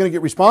 You're going to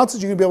get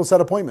responses. You're going to be able to set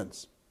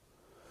appointments.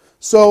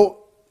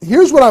 So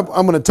here's what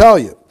I'm going to tell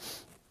you.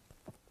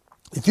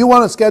 If you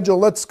want to schedule,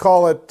 let's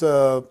call it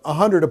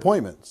 100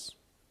 appointments,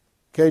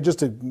 okay, just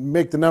to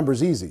make the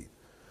numbers easy.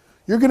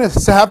 You're going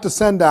to have to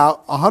send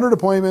out 100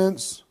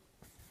 appointments.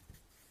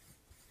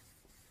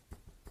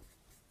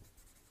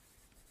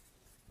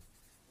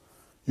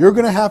 You're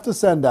going to have to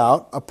send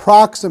out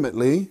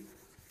approximately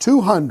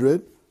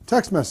 200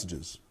 text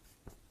messages.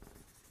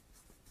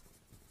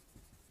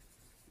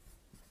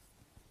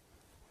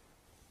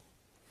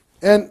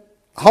 And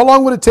how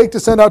long would it take to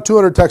send out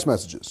 200 text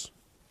messages?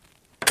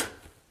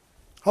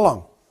 How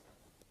long?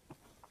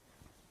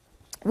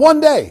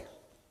 One day.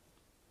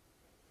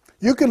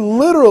 You can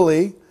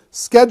literally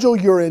schedule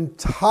your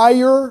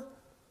entire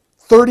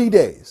 30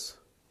 days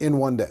in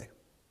one day.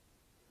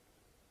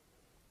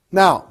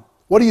 Now,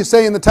 what do you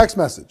say in the text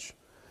message?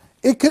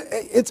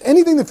 It's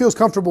anything that feels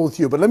comfortable with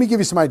you, but let me give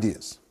you some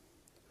ideas.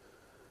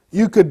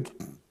 You could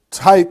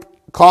type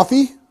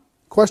coffee, ?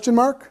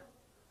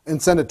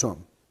 And send it to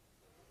them.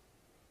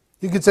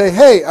 You could say,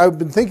 hey, I've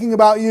been thinking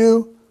about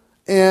you,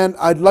 and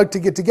I'd like to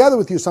get together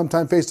with you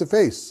sometime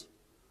face-to-face.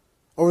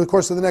 Over the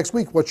course of the next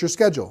week, what's your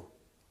schedule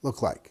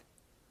look like?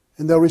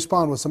 And they'll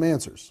respond with some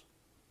answers.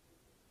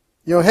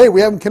 Hey, we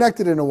haven't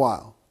connected in a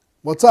while.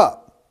 What's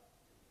up?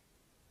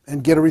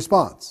 And get a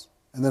response.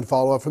 And then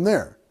follow up from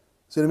there.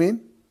 See what I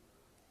mean?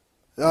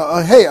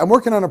 Hey, I'm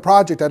working on a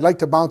project. I'd like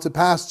to bounce it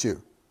past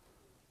you.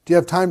 Do you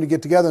have time to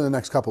get together in the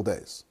next couple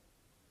days?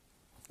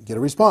 Get a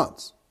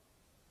response.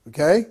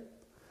 Okay?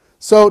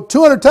 So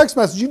 200 text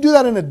messages, you do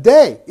that in a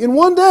day, in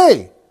one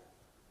day.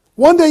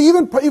 One day,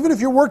 even if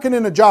you're working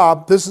in a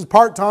job, this is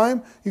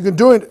part-time, you can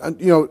do it,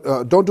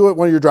 don't do it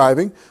when you're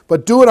driving,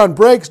 but do it on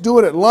breaks, do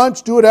it at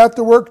lunch, do it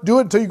after work, do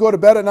it until you go to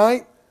bed at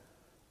night.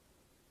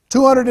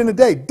 200 in a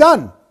day,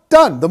 done.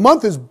 The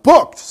month is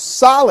booked,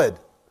 solid.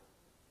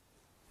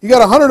 You got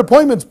 100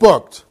 appointments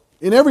booked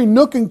in every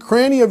nook and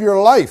cranny of your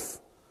life.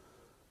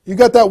 You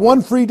got that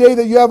one free day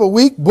that you have a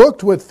week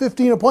booked with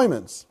 15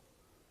 appointments.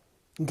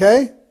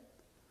 Okay?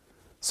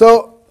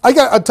 So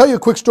I'll tell you a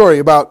quick story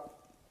about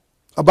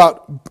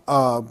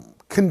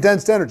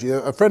condensed energy.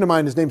 A friend of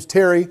mine, his name's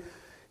Terry.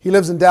 He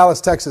lives in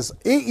Dallas, Texas.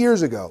 8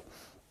 years ago,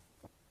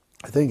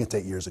 I think it's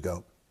 8 years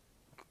ago,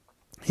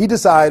 he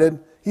decided,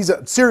 he's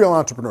a serial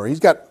entrepreneur. He's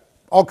got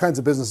all kinds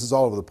of businesses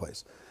all over the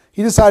place.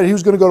 He decided he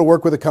was going to go to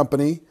work with a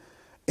company,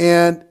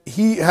 and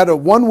he had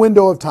one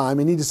window of time,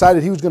 and he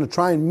decided he was going to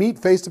try and meet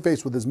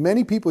face-to-face with as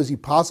many people as he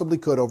possibly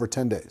could over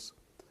 10 days.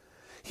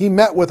 He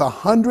met with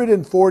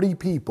 140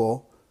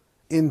 people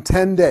in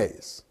 10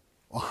 days.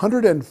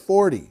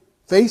 140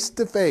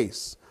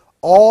 face-to-face,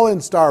 all in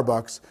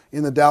Starbucks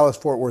in the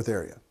Dallas-Fort Worth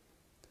area.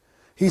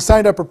 He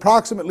signed up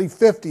approximately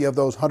 50 of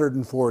those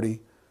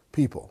 140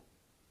 people.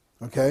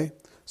 Okay?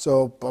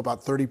 So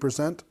about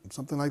 30%,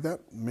 something like that.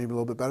 Maybe a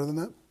little bit better than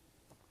that.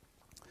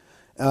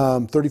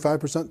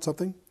 35%,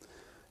 something.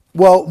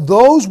 Well,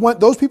 those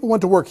people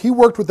went to work. He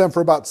worked with them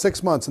for about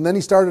 6 months, and then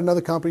he started another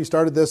company,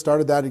 started this,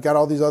 started that. He got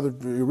all these other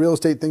real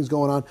estate things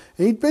going on.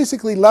 And he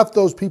basically left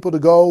those people to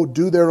go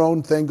do their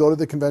own thing, go to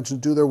the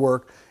conventions, do their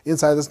work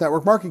inside this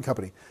network marketing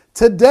company.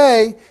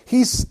 Today,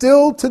 he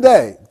still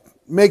today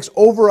makes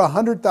over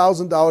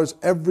 $100,000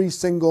 every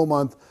single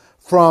month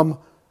from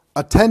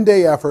a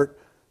 10-day effort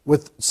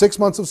with 6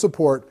 months of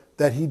support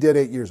that he did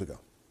 8 years ago.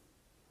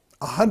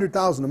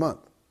 $100,000 a month,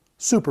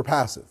 super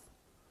passive.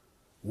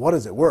 What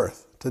is it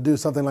worth to do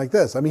something like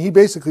this? I mean, he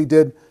basically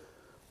did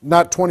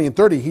not 20 and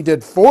 30, he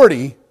did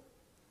 40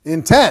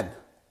 in 10.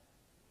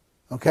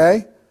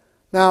 Okay?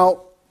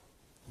 Now,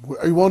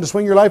 are you willing to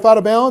swing your life out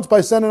of balance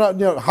by sending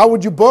out, how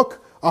would you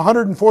book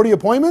 140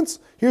 appointments?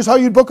 Here's how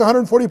you'd book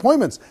 140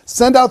 appointments.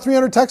 Send out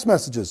 300 text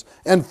messages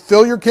and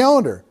fill your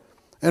calendar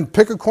and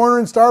pick a corner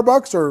in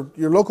Starbucks or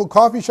your local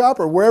coffee shop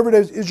or wherever it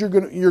is you're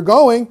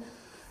going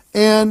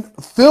and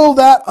fill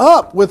that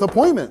up with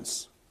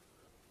appointments.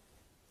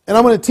 And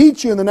I'm going to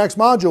teach you in the next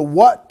module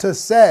what to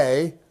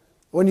say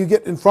when you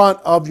get in front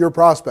of your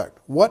prospect.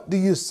 What do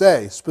you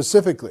say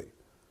specifically?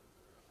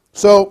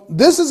 So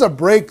this is a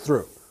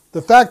breakthrough.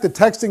 The fact that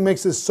texting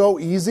makes this so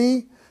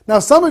easy. Now,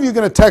 some of you are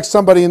going to text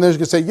somebody and they're going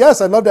to say,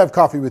 yes, I'd love to have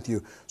coffee with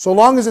you, so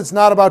long as it's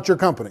not about your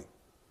company.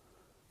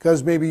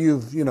 Because maybe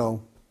you've,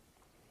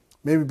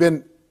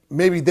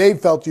 maybe they've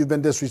felt you've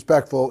been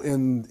disrespectful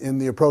in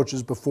the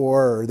approaches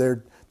before,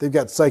 or they've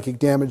got psychic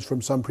damage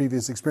from some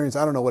previous experience.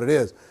 I don't know what it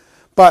is.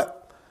 But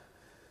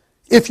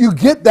if you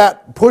get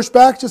that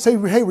pushback, just say,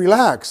 hey,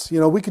 relax.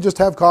 We could just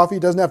have coffee.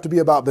 It doesn't have to be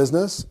about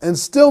business. And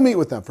still meet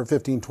with them for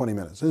 15, 20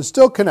 minutes. And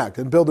still connect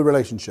and build a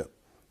relationship.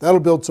 That'll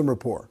build some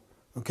rapport.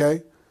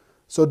 Okay?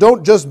 So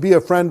don't just be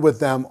a friend with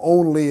them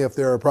only if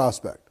they're a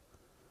prospect.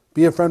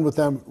 Be a friend with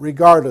them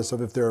regardless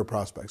of if they're a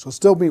prospect. So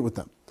still meet with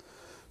them.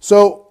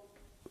 So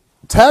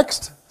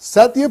text,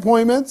 set the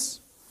appointments,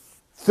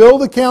 fill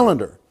the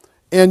calendar.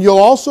 And you'll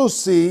also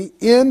see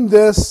in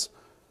this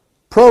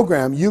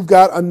program, you've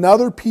got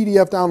another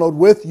PDF download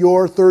with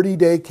your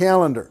 30-day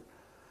calendar.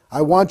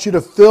 I want you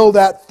to fill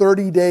that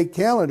 30-day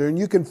calendar, and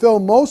you can fill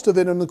most of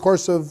it in the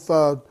course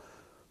of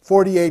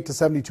 48 to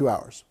 72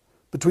 hours.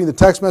 Between the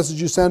text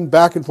message you send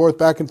back and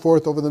forth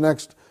over the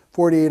next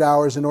 48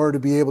 hours in order to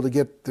be able to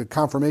get the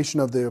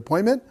confirmation of the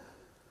appointment.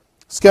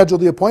 Schedule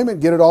the appointment,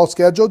 get it all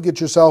scheduled, get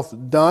yourself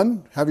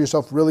done, have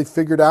yourself really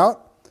figured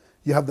out.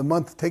 You have the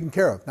month taken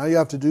care of. Now you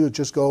have to do is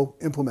just go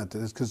implement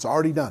it because it's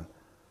already done.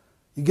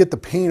 You get the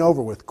pain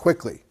over with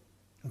quickly.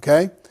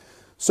 Okay?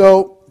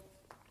 So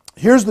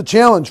here's the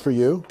challenge for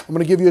you. I'm going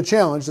to give you a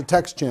challenge, the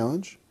text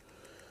challenge.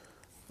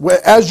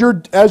 As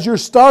you're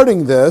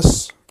starting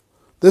this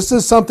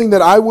is something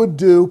that I would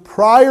do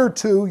prior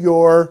to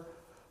your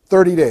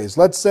 30 days.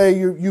 Let's say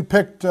you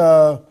picked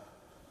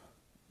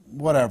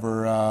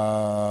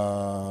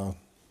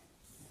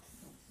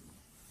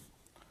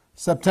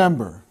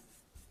September.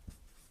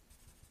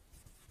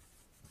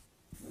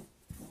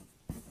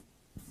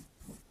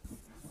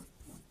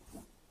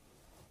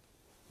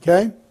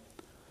 Okay?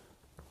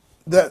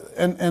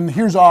 And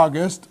here's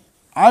August.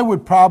 I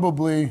would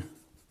probably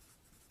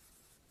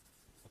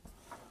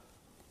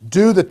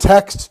do the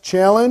text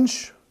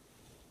challenge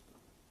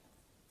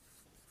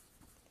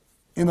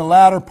in the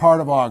latter part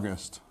of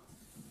August.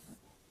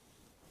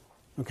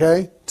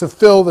 Okay? To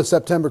fill the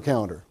September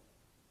calendar.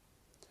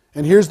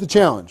 And here's the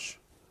challenge.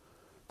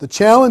 The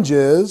challenge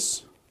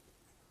is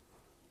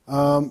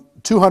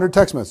 200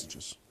 text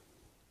messages.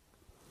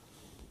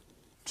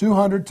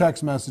 200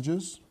 text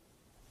messages.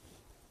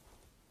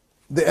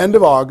 The end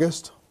of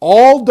August,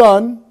 all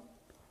done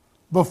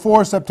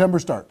before September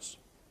starts.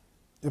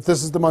 If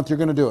this is the month you're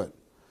going to do it.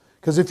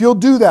 Because if you'll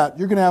do that,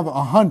 you're going to have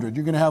 100.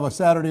 You're going to have a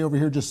Saturday over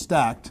here just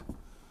stacked.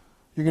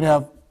 You're going to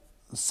have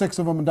 6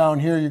 of them down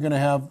here. You're going to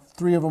have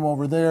 3 of them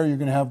over there. You're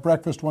going to have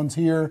breakfast ones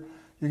here.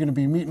 You're going to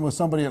be meeting with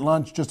somebody at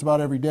lunch just about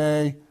every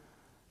day.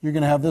 You're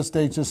going to have this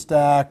date just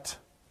stacked.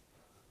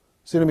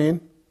 See what I mean?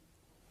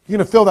 You're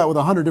going to fill that with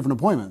 100 different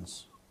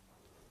appointments.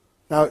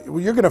 Now,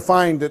 you're going to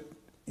find that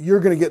you're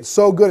going to get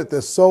so good at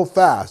this so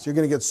fast. You're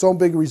going to get so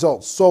big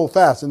results so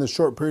fast in this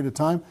short period of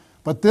time.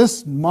 But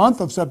this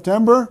month of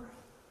September,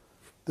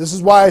 this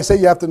is why I say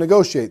you have to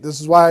negotiate. This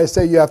is why I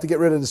say you have to get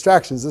rid of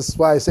distractions. This is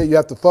why I say you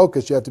have to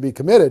focus. You have to be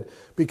committed.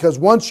 Because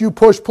once you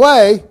push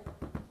play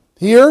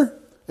here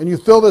and you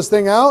fill this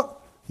thing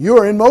out, you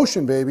are in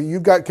motion, baby.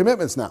 You've got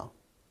commitments now.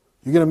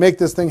 You're going to make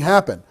this thing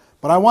happen.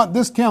 But I want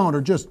this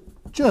calendar just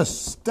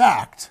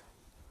stacked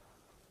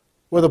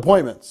with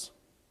appointments.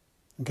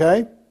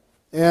 Okay?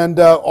 And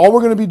all we're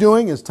going to be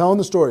doing is telling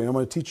the story. And I'm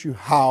going to teach you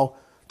how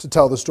to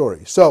tell the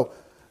story. So,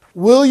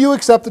 will you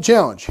accept the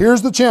challenge?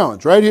 Here's the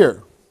challenge right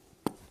here.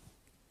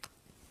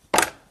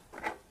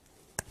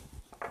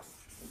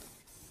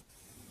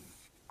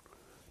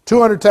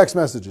 $200 text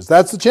messages.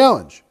 That's the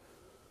challenge.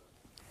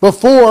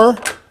 Before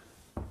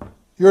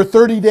your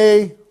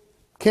 30-day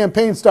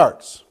campaign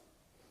starts.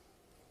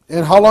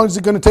 And how long is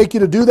it going to take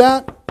you to do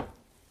that?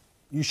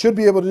 You should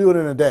be able to do it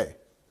in a day.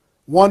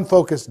 One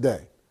focused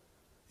day.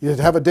 You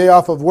have a day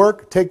off of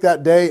work, take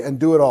that day and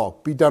do it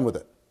all. Be done with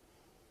it.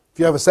 If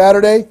you have a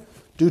Saturday,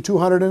 do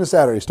 200 in a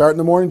Saturday. Start in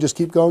the morning, just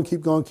keep going,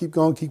 keep going, keep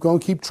going, keep going.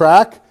 Keep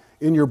track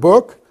in your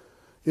book,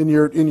 in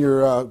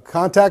your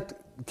contact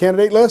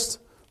candidate list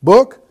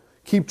book.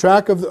 Keep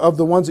track of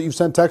the ones that you've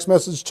sent text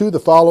message to, the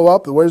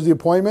follow-up, where's the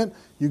appointment.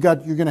 You're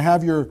going to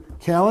have your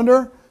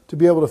calendar to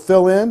be able to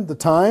fill in the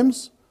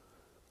times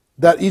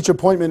that each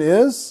appointment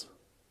is,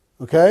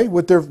 okay,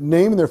 with their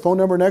name and their phone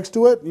number next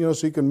to it,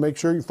 so you can make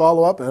sure you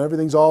follow up and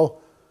everything's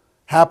all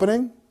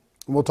happening.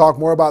 And we'll talk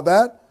more about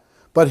that.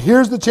 But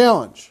here's the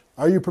challenge.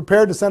 Are you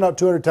prepared to send out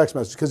 200 text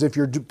messages? Because if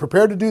you're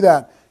prepared to do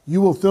that, you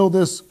will fill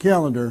this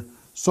calendar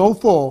so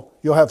full,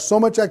 you'll have so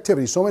much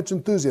activity, so much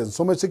enthusiasm,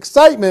 so much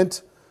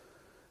excitement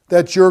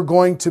that you're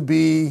going to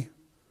be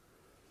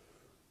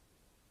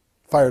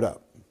fired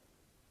up.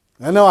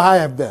 I know I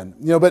have been,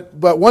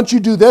 but once you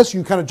do this,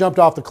 you kind of jumped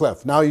off the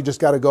cliff. Now you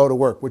just got to go to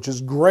work, which is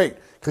great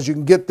because you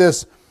can get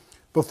this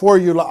before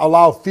you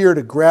allow fear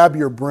to grab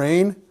your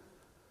brain.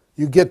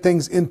 You get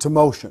things into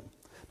motion.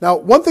 Now,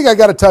 one thing I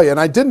got to tell you, and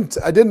I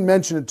didn't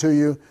mention it to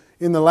you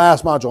in the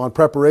last module on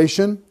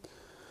preparation.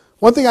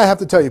 One thing I have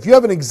to tell you, if you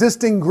have an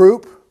existing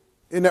group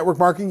in network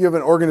marketing, you have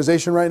an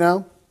organization right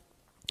now,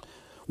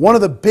 one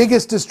of the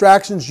biggest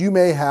distractions you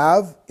may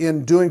have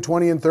in doing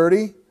 20 and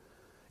 30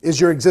 is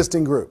your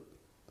existing group.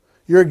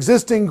 Your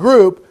existing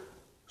group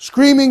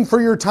screaming for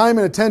your time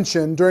and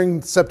attention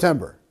during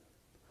September.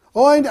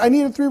 Oh, I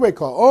need a three-way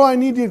call. Oh, I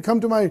need you to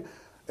come to my...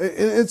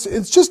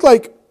 It's just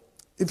like,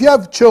 if you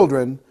have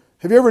children,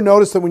 have you ever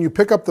noticed that when you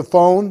pick up the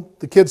phone,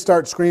 the kids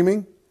start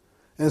screaming?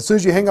 And as soon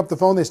as you hang up the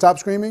phone, they stop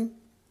screaming?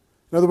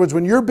 In other words,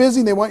 when you're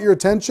busy and they want your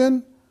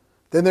attention,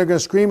 then they're going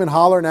to scream and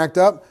holler and act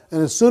up.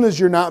 And as soon as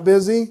you're not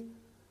busy,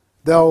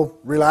 they'll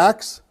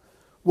relax.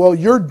 Well,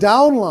 your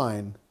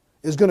downline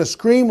is going to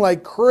scream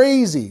like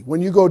crazy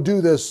when you go do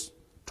this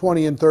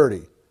 20 and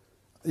 30.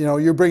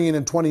 You're bringing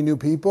in 20 new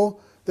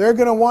people. They're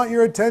going to want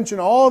your attention.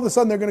 All of a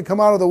sudden, they're going to come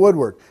out of the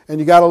woodwork. And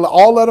you got to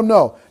all let them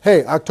know,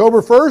 hey,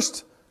 October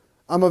 1st,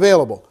 I'm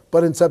available.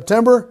 But in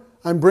September,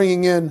 I'm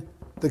bringing in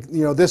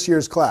this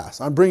year's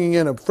class. I'm bringing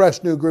in a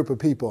fresh new group of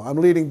people. I'm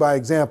leading by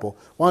example.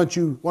 Why don't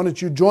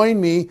you join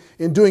me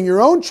in doing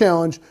your own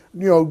challenge?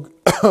 Do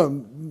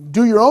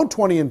your own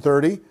 20 and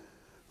 30.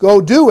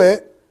 Go do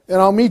it, and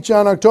I'll meet you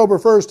on October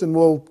 1st, and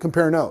we'll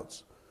compare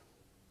notes.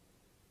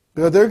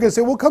 Because they're going to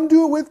say, "Well, come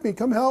do it with me.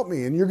 Come help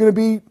me," and you're going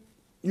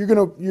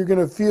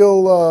to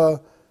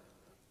feel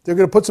they're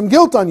going to put some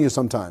guilt on you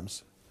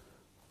sometimes.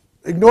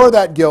 Ignore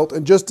that guilt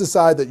and just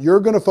decide that you're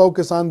going to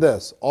focus on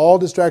this. All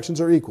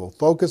distractions are equal.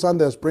 Focus on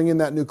this. Bring in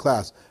that new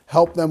class.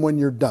 Help them when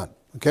you're done.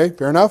 Okay,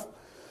 fair enough?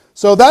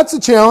 So that's the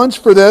challenge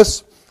for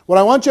this. What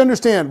I want you to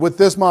understand with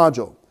this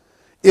module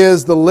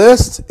is the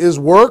list is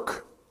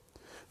work.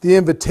 The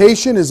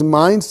invitation is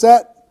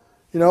mindset,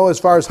 as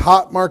far as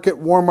hot market,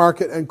 warm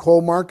market, and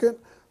cold market.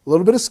 A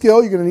little bit of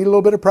skill. You're going to need a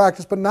little bit of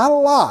practice, but not a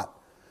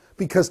lot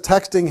because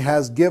texting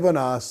has given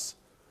us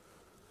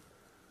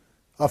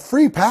a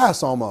free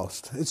pass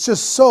almost. It's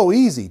just so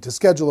easy to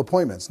schedule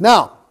appointments.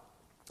 Now,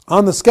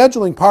 on the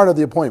scheduling part of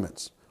the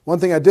appointments, one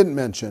thing I didn't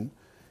mention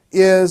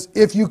is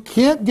if you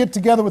can't get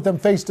together with them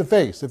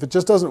face-to-face, if it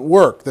just doesn't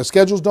work, the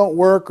schedules don't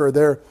work or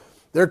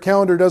their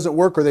calendar doesn't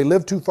work or they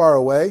live too far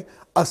away,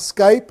 a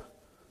Skype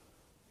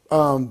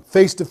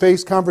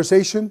face-to-face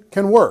conversation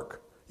can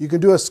work. You can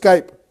do a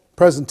Skype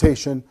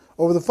presentation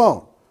over the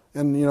phone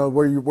and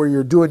where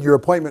you're doing your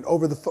appointment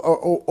over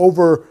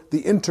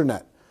the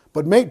internet.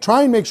 But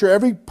try and make sure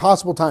every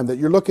possible time that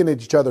you're looking at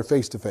each other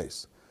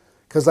face-to-face.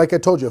 Because like I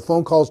told you, a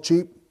phone call's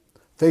cheap.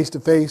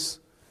 Face-to-face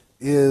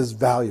is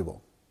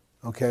valuable.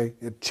 Okay?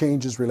 It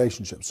changes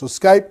relationships. So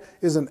Skype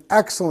is an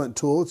excellent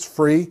tool. It's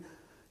free.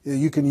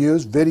 You can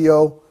use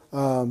video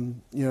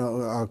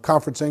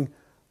conferencing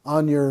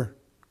on your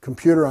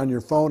computer, on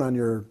your phone,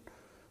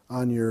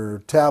 on your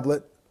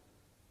tablet.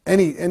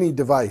 Any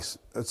device,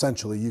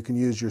 essentially, you can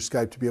use your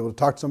Skype to be able to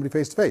talk to somebody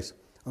face-to-face.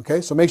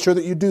 Okay? So make sure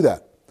that you do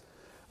that.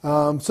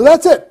 So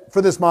that's it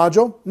for this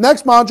module.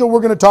 Next module,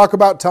 we're going to talk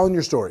about telling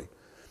your story.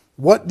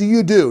 What do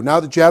you do? Now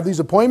that you have these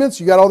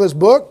appointments, you got all this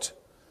booked,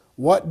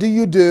 what do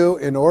you do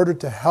in order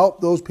to help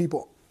those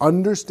people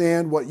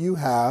understand what you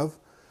have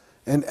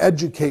and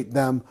educate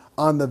them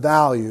on the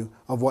value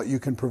of what you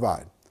can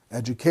provide?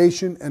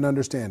 Education and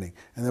understanding.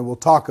 And then we'll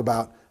talk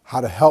about how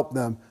to help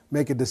them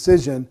make a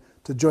decision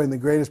to join the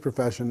greatest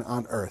profession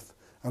on earth.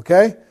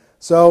 Okay?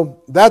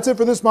 So that's it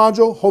for this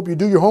module. Hope you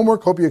do your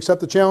homework. Hope you accept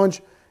the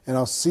challenge. And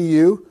I'll see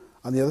you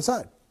on the other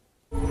side.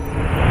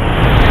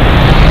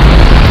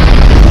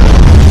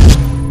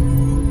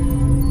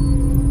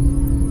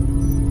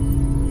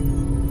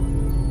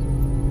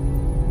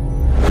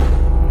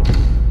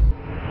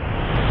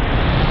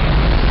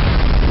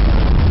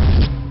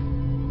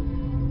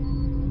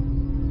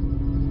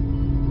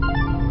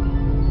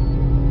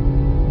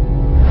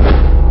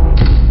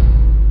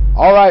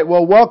 All right,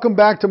 well, welcome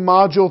back to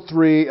Module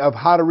 3 of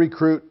How to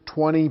Recruit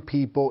 20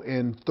 People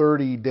in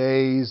 30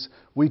 Days.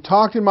 We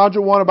talked in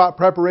Module 1 about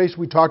preparation.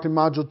 We talked in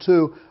Module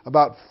 2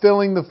 about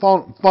filling the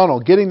funnel,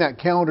 getting that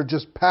calendar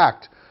just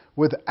packed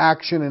with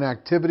action and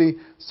activity,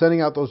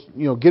 sending out those,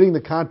 getting the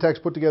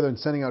context put together and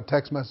sending out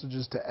text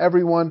messages to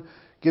everyone,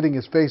 getting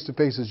as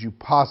face-to-face as you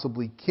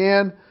possibly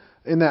can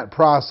in that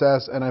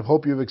process, and I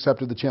hope you've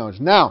accepted the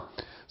challenge. Now,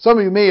 some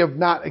of you may have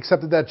not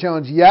accepted that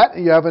challenge yet.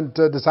 You haven't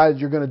decided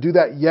you're going to do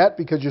that yet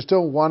because you're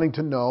still wanting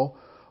to know,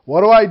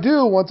 what do I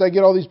do once I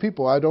get all these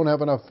people? I don't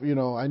have enough,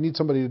 I need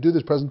somebody to do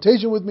this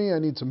presentation with me. I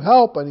need some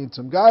help. I need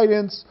some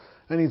guidance.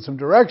 I need some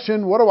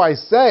direction. What do I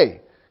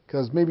say?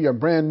 Because maybe I'm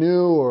brand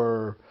new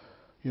or,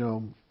 you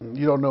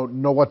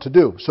don't know what to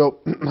do. So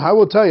I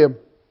will tell you,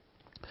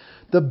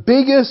 the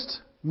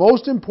biggest,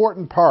 most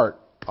important part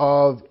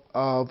of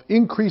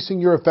increasing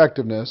your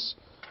effectiveness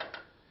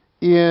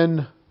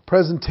in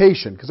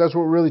presentation, because that's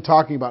what we're really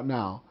talking about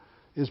now,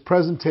 is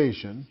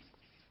presentation.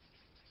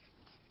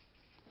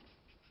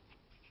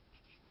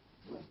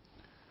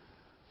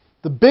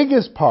 The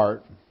biggest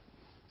part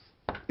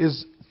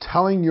is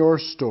telling your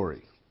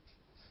story.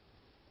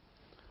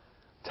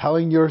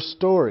 Telling your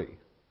story.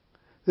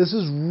 This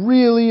is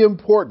really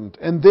important.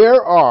 And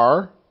there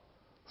are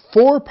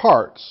 4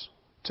 parts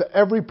to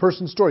every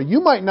person's story. You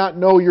might not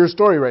know your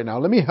story right now.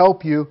 Let me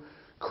help you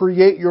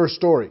create your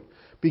story.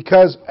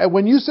 Because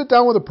when you sit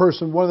down with a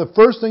person, one of the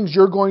first things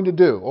you're going to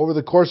do over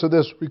the course of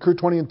this Recruit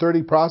 20 in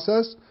 30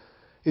 process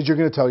is you're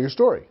going to tell your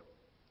story.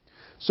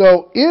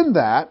 So in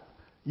that,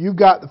 you've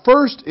got, the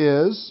first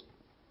is,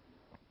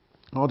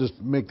 I'll just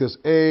make this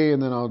A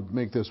and then I'll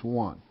make this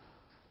 1.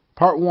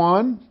 Part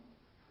 1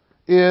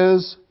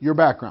 is your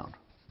background.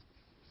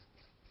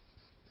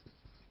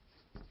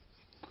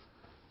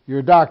 You're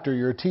a doctor,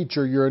 you're a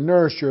teacher, you're a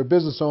nurse, you're a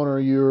business owner,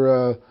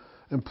 you're an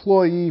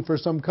employee for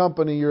some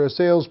company, you're a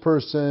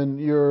salesperson,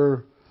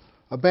 you're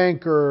a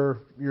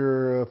banker,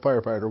 you're a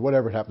firefighter,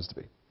 whatever it happens to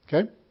be.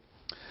 Okay?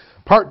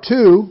 Part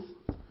 2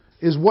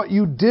 is what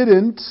you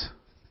didn't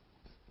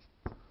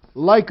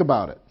like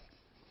about it.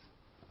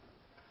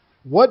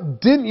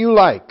 What didn't you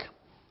like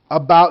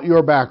about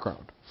your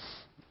background?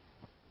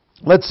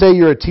 Let's say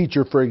you're a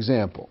teacher, for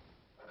example.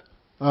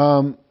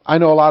 I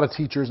know a lot of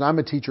teachers. I'm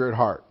a teacher at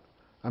heart.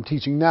 I'm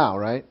teaching now,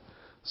 right?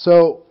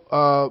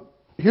 So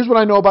here's what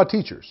I know about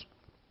teachers.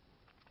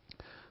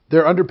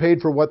 They're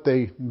underpaid for what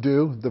they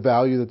do, the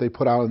value that they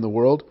put out in the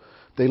world.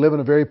 They live in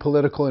a very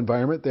political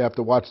environment. They have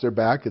to watch their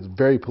back. It's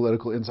very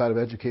political inside of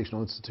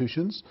educational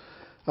institutions.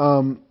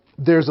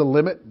 There's a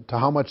limit to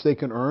how much they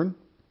can earn,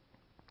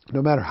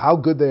 no matter how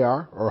good they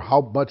are or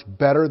how much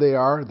better they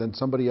are than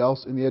somebody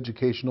else in the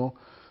educational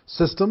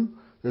system.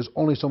 There's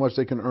only so much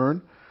they can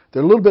earn.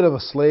 They're a little bit of a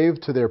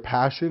slave to their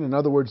passion. In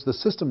other words, the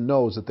system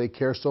knows that they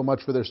care so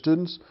much for their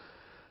students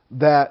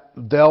that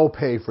they'll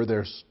pay for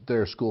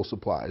their school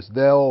supplies.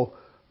 They'll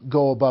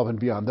go above and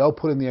beyond. They'll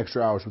put in the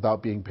extra hours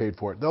without being paid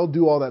for it. They'll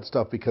do all that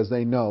stuff because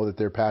they know that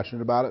they're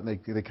passionate about it, and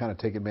they kind of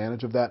take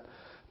advantage of that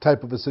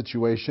type of a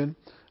situation.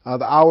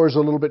 The hours are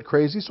a little bit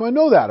crazy, so I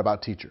know that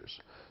about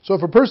teachers. So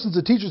if a person's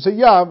a teacher, say,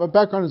 yeah, my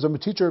background is I'm a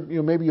teacher,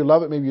 maybe you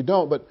love it, maybe you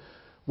don't, but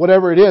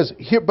whatever it is.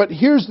 But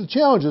here's the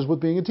challenges with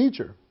being a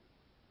teacher.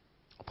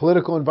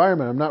 Political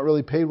environment, I'm not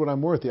really paid what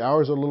I'm worth. The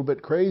hours are a little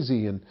bit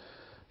crazy, and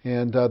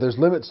there's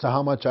limits to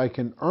how much I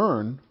can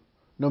earn,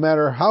 no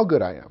matter how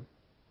good I am.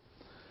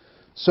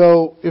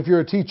 So if you're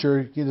a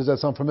teacher, does that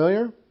sound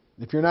familiar?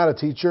 If you're not a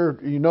teacher,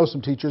 you know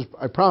some teachers,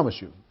 I promise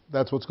you,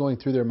 that's what's going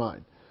through their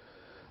mind.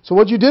 So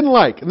what you didn't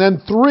like. And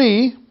then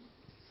 3,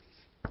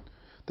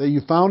 that you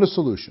found a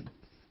solution.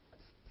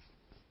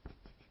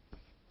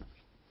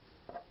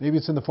 Maybe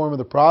it's in the form of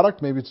the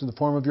product, maybe it's in the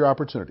form of your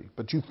opportunity.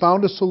 But you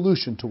found a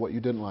solution to what you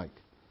didn't like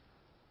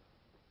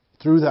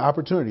through the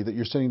opportunity that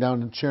you're sitting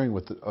down and sharing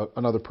with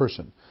another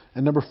person.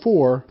 And number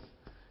 4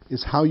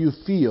 is how you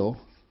feel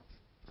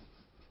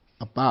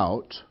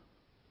about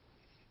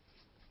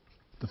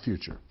the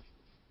future.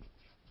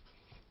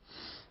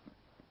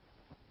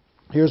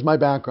 Here's my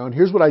background.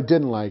 Here's what I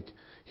didn't like.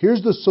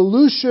 Here's the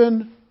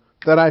solution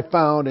that I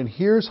found, and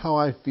here's how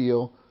I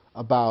feel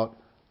about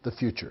the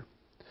future.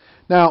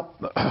 Now,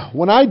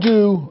 when I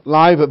do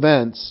live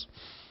events,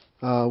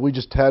 we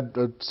just had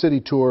a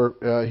city tour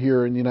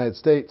here in the United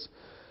States.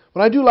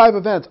 When I do live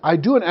events, I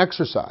do an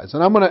exercise,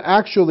 and I'm going to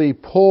actually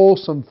pull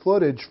some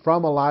footage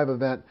from a live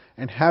event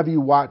and have you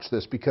watch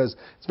this, because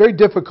it's very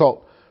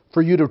difficult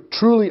for you to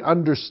truly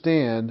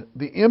understand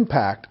the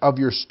impact of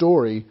your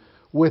story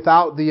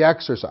without the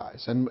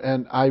exercise.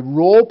 And I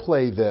role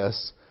play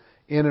this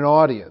in an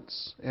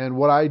audience. And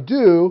what I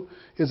do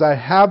is I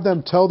have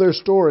them tell their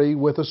story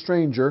with a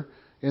stranger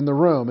in the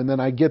room, and then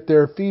I get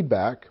their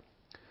feedback.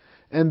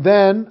 And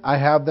then I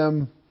have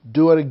them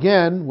do it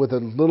again with a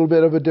little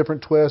bit of a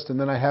different twist, and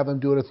then I have them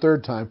do it a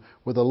third time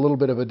with a little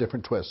bit of a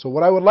different twist. So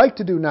what I would like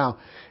to do now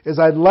is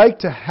I'd like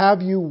to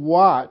have you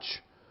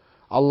watch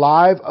a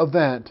live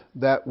event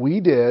that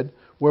we did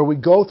where we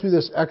go through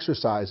this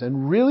exercise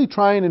and really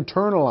try and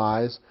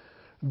internalize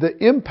the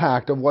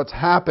impact of what's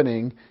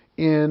happening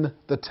in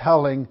the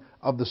telling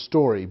of the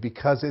story,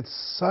 because it's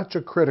such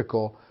a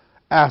critical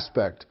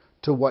aspect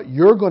to what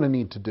you're going to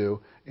need to do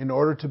in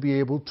order to be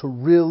able to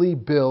really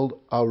build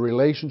a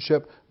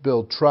relationship,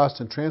 build trust,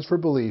 and transfer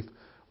belief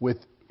with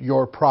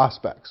your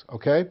prospects,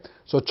 okay?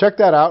 So check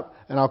that out,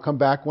 and I'll come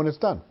back when it's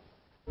done.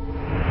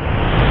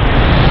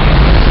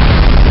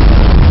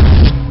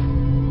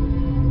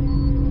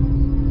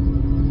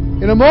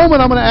 In a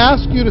moment, I'm going to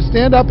ask you to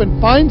stand up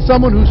and find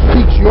someone who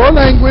speaks your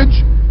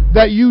language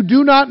that you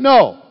do not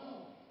know.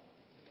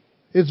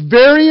 It's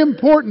very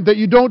important that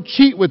you don't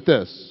cheat with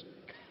this.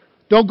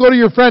 Don't go to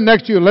your friend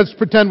next to you and let's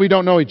pretend we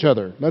don't know each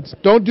other.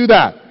 Don't do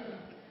that.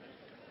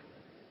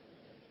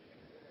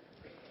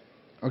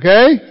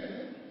 Okay?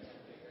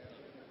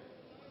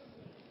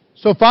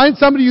 So find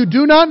somebody you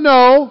do not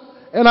know,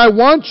 and I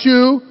want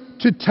you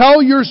to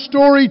tell your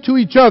story to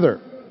each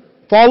other.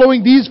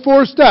 Following these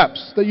 4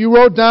 steps that you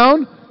wrote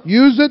down,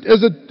 use it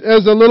as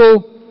a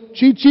little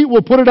cheat sheet.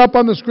 We'll put it up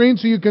on the screen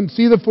so you can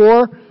see the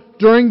 4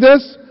 during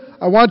this.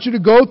 I want you to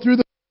go through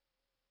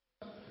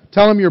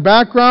tell them your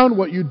background,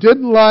 what you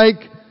didn't like,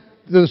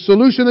 the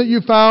solution that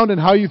you found, and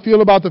how you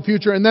feel about the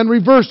future, and then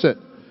reverse it.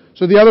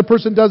 So the other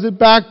person does it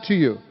back to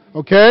you.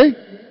 Okay?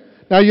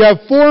 Now you have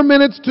 4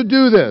 minutes to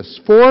do this.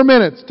 4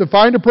 minutes to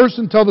find a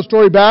person, tell the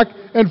story back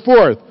and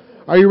forth.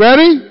 Are you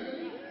ready?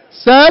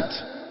 Set.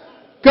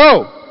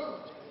 Go.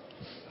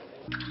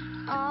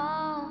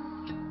 Oh,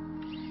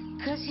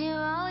 'cause you're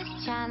always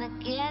trying to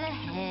get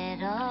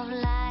ahead of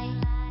life.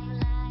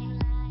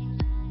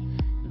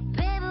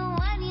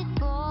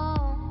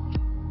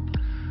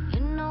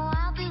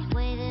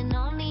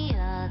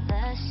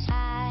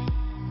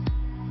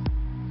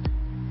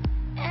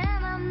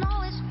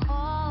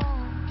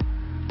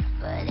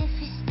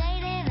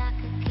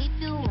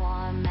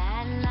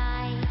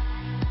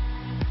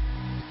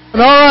 All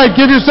right,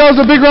 give yourselves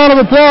a big round of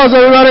applause,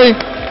 everybody.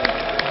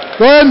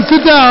 Go ahead and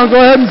sit down. Go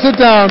ahead and sit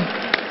down.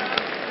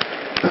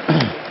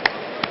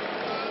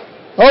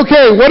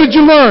 Okay, what did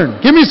you learn?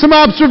 Give me some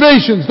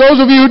observations.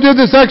 Those of you who did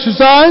this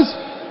exercise,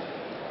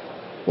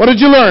 what did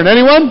you learn?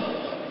 Anyone?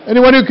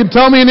 Anyone who can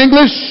tell me in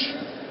English?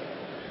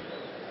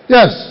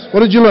 Yes,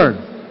 what did you learn?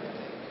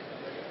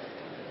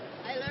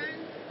 I learned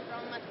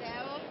from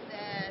Mateo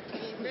that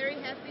he's very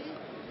happy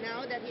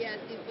now that he has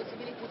the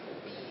possibility to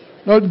be...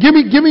 No,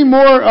 give me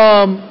more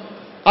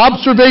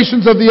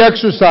observations of the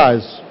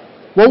exercise.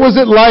 What was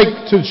it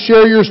like to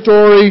share your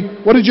story?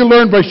 What did you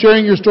learn by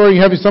sharing your story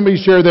and having somebody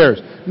share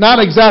theirs? Not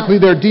exactly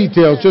their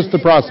details, just the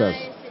process.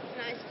 It's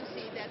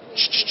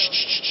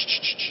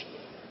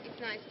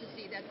nice to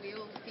see that we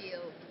all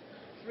feel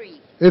free.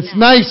 It's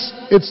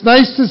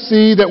nice to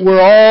see that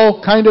we're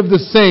all kind of the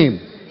same,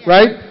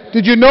 right?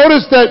 Did you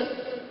notice that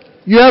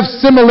you have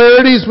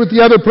similarities with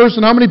the other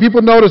person? How many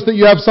people notice that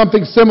you have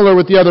something similar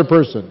with the other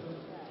person?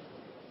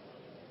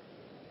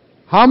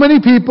 How many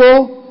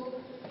people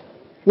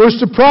were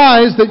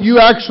surprised that you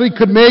actually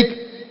could make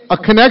a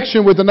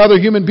connection with another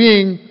human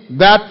being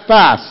that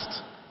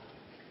fast?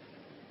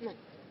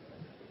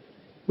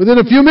 Within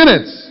a few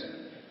minutes.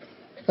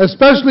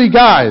 Especially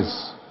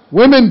guys.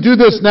 Women do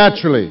this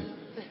naturally.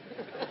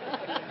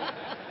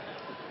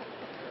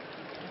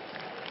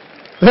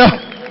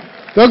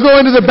 They'll go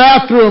into the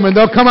bathroom and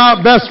they'll come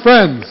out best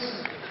friends.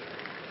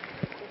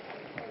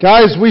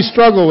 Guys, we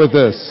struggle with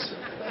this.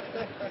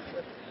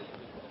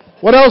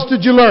 What else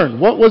did you learn?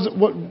 What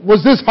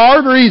was this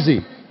hard or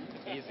easy?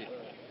 Easy.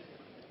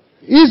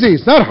 Easy.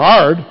 It's not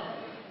hard.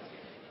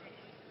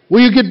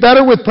 Will you get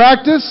better with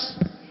practice?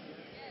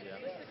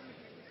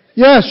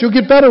 Yes, you'll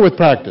get better with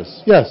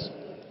practice. Yes.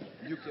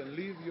 You can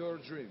live your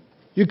dream.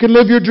 You can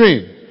live your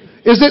dream.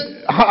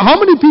 How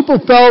many people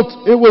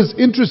felt it was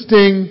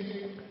interesting?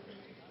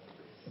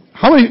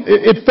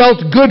 It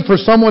felt good for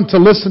someone to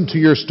listen to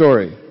your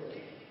story?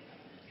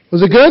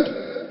 Was it good?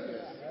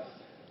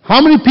 How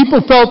many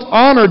people felt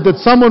honored that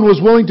someone was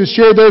willing to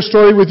share their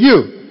story with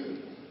you?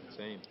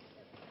 Same.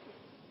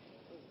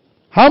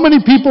 How many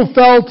people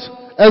felt,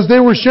 as they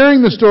were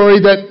sharing the story,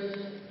 that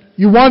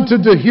you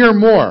wanted to hear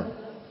more?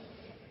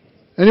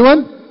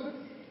 Anyone?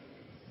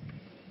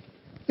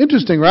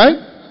 Interesting, right?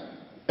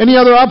 Any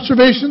other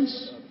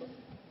observations?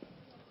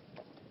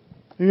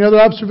 Any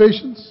other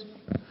observations?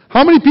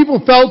 How many people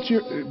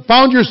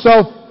found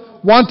yourself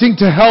wanting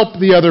to help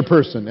the other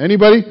person?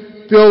 Anybody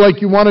feel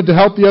like you wanted to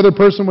help the other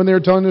person when they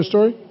were telling their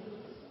story?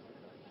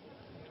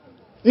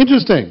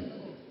 Interesting.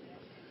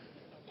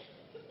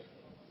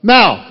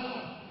 Now,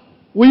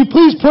 will you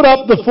please put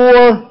up the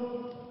 4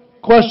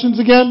 questions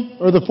again,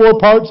 or the 4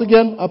 parts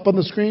again, up on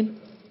the screen?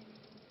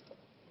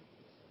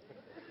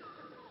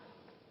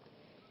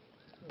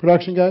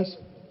 Production guys?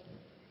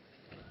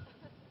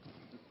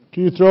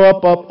 Can you throw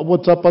up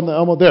what's up on the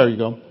Elmo? There you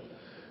go.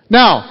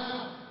 Now,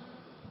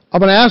 I'm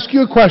going to ask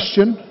you a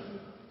question.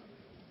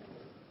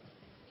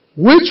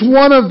 Which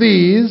one of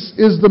these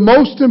is the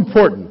most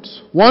important?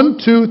 1,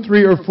 2,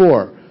 3, or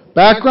 4?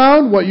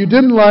 Background, what you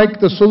didn't like,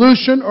 the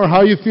solution, or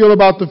how you feel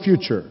about the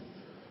future?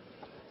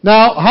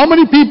 Now, how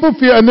many people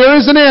feel, and there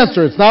is an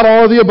answer, it's not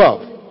all of the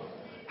above.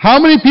 How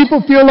many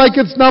people feel like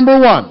it's number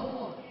 1?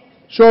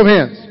 Show of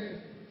hands.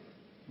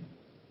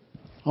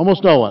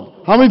 Almost no one.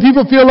 How many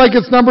people feel like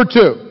it's number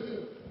 2?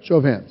 Show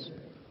of hands.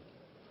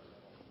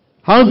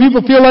 How many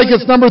people feel like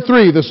it's number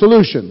 3, the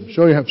solution?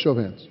 Show of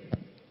hands.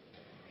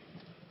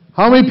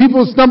 How many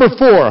people, it's number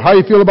 4. How do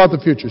you feel about the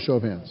future? Show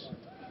of hands.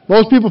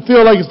 Most people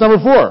feel like it's number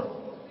 4.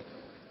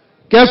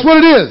 Guess what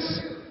it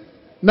is?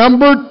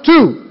 Number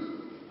 2.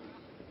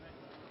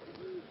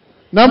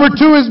 Number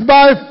 2 is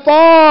by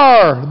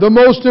far the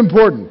most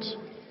important.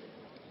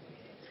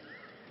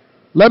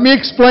 Let me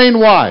explain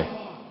why.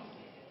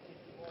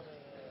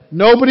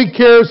 Nobody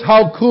cares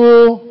how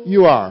cool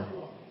you are.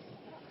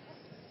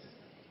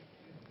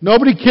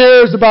 Nobody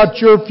cares about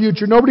your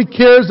future. Nobody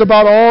cares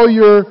about all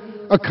your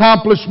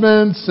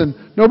accomplishments, and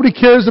nobody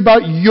cares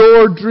about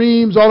your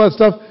dreams, all that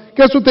stuff.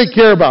 Guess what they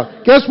care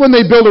about? Guess when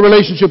they build a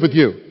relationship with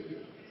you?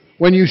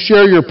 When you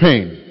share your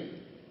pain.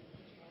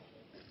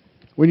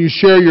 When you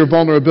share your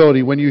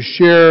vulnerability. When you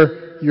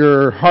share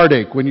your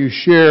heartache. When you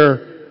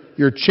share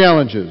your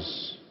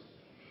challenges.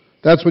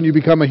 That's when you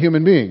become a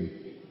human being.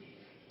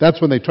 That's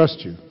when they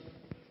trust you.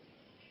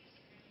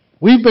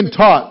 We've been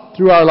taught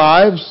through our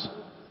lives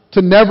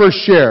to never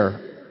share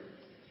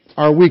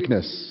our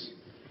weakness.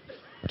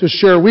 To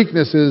share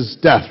weakness is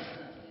death.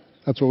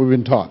 That's what we've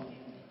been taught.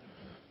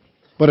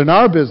 But in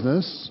our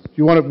business,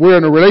 we're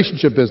in a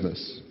relationship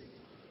business.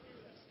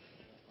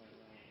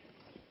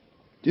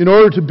 In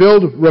order to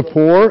build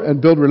rapport and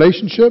build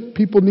relationship,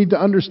 people need to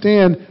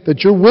understand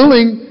that you're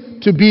willing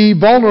to be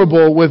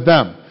vulnerable with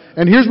them.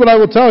 And here's what I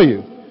will tell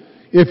you.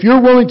 If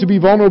you're willing to be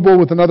vulnerable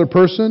with another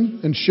person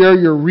and share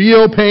your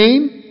real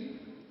pain,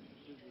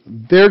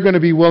 they're going to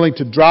be willing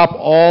to drop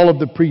all of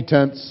the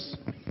pretense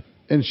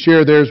and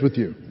share theirs with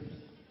you.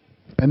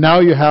 And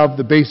now you have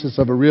the basis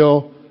of a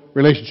real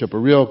relationship, a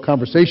real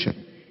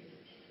conversation.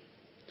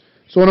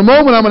 So in a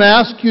moment, I'm going to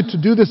ask you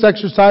to do this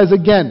exercise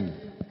again.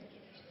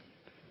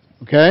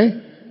 Okay?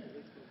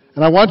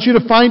 And I want you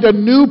to find a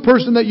new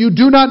person that you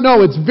do not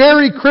know. It's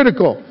very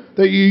critical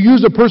that you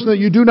use a person that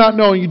you do not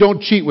know and you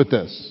don't cheat with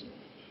this.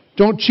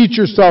 Don't cheat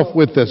yourself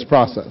with this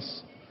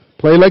process.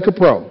 Play like a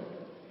pro.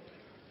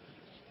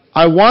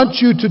 I want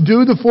you to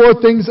do the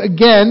 4 things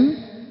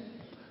again,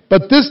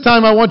 but this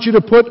time I want you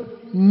to put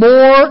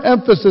more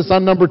emphasis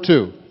on number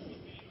 2.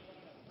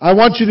 I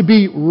want you to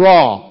be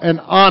raw and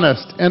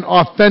honest and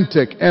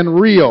authentic and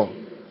real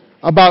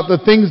about the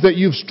things that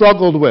you've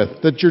struggled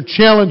with, that your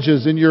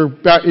challenges in your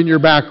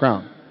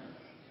background.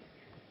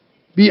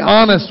 Be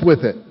honest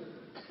with it.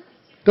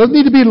 Doesn't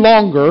need to be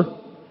longer.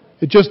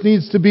 It just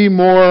needs to be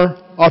more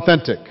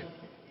authentic.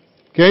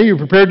 Okay, you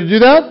prepared to do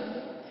that?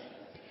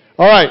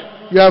 All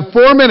right, you have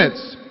 4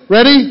 minutes.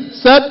 Ready,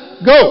 set,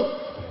 go.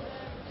 –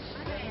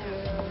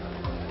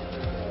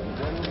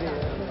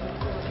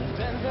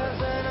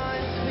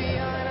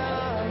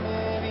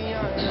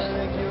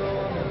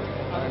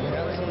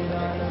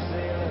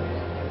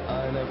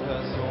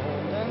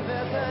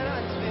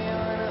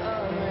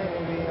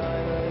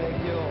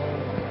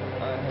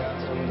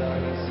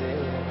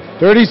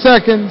 30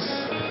 seconds.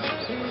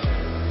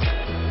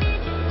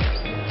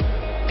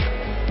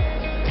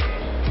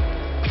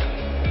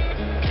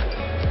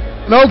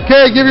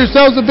 Okay, give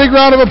yourselves a big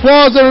round of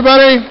applause,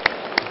 everybody.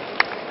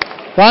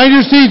 Find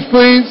your seats,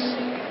 please.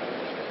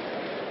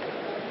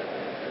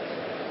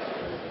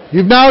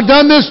 You've now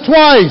done this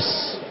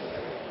twice.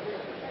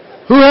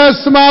 Who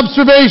has some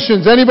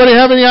observations? Anybody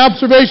have any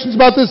observations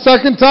about this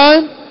second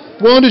time?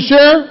 Willing to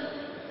share?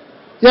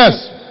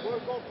 Yes.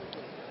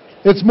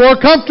 It's more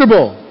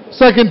comfortable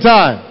second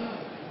time.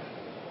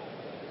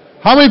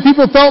 How many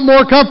people felt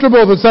more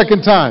comfortable the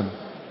second time?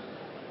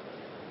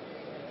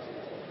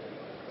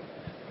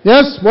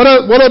 Yes? What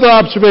other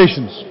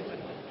observations?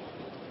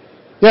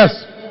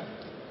 Yes?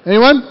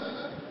 Anyone?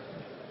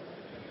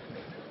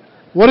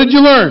 What did you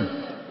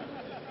learn?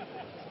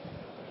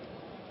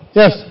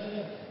 Yes?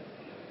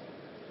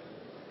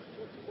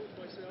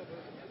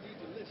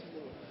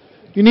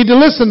 You need to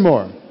listen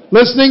more.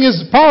 Listening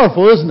is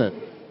powerful, isn't it?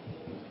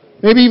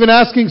 Maybe even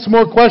asking some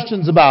more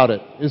questions about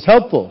it is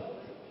helpful.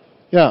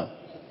 Yeah.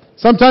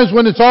 Sometimes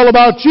when it's all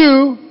about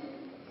you,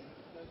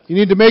 you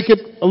need to make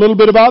it a little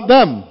bit about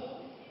them.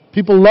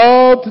 People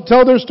love to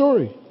tell their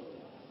story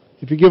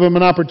if you give them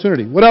an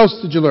opportunity. What else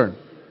did you learn?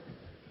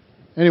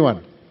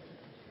 Anyone?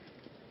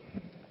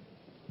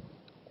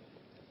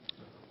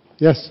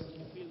 Yes?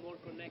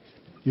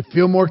 You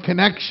feel more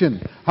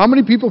connection. How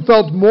many people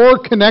felt more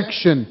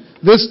connection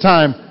this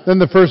time than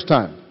the first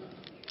time?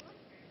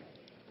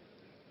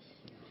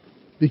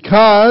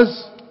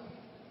 Because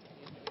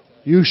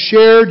you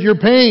shared your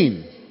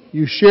pain.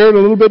 You shared a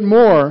little bit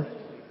more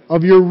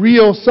of your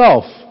real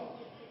self.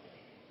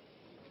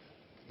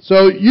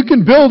 So you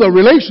can build a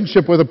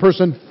relationship with a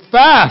person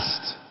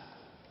fast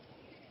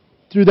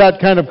through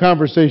that kind of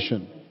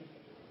conversation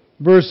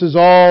versus,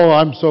 oh,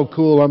 I'm so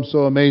cool, I'm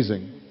so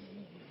amazing.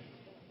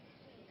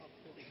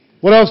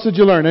 What else did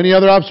you learn? Any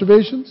other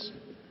observations?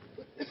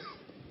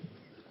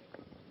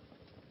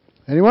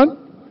 Anyone?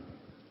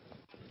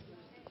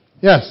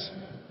 Yes.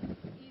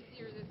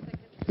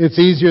 It's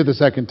easier the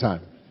second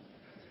time.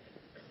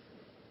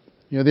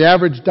 You know, the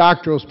average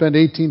doctor will spend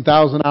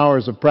 18,000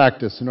 hours of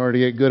practice in order to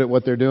get good at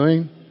what they're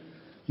doing.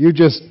 You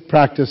just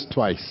practice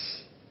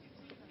twice.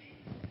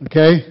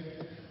 Okay?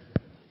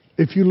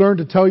 If you learn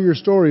to tell your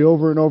story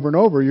over and over and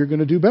over, you're going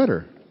to do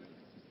better.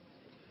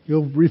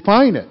 You'll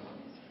refine it.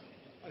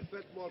 I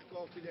felt more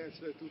confidence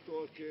to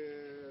talk.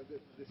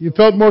 You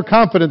felt more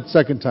confident the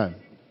second time.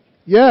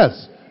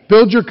 Yes.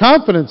 Build your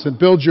confidence and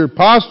build your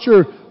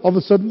posture all of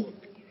a sudden.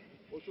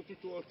 Also to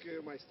talk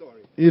my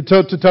story.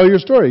 To tell your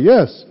story,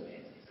 yes.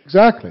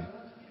 Exactly.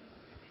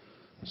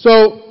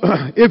 So,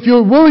 if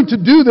you're willing to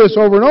do this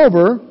over and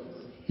over,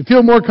 you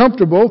feel more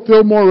comfortable,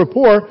 feel more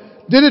rapport.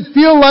 Did it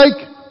feel like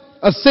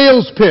a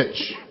sales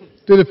pitch?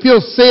 Did it feel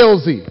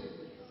salesy?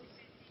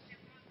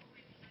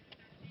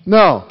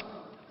 No.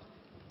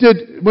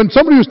 When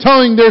somebody was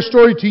telling their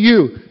story to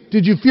you,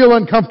 did you feel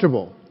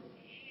uncomfortable?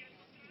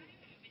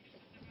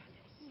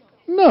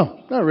 No,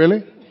 not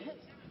really.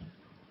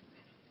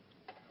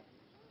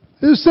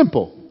 It was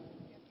simple.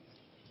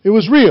 It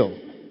was real.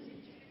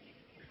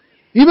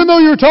 Even though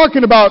you were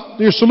talking about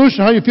your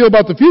solution, how you feel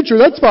about the future,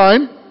 that's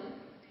fine.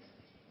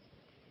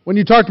 When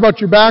you talked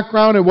about your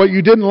background and what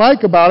you didn't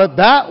like about it,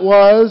 that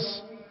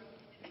was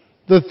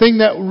the thing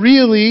that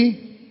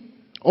really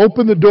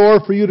opened the door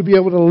for you to be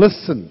able to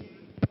listen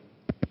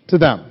to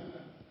them.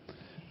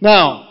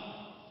 Now,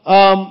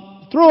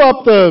 throw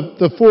up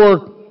the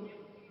 4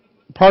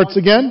 parts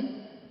again.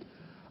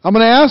 I'm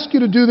going to ask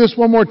you to do this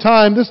one more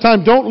time. This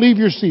time, don't leave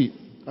your seat.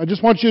 I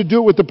just want you to do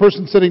it with the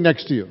person sitting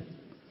next to you.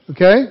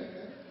 Okay?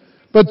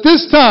 But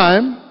this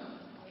time,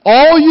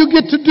 all you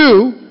get to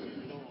do,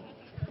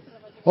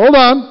 hold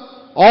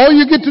on, all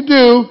you get to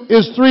do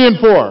is 3 and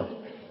 4.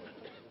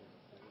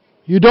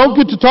 You don't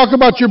get to talk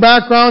about your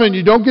background and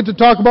you don't get to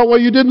talk about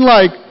what you didn't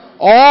like.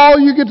 All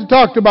you get to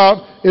talk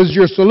about is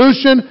your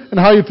solution and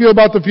how you feel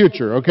about the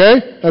future,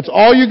 okay? That's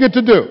all you get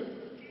to do.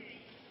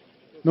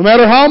 No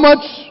matter how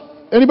much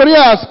anybody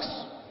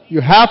asks,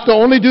 you have to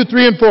only do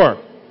 3 and 4.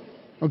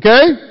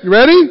 Okay? You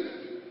ready?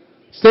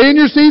 Stay in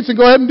your seats and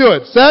go ahead and do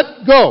it.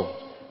 Set, go.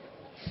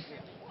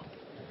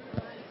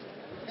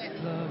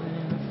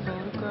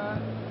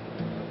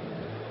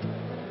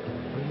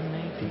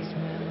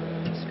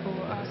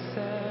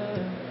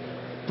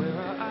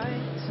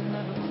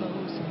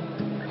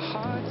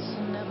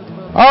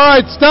 All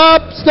right,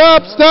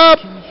 stop.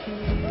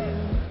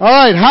 All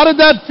right, how did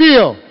that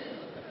feel?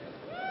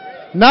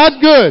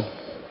 Not good.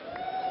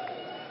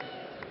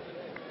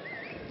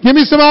 Give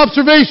me some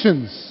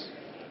observations.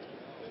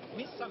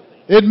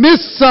 It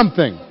missed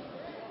something.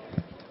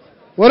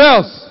 What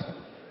else?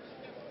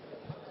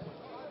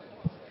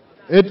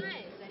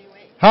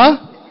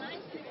 Huh?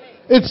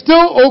 It's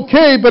still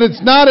okay, but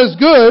it's not as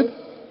good.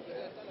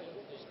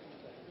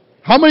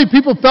 How many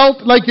people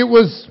felt like it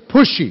was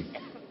pushy?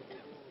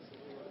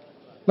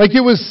 Like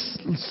it was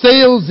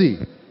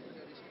salesy?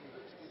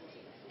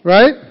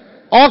 Right?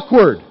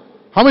 Awkward.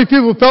 How many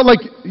people felt like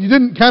you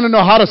didn't kind of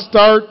know how to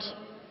start?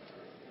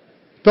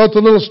 Felt a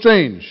little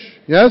strange.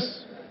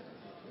 Yes?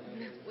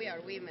 We are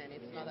women.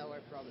 It's not our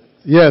problem.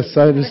 Yes,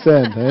 I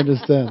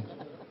understand.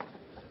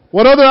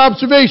 What other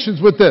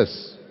observations with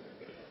this?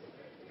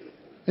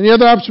 Any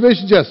other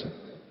observations? Yes.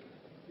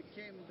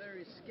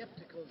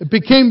 It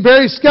became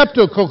very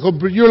skeptical.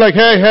 You're like,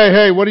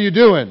 hey, what are you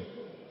doing?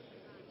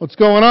 What's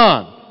going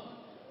on?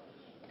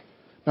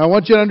 Now I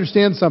want you to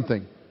understand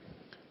something.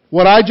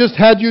 What I just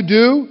had you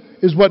do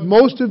is what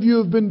most of you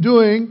have been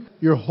doing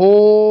your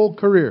whole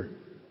career.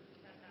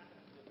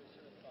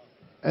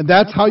 And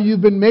that's how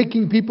you've been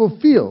making people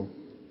feel.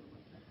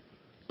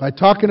 By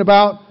talking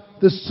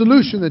about the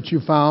solution that you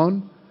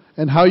found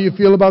and how you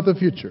feel about the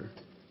future.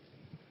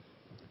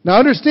 Now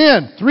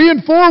understand, 3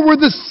 and 4 were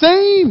the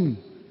same.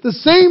 The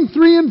same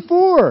 3 and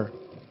 4.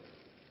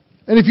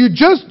 And if you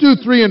just do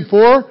 3 and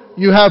 4,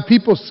 you have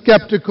people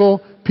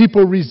skeptical,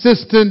 people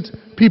resistant,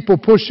 people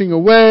pushing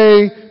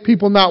away,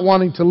 people not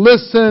wanting to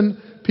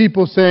listen,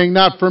 people saying,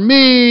 not for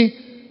me,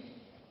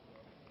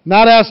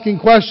 not asking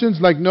questions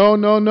like, no,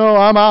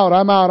 I'm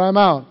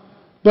out.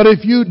 But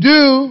if you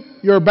do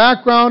your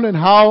background and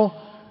how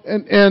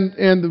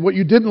and what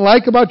you didn't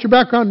like about your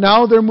background,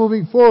 now they're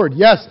moving forward.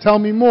 Yes, tell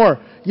me more.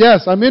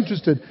 Yes, I'm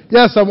interested.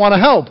 Yes, I want to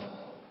help.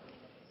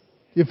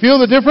 You feel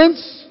the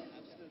difference?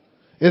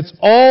 It's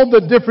all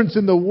the difference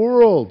in the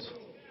world.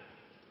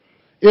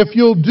 If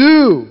you'll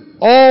do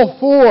all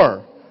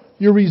 4,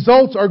 your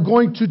results are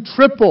going to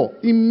triple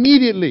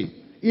immediately.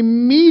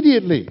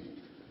 Immediately.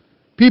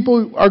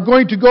 People are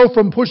going to go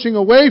from pushing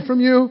away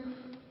from you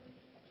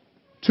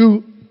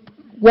to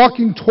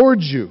walking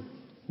towards you,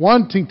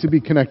 wanting to be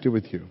connected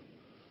with you,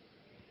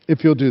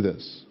 if you'll do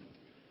this.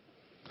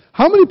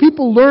 How many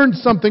people learned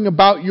something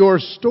about your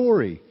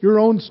story, your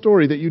own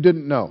story, that you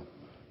didn't know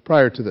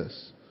prior to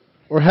this,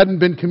 or hadn't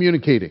been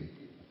communicating?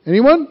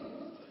 Anyone?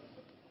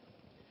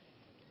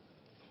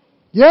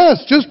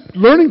 Yes, just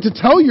learning to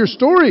tell your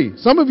story.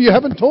 Some of you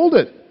haven't told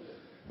it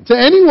to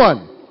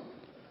anyone.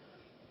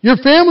 Your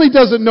family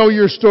doesn't know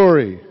your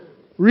story,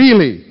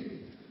 really.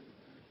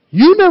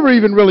 You never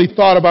even really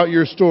thought about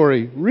your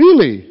story,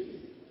 really.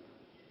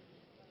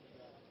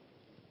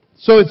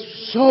 So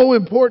it's so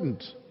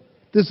important.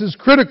 This is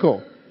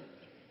critical.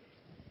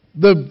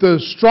 The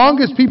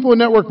strongest people in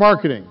network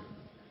marketing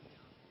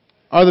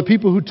are the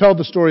people who tell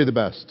the story the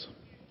best.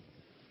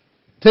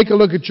 Take a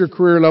look at your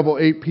career level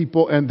 8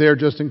 people, and they're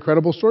just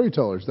incredible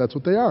storytellers. That's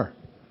what they are.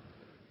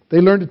 They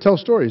learn to tell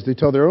stories. They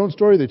tell their own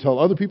story. They tell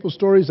other people's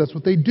stories. That's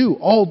what they do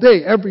all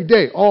day, every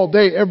day, all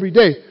day, every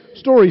day.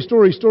 Story,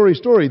 story, story,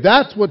 story.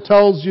 That's what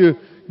tells you,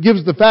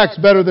 gives the facts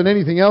better than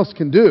anything else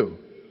can do.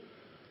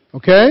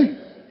 Okay?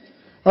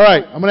 All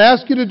right, I'm going to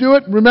ask you to do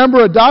it.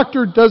 Remember, a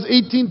doctor does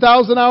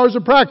 18,000 hours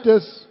of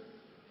practice.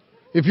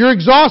 If you're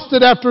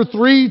exhausted after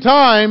 3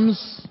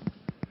 times,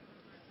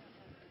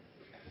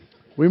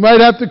 we might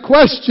have to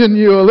question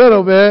you a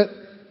little bit.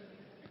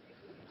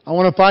 I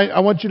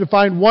want you to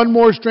find one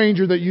more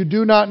stranger that you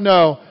do not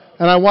know,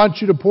 and I want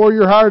you to pour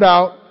your heart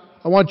out.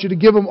 I want you to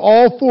give them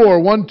all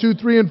 4, 1, 2,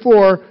 3, and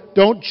 4.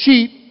 Don't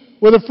cheat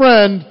with a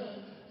friend,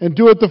 and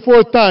do it the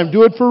 4th time.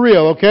 Do it for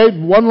real, okay?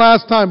 One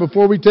last time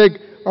before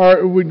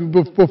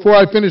before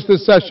I finish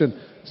this session.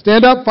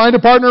 Stand up, find a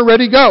partner,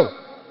 ready, go.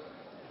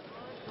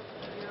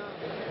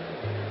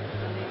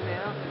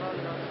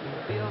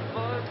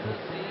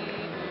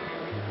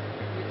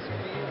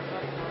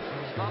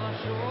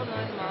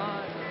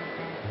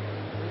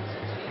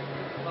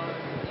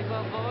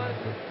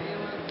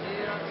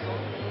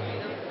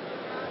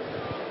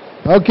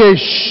 Okay,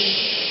 shh.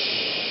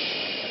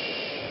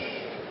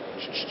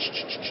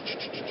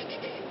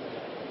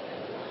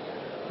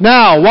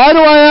 Now, why do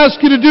I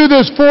ask you to do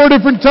this 4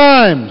 different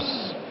times?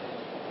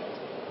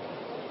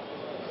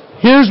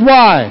 Here's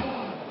why.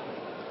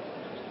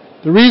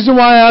 The reason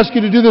why I ask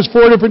you to do this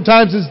 4 different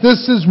times is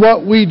this is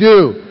what we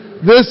do.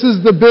 This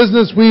is the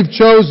business we've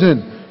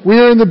chosen. We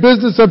are in the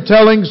business of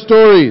telling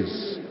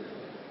stories.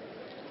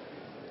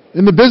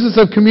 In the business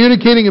of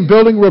communicating and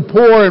building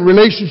rapport and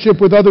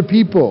relationship with other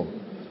people.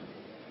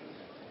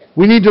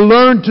 We need to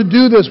learn to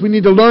do this. We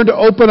need to learn to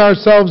open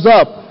ourselves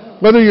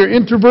up. Whether you're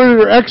introverted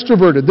or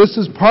extroverted, this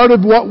is part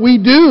of what we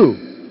do.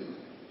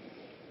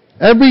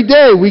 Every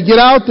day we get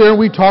out there and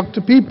we talk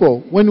to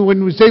people. When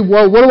we say,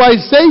 well, what do I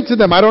say to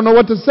them? I don't know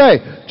what to say.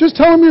 Just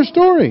tell them your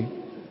story.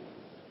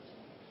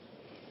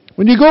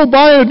 When you go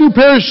buy a new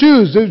pair of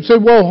shoes, they say,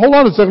 well, hold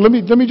on a second. Let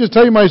me just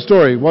tell you my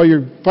story while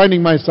you're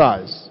finding my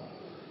size.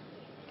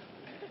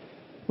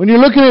 When you're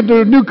looking at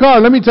a new car,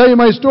 let me tell you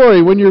my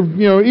story. When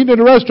you're eating at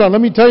a restaurant,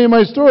 let me tell you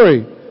my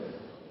story.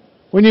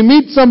 When you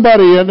meet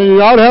somebody and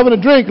you're out having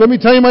a drink, let me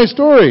tell you my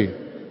story.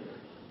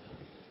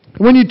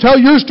 When you tell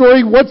your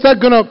story, what's that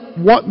going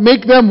to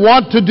make them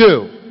want to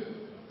do?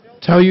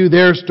 Tell you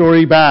their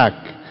story back.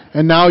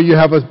 And now you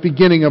have a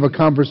beginning of a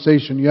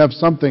conversation. You have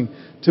something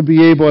to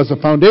be able, as a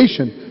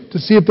foundation, to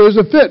see if there's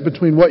a fit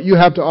between what you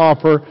have to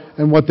offer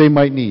and what they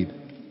might need.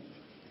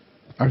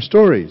 Our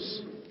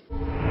stories.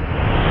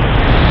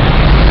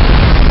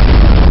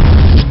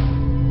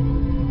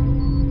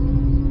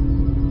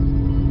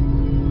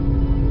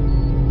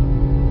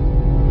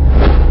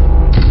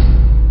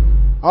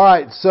 All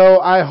right, so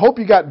I hope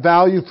you got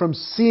value from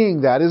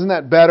seeing that. Isn't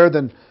that better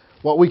than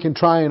what we can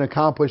try and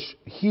accomplish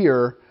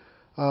here?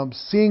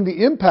 Seeing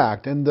the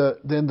impact and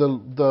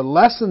the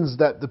lessons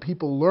that the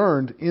people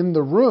learned in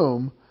the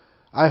room,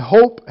 I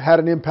hope had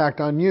an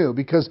impact on you.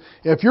 Because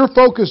if you're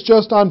focused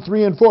just on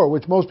 3 and 4,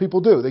 which most people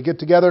do, they get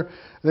together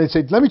and they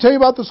say, let me tell you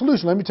about the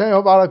solution. Let me tell you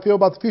how I feel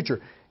about the future.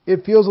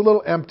 It feels a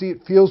little empty.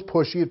 It feels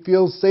pushy. It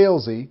feels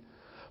salesy.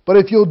 But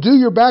if you'll do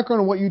your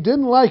background on what you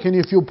didn't like, and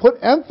if you'll put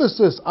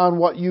emphasis on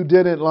what you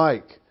didn't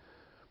like,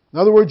 in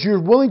other words, you're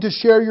willing to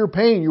share your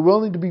pain, you're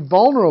willing to be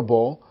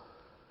vulnerable,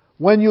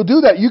 when you'll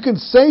do that, you can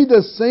say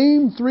the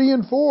same 3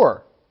 and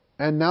 4,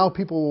 and now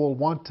people will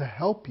want to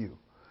help you.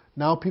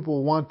 Now people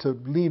will want to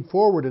lean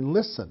forward and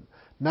listen.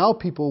 Now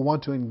people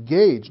want to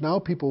engage. Now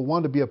people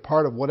want to be a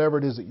part of whatever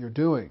it is that you're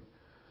doing.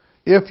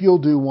 If you'll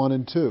do 1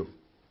 and 2.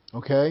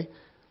 Okay?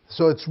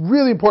 So it's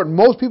really important.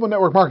 Most people in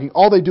network marketing,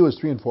 all they do is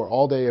 3 and 4,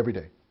 all day, every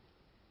day.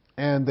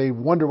 And they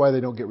wonder why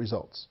they don't get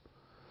results.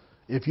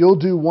 If you'll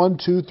do 1,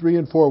 2, 3,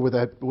 and 4 with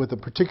a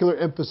particular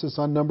emphasis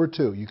on number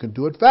 2, you can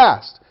do it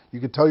fast. You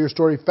can tell your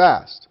story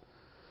fast.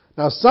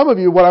 Now, some of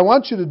you, what I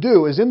want you to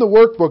do is in the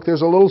workbook,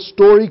 there's a little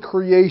story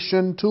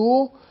creation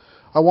tool.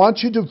 I want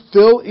you to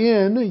fill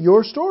in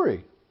your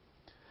story.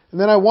 And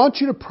then I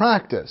want you to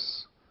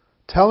practice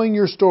telling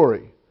your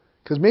story.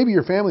 Because maybe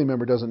your family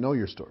member doesn't know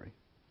your story.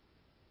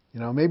 You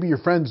know, maybe your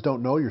friends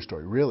don't know your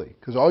story, really.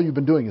 Because all you've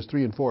been doing is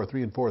 3 and 4,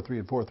 3 and 4, 3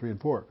 and 4, 3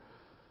 and 4.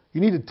 You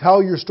need to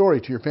tell your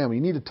story to your family.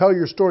 You need to tell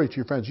your story to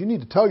your friends. You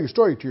need to tell your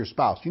story to your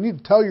spouse. You need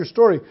to tell your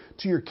story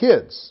to your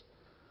kids.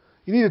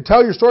 You need to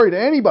tell your story to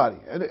anybody.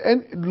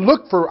 And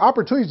look for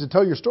opportunities to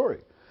tell your story.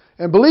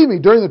 And believe me,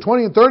 during the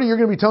 20 and 30, you're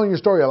going to be telling your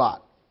story a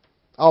lot.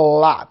 A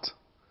lot.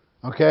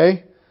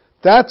 Okay?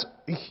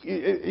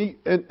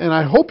 And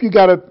I hope you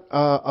got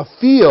a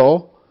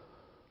feel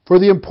for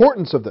the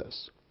importance of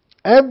this.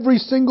 Every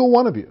single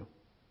one of you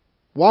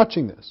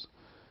watching this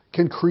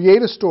can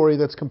create a story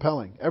that's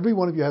compelling. Every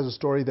one of you has a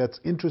story that's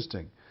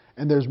interesting.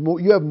 And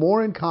you have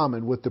more in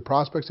common with the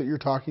prospects that you're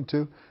talking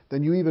to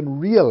than you even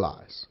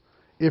realize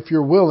if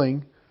you're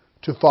willing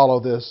to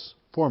follow this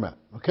format.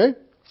 Okay?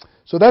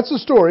 So that's the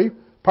story.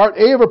 Part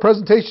A of a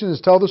presentation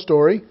is tell the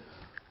story.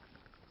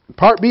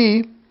 Part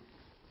B,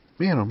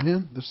 man, oh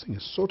man, this thing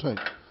is so tight.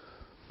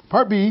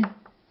 Part B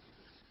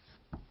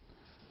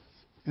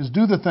is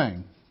do the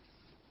thing.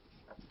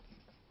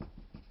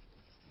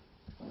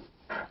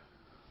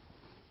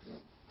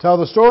 Tell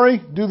the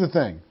story, do the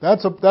thing.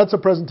 That's a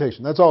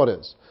presentation. That's all it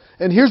is.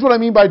 And here's what I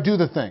mean by do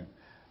the thing.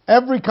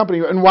 Every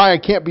company, and why I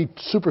can't be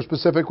super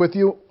specific with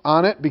you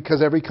on it,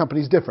 because every company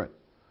is different.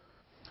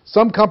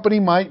 Some company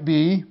might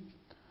be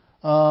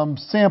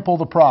sample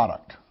the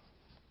product.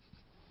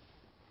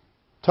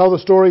 Tell the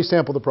story,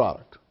 sample the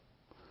product.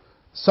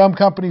 Some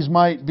companies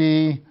might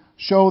be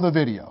show the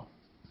video.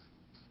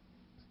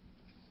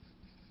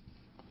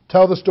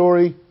 Tell the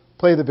story,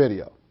 play the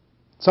video.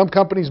 Some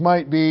companies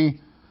might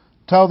be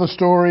tell the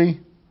story,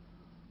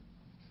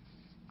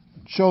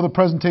 show the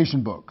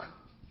presentation book.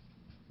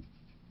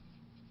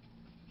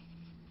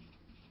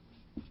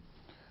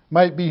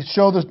 Might be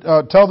tell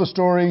the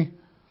story,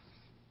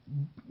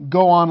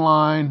 go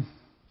online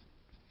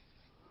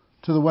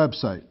to the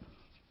website.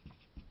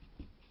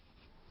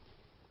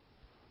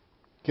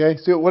 Okay,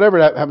 so whatever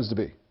that happens to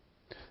be.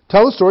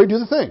 Tell the story, do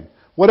the thing.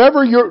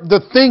 Whatever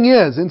the thing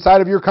is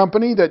inside of your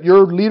company that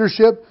your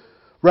leadership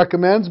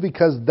recommends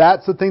because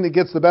that's the thing that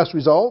gets the best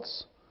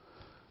results,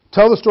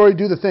 tell the story,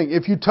 do the thing.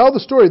 If you tell the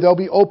story, they'll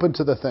be open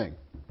to the thing.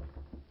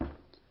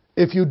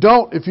 If you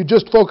don't, if you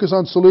just focus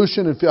on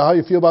solution and how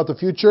you feel about the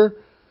future,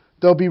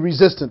 they'll be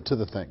resistant to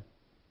the thing.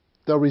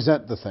 They'll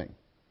resent the thing.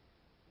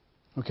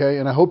 Okay,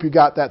 and I hope you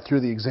got that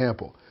through the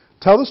example.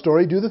 Tell the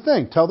story, do the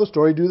thing. Tell the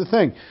story, do the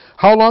thing.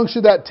 How long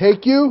should that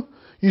take you?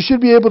 You should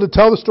be able to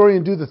tell the story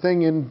and do the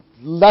thing in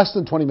less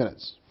than 20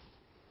 minutes.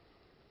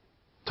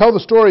 Tell the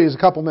story is a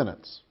couple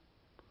minutes.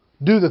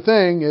 Do the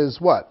thing is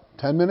what?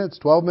 10 minutes,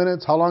 12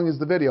 minutes? How long is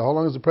the video? How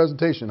long is the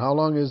presentation? How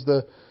long is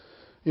the,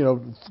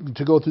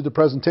 to go through the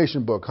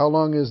presentation book? How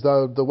long is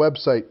the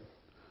website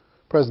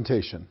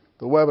presentation,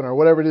 the webinar,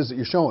 whatever it is that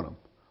you're showing them?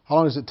 How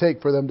long does it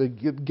take for them to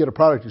get a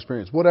product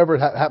experience? Whatever it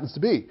happens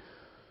to be.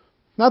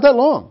 Not that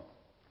long.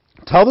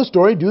 Tell the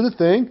story, do the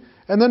thing,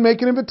 and then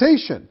make an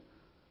invitation.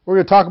 We're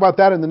going to talk about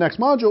that in the next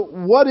module.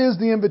 What is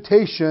the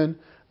invitation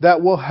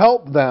that will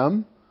help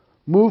them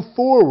move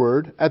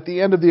forward at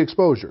the end of the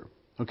exposure?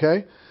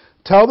 Okay?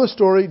 Tell the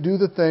story, do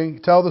the thing.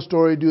 Tell the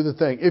story, do the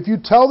thing. If you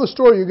tell the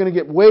story, you're going to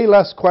get way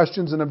less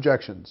questions and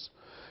objections.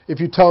 If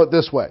you tell it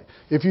this way.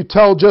 If you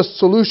tell just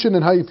solution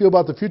and how you feel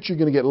about the future, you're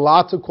going to get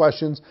lots of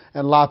questions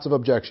and lots of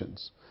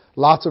objections.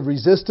 Lots of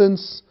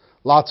resistance,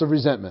 lots of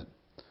resentment.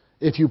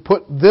 If you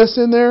put this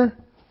in there,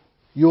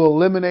 you'll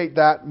eliminate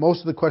that.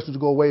 Most of the questions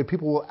will go away.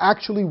 People will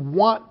actually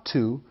want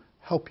to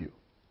help you.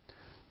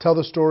 Tell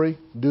the story,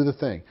 do the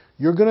thing.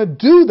 You're going to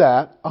do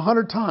that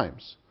 100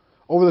 times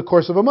over the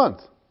course of a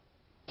month.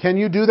 Can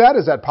you do that?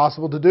 Is that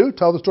possible to do?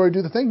 Tell the story,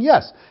 do the thing?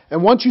 Yes.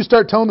 And once you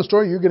start telling the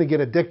story, you're going to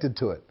get addicted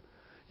to it.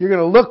 You're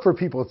going to look for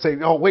people and say,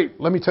 oh, wait,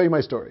 let me tell you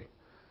my story.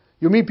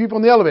 You'll meet people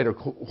in the elevator.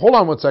 Hold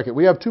on 1 second.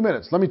 We have 2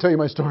 minutes. Let me tell you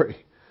my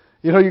story.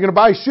 You're going to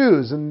buy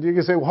shoes, and you're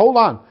going to say, well, hold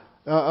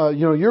on.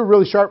 You're a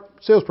really sharp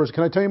salesperson.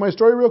 Can I tell you my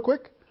story real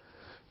quick?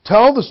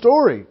 Tell the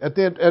story at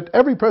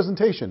every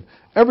presentation,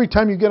 every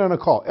time you get on a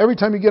call, every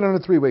time you get on a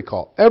three-way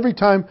call, every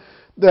time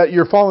that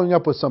you're following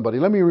up with somebody.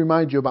 Let me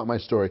remind you about my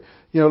story.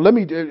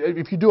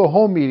 If you do a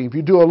home meeting, if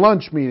you do a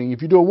lunch meeting,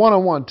 if you do a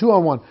one-on-one,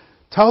 two-on-one,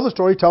 tell the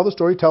story, tell the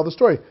story, tell the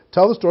story.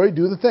 Tell the story,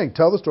 do the thing.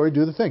 Tell the story,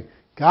 do the thing.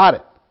 Got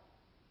it.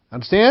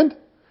 Understand?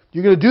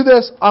 You're going to do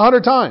this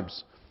 100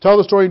 times. Tell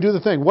the story and do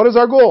the thing. What is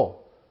our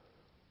goal?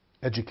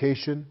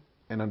 Education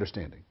and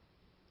understanding.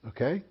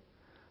 Okay?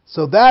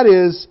 So that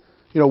is,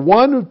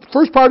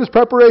 first part is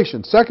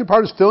preparation. Second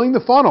part is filling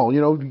the funnel,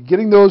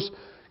 getting those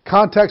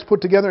contacts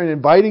put together and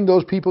inviting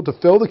those people to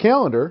fill the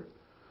calendar.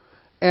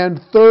 And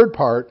third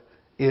part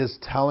is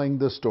telling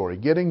the story,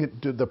 getting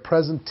the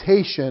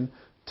presentation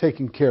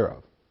taken care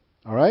of.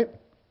 All right?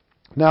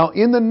 Now,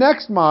 in the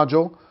next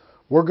module,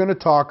 we're going to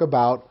talk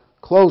about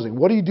closing.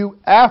 What do you do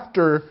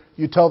after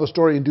you tell the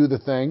story and do the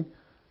thing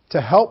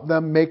to help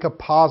them make a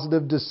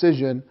positive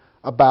decision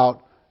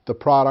about the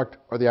product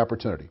or the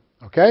opportunity?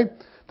 Okay?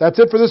 That's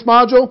it for this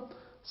module.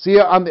 See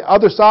you on the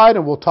other side,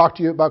 and we'll talk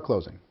to you about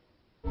closing.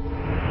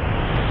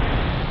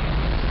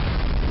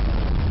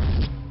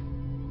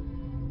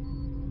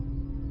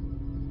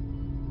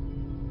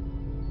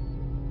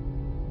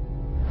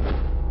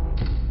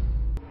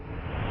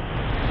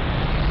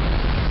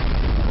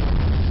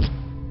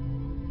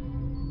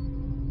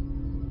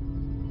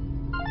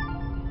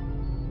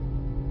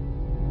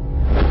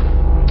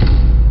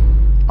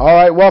 All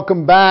right,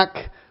 welcome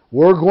back.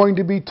 We're going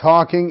to be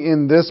talking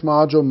in this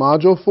module,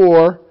 Module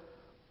 4,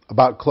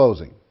 about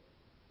closing.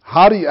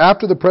 How do you,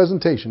 after the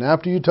presentation,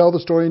 after you tell the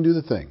story and do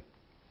the thing,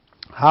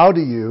 how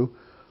do you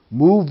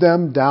move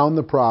them down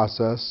the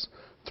process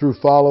through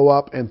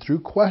follow-up and through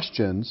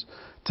questions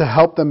to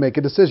help them make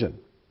a decision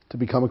to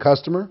become a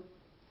customer,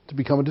 to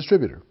become a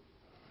distributor?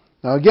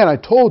 Now, again, I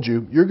told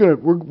you,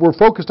 we're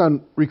focused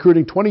on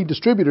recruiting 20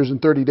 distributors in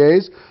 30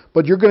 days,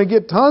 but you're going to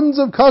get tons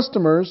of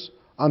customers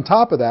on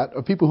top of that,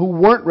 of people who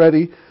weren't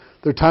ready,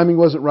 their timing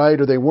wasn't right,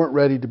 or they weren't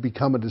ready to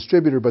become a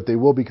distributor, but they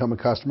will become a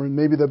customer, and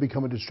maybe they'll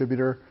become a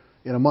distributor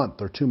in a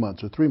month, or 2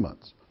 months, or 3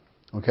 months.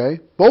 Okay?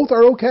 Both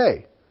are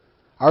okay.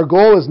 Our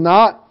goal is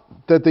not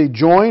that they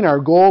join, our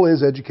goal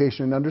is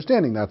education and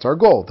understanding. That's our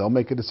goal. They'll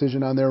make a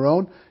decision on their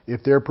own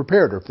if they're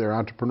prepared or if they're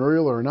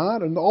entrepreneurial or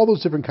not, and all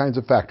those different kinds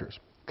of factors.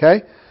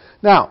 Okay?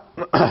 Now,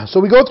 so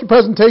we go through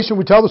presentation,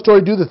 we tell the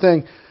story, do the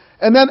thing,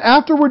 and then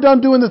after we're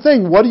done doing the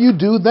thing, what do you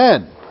do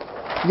then?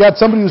 You got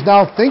somebody who's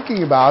now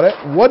thinking about it.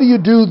 What do you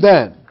do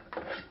then?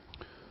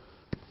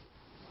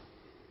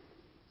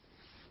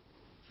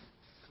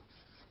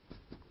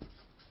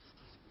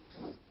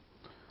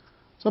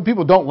 Some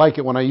people don't like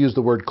it when I use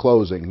the word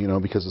closing,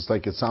 because it's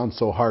like it sounds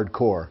so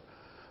hardcore.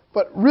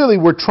 But really,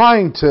 we're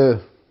trying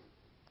to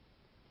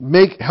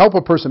help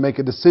a person make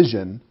a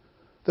decision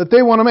that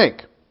they want to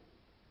make.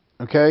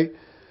 Okay?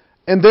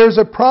 And there's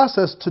a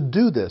process to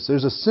do this.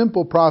 There's a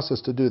simple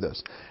process to do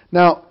this.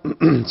 Now,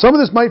 some of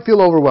this might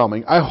feel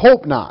overwhelming. I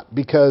hope not,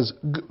 because,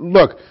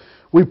 look,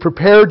 we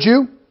prepared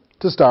you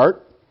to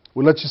start.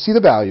 We let you see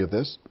the value of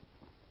this.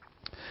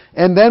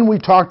 And then we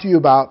talk to you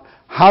about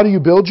how do you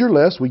build your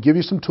list. We give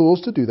you some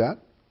tools to do that.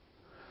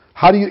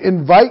 How do you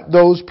invite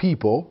those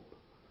people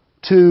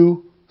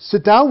to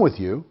sit down with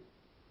you,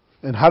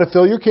 and how to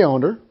fill your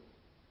calendar.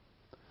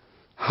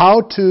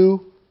 How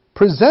to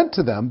present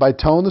to them by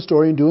telling the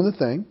story and doing the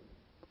thing.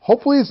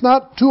 Hopefully it's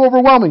not too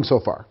overwhelming so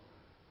far.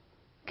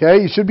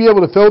 Okay, you should be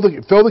able to fill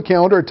the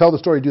calendar, tell the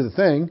story, do the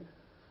thing.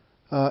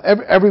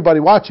 Everybody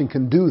watching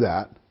can do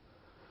that.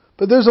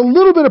 But there's a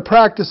little bit of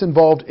practice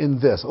involved in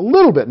this. A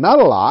little bit, not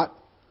a lot.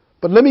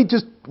 But let me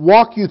just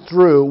walk you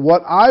through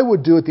what I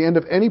would do at the end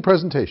of any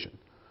presentation.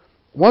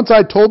 Once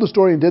I told the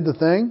story and did the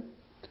thing,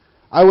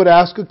 I would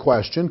ask a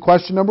question.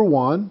 Question number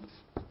 1.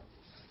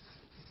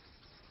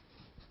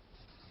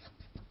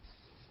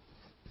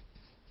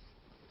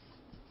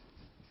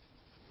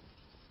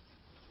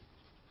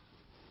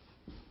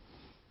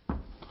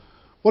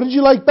 What did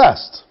you like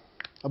best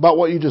about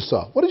what you just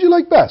saw? What did you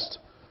like best?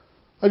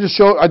 I just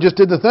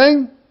did the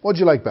thing. What did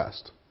you like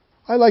best?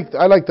 I like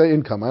the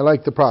income. I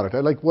like the product. I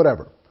like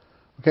whatever.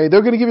 Okay,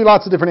 they're going to give you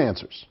lots of different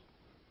answers.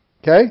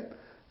 Okay,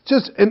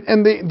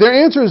 their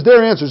answer is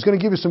their answer. It's going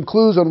to give you some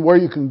clues on where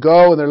you can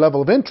go and their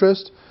level of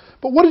interest.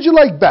 But what did you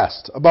like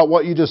best about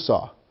what you just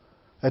saw?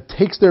 That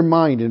takes their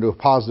mind into a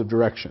positive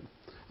direction,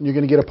 and you're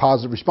going to get a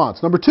positive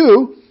response. Number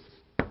 2,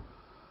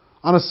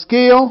 on a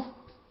scale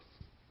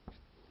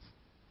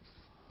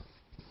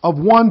of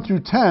 1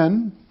 through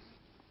 10,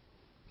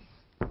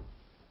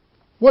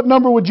 what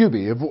number would you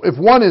be? If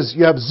 1 is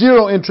you have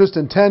 0 interest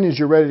and 10 is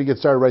you're ready to get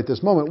started right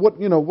this moment,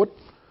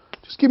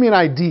 just give me an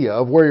idea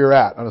of where you're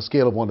at on a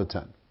scale of 1 to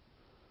 10.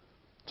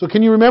 So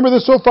can you remember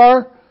this so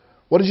far?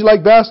 What did you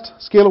like best?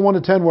 Scale of 1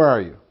 to 10, where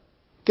are you?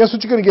 Guess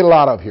what you're going to get a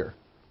lot of here?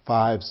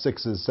 5s,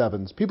 6s,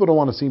 7s. People don't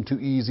want to seem too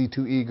easy,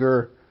 too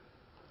eager.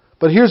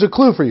 But here's a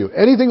clue for you.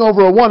 Anything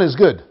over a 1 is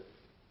good.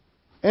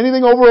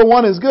 Anything over a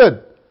 1 is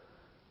good.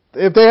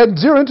 If they had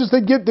 0 interest,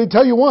 they'd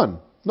tell you 1.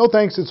 No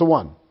thanks, it's a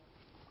 1.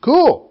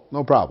 Cool,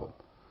 no problem.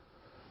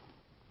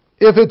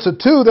 If it's a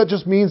 2, that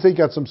just means they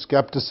got some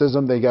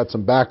skepticism, they got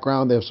some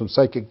background, they have some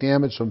psychic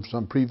damage from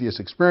some previous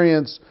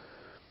experience.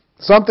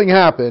 Something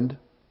happened,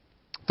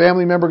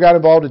 family member got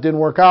involved, it didn't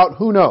work out,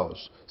 who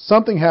knows?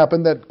 Something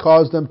happened that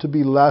caused them to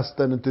be less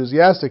than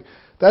enthusiastic.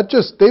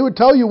 They would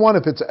tell you 1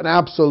 if it's an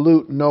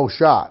absolute no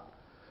shot.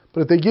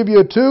 But if they give you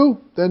a 2,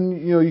 then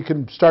you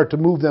can start to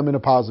move them in a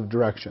positive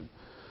direction.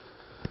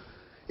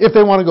 If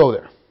they want to go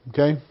there,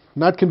 okay?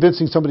 Not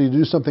convincing somebody to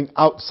do something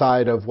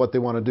outside of what they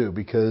want to do,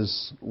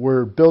 because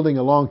we're building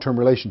a long-term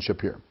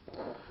relationship here.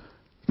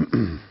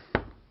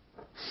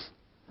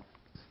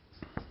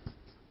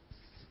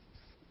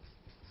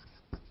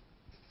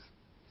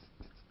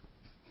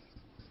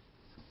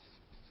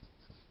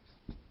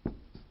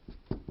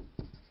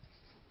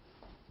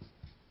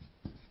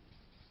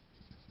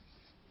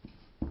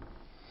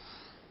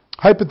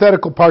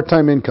 Hypothetical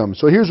part-time income.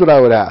 So here's what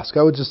I would ask.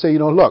 I would just say,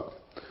 look,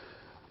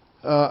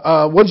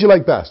 what did you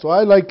like best? Well,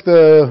 I like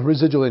the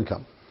residual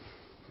income.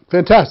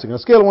 Fantastic. On a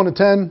scale of 1 to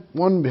 10,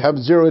 1, you have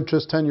 0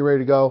 interest, 10, you're ready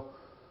to go.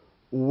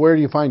 Where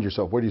do you find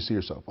yourself? Where do you see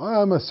yourself? Well,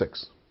 I'm a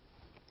 6.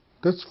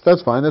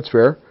 That's fine. That's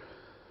fair.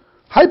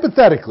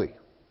 Hypothetically,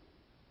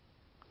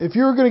 if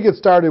you're going to get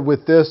started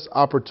with this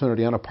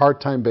opportunity on a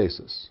part-time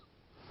basis,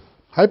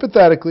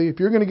 hypothetically, if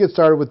you're going to get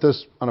started with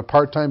this on a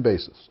part-time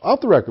basis,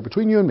 off the record,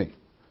 between you and me,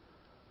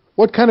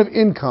 what kind of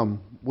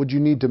income would you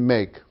need to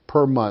make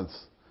per month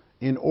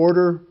in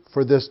order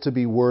for this to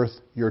be worth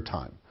your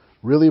time?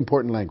 Really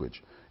important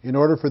language. In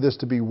order for this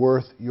to be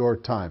worth your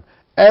time.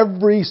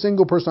 Every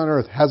single person on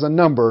earth has a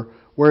number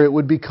where it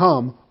would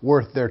become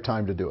worth their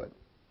time to do it.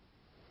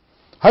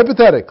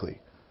 Hypothetically,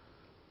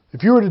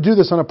 if you were to do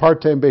this on a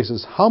part-time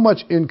basis, how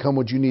much income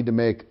would you need to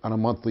make on a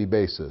monthly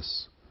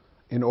basis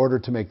in order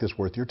to make this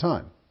worth your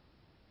time?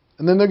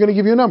 And then they're going to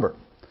give you a number.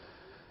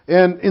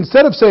 And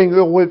instead of saying,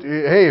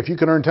 hey, if you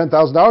can earn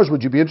 $10,000,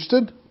 would you be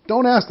interested?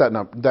 Don't ask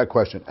that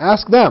question.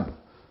 Ask them.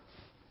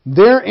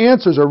 Their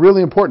answers are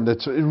really important.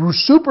 It's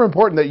super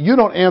important that you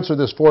don't answer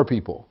this for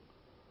people.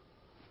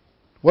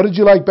 What did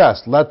you like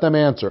best? Let them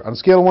answer. On a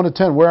scale of 1 to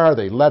 10, where are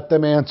they? Let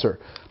them answer.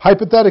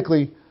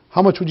 Hypothetically,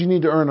 how much would you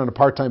need to earn on a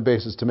part-time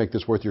basis to make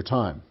this worth your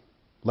time?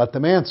 Let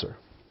them answer.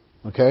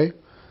 Okay?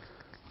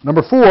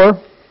 Number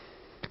 4,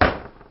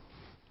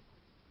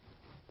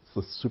 it's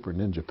the Super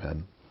Ninja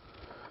pen.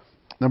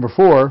 Number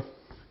 4,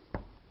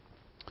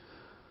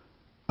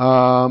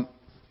 how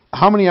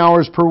many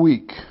hours per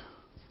week?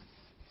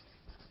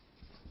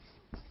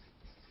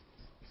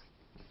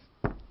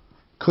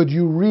 Could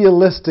you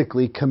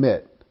realistically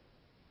commit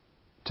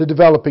to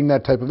developing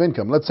that type of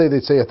income? Let's say they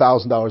say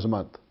 $1,000 a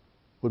month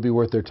would be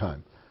worth their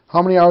time.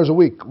 How many hours a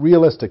week,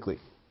 realistically,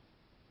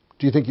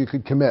 do you think you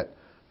could commit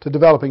to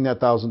developing that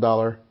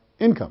 $1,000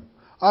 income?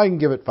 I can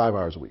give it 5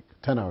 hours a week,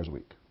 10 hours a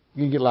week.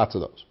 You can get lots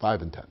of those,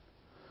 5 and 10.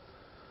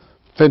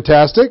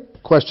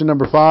 Fantastic. Question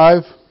number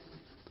 5.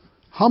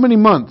 How many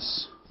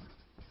months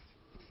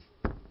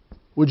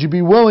would you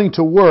be willing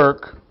to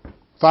work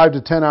 5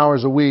 to 10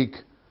 hours a week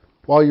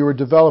while you were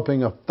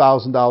developing a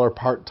 $1,000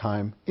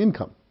 part-time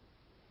income?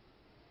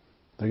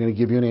 They're going to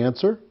give you an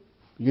answer.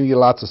 You're going to get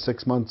lots of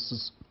 6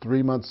 months,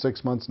 3 months,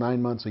 6 months,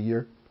 9 months, a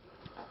year.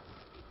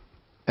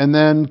 And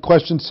then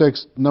question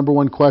 6, number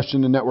 1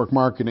 question in network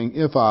marketing,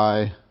 if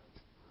I,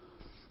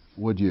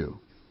 would you?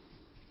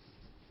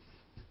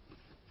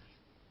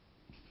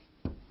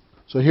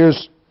 So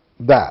here's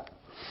that.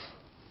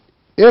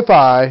 If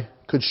I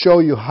could show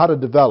you how to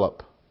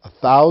develop a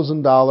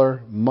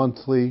 $1,000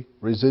 monthly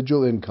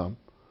residual income,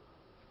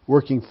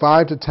 working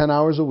 5 to 10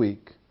 hours a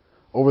week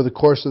over the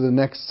course of the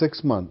next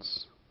 6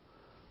 months,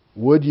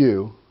 would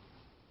you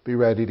be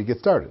ready to get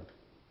started?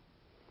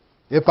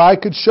 If I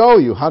could show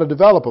you how to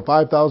develop a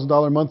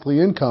 $5,000 monthly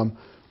income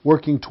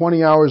working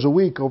 20 hours a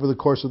week over the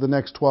course of the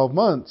next 12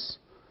 months,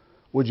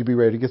 would you be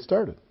ready to get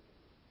started?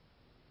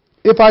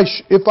 If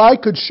I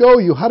could show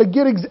you how to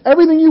get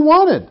everything you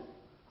wanted,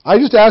 I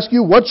just ask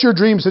you, what's your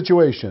dream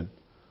situation?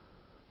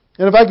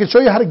 And if I could show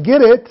you how to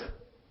get it,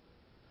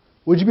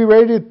 would you be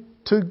ready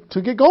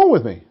to get going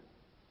with me?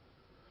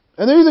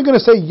 And they're either going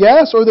to say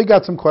yes or they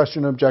got some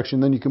question or objection,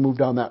 then you can move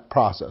down that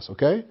process,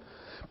 okay?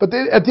 But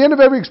at the end of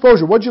every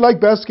exposure, what'd you like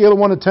best? Scale of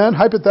 1 to 10,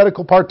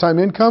 hypothetical part-time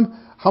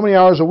income, how many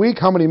hours a week,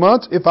 how many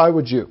months, if I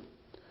would you.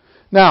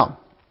 Now,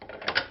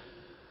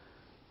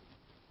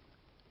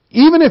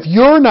 even if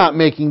you're not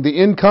making the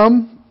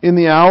income in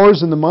the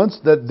hours and the months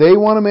that they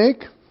want to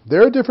make,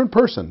 they're a different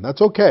person.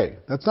 That's okay.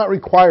 That's not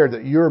required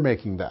that you're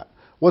making that.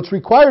 What's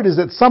required is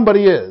that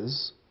somebody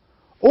is,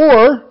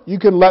 or you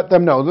can let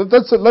them know.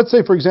 Let's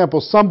say, for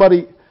example,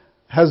 somebody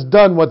has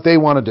done what they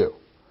want to do.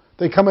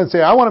 They come in and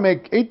say, I want to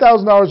make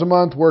 $8,000 a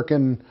month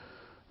working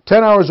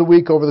 10 hours a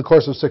week over the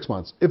course of 6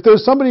 months. If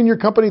there's somebody in your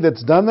company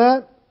that's done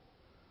that,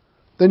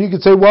 then you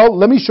could say, well,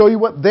 let me show you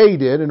what they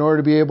did in order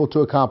to be able to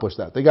accomplish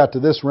that. They got to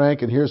this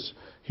rank, and here's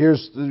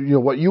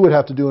what you would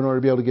have to do in order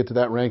to be able to get to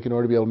that rank in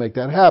order to be able to make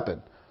that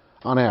happen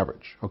on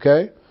average,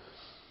 okay?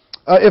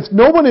 If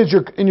no one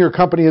in your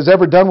company has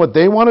ever done what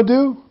they want to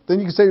do, then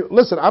you can say,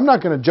 listen, I'm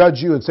not going to judge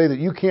you and say that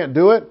you can't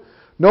do it.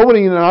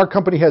 Nobody in our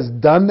company has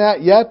done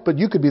that yet, but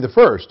you could be the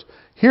first.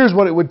 Here's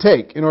what it would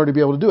take in order to be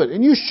able to do it.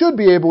 And you should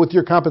be able, with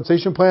your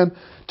compensation plan,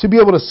 to be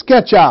able to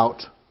sketch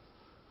out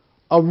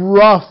a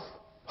rough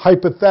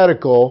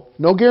hypothetical,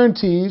 no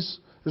guarantees,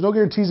 there's no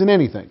guarantees in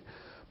anything,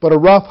 but a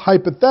rough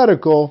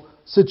hypothetical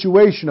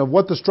situation of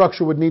what the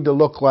structure would need to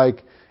look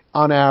like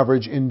on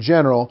average in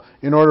general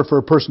in order for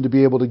a person to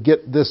be able to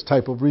get this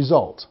type of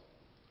result.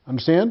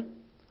 Understand?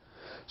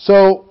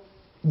 So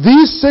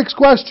these 6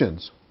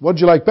 questions, what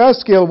would you like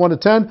best? Scale of 1 to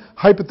 10,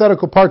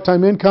 hypothetical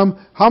part-time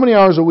income, how many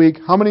hours a week,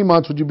 how many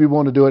months would you be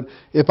willing to do it?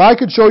 If I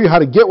could show you how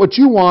to get what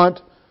you want,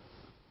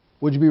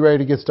 would you be ready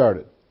to get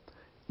started?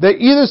 They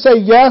either say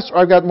yes or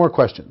I've got more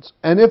questions.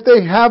 And if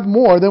they have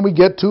more, then we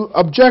get to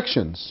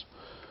objections.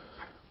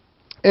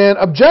 And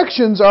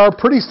objections are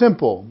pretty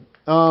simple.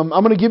 I'm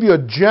going to give you a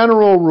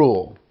general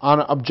rule on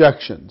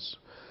objections.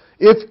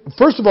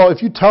 First of all,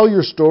 if you tell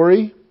your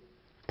story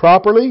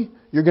properly,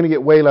 you're going to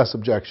get way less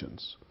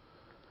objections.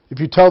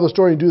 If you tell the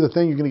story and do the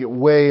thing, you're going to get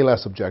way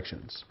less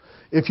objections.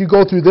 If you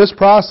go through this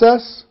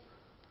process,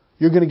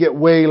 you're going to get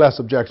way less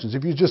objections.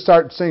 If you just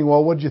start saying,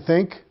 well, what did you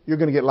think? You're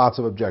going to get lots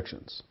of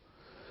objections.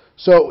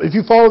 So if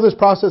you follow this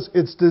process,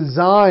 it's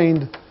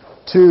designed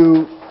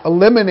to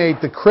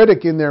eliminate the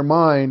critic in their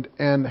mind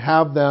and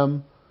have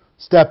them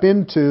step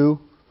into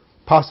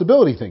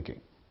possibility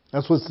thinking.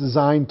 That's what it's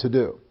designed to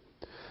do.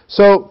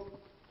 So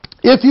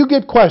if you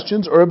get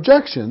questions or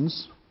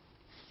objections,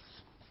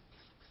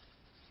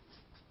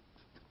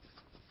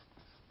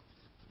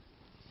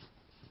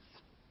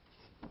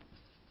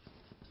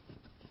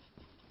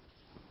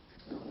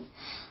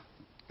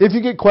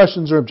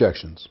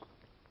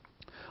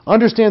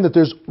 understand that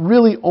there's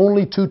really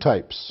only 2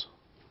 types.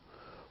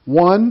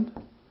 One,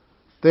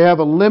 they have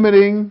a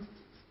limiting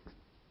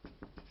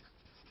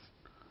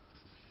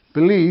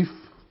belief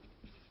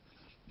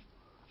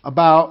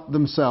about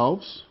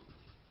themselves.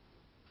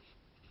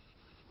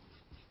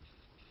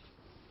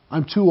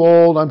 I'm too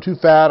old, I'm too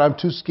fat, I'm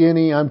too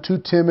skinny, I'm too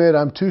timid,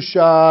 I'm too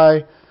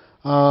shy,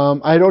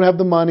 I don't have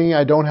the money,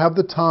 I don't have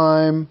the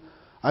time,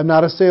 I'm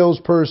not a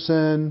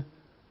salesperson.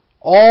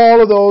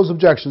 All of those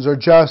objections are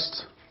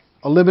just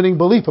a limiting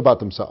belief about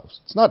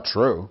themselves. It's not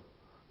true.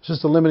 It's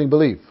just a limiting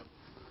belief.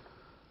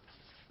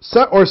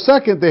 Or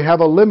second, they have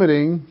a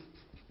limiting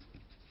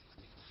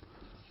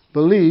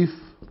belief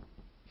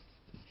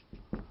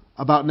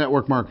about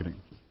network marketing.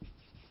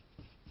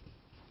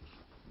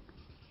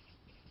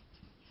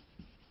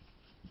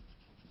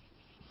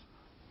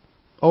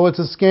 Oh, it's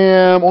a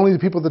scam. Only the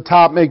people at the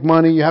top make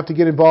money. You have to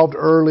get involved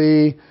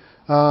early.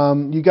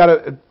 You got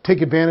to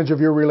take advantage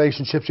of your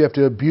relationships. You have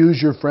to abuse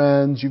your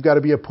friends. You've got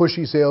to be a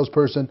pushy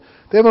salesperson.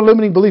 They have a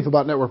limiting belief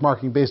about network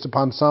marketing based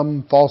upon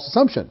some false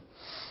assumption.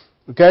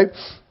 Okay?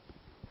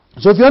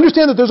 So if you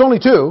understand that there's only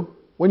two,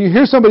 when you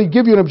hear somebody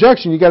give you an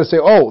objection, you got to say,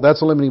 oh,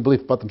 that's a limiting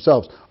belief about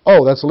themselves.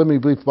 Oh, that's a limiting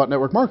belief about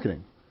network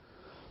marketing.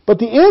 But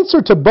the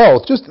answer to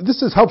both,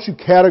 helps you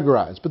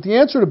categorize, but the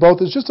answer to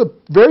both is just a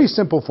very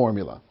simple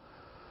formula.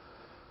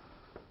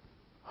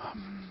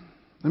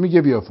 Let me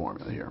give you a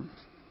formula here.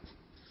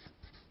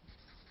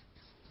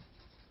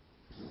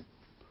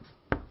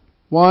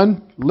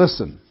 1,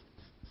 listen.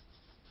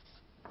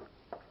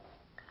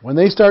 When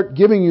they start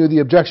giving you the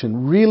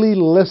objection, really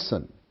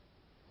listen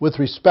with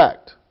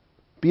respect.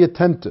 Be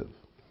attentive.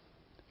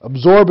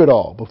 Absorb it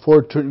all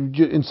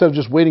instead of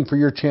just waiting for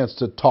your chance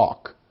to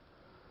talk.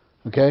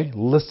 Okay?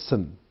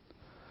 Listen.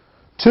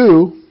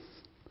 2,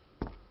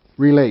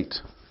 relate.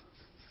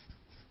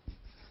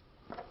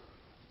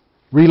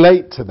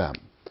 Relate to them.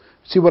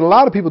 See, what a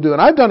lot of people do,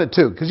 and I've done it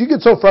too, because you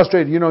get so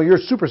frustrated, you're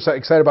super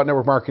excited about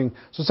network marketing,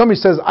 so somebody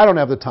says, I don't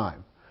have the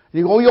time. And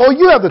you go, oh,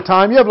 you have the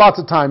time, you have lots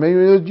of time,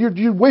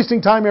 you're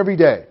wasting time every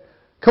day.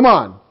 Come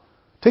on,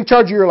 take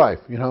charge of your life,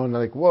 and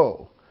they're like,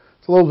 whoa,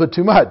 it's a little bit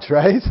too much,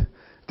 right?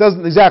 It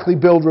doesn't exactly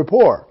build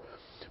rapport.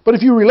 But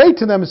if you relate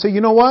to them and say, you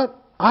know what,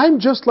 I'm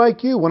just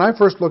like you. When I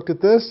first looked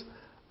at this,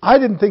 I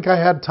didn't think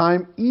I had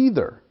time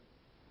either.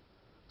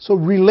 So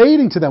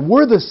relating to them,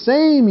 we're the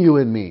same, you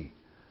and me.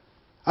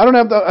 I don't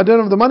have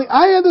the money.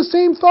 I had the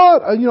same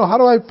thought. How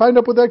do I find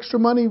up with extra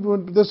money?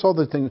 This whole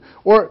thing.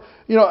 Or,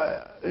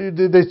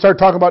 they start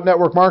talking about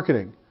network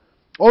marketing.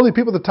 Only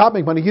people at the top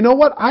make money. You know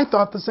what? I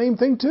thought the same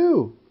thing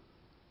too.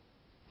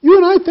 You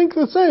and I think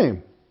the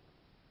same.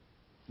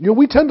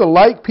 We tend to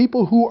like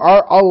people who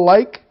are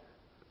alike,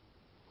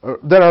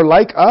 that are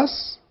like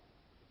us.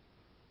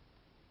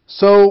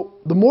 So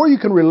the more you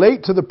can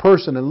relate to the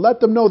person and let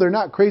them know they're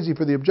not crazy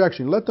for the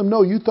objection, let them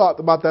know you thought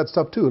about that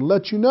stuff too, and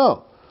let you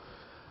know.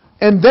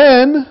 And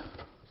then,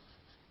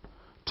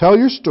 tell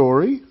your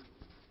story.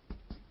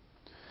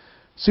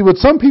 See, what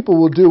some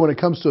people will do when it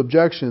comes to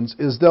objections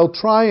is they'll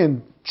try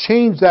and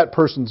change that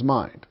person's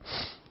mind.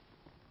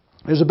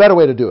 There's a better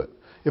way to do it.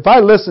 If I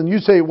listen, you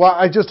say, well,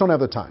 I just don't have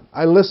the time.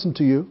 I listen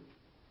to you.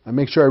 I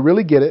make sure I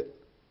really get it.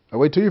 I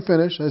wait till you're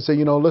finished. And I say,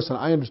 listen,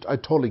 I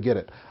totally get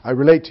it. I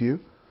relate to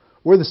you.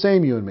 We're the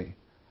same, you and me.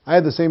 I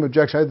had the same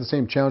objection. I had the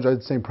same challenge. I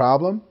had the same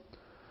problem.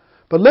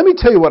 But let me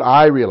tell you what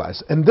I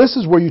realized, and this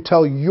is where you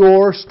tell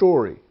your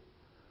story.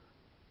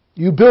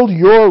 You build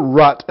your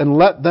rut and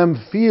let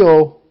them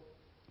feel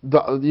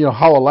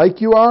how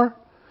alike you are.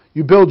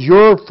 You build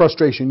your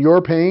frustration,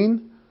 your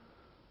pain,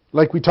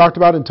 like we talked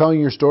about in telling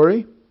your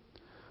story,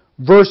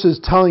 versus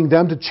telling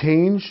them to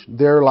change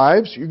their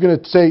lives. You're going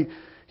to say,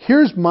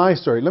 here's my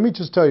story. Let me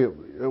just tell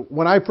you,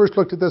 when I first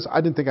looked at this, I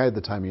didn't think I had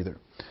the time either.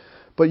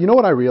 But you know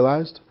what I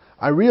realized?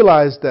 I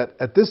realized that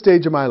at this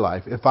stage of my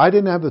life, if I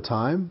didn't have the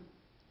time,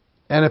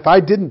 and if I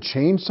didn't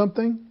change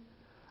something,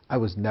 I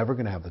was never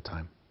going to have the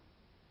time.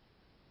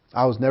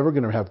 I was never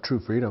going to have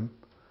true freedom.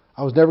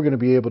 I was never going to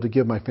be able to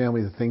give my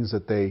family the things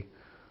that they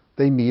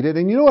needed.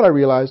 And you know what I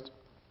realized?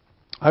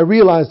 I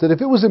realized that if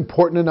it was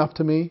important enough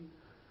to me,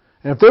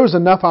 and if there was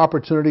enough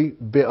opportunity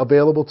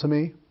available to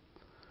me,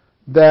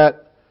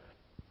 that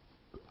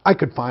I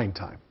could find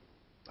time.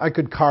 I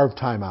could carve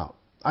time out.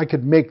 I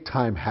could make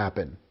time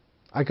happen.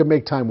 I could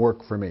make time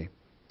work for me.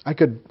 I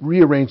could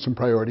rearrange some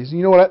priorities. And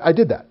you know what? I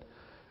did that.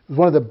 It was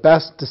one of the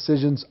best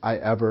decisions I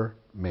ever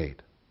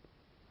made.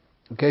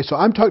 Okay, so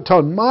I'm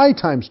telling my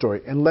time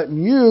story and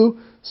letting you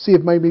see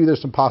if maybe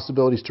there's some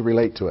possibilities to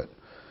relate to it.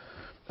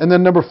 And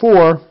then number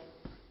 4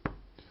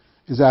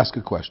 is ask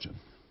a question,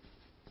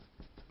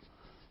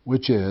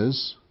 which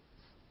is,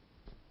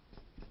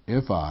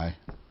 if I,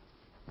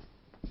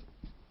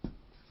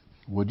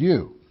 would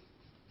you?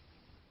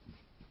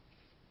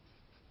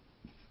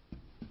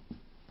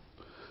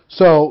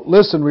 So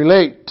listen,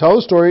 relate, tell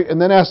the story,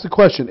 and then ask the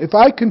question. If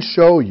I can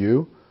show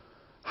you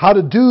how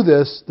to do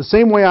this the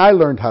same way I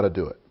learned how to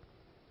do it,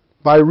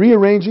 by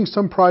rearranging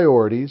some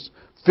priorities,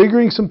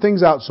 figuring some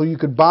things out so you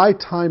could buy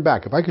time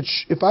back. If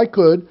I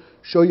could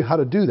show you how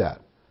to do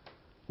that,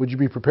 would you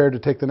be prepared to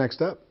take the next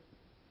step?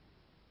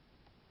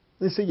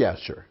 They say, yeah,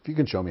 sure. If you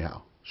can show me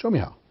how. Show me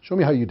how. Show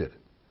me how you did it.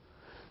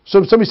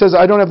 So if somebody says,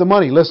 I don't have the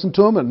money, listen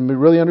to them and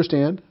really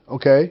understand.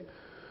 Okay.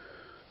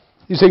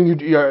 You're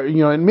saying,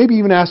 and maybe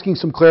even asking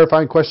some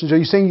clarifying questions. Are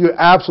you saying you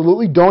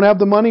absolutely don't have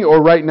the money,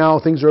 or right now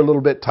things are a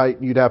little bit tight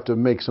and you'd have to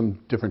make some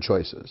different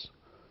choices?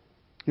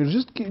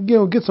 Just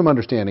get some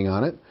understanding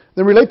on it.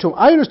 Then relate to them.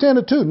 I understand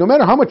it too. No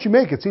matter how much you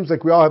make, it seems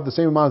like we all have the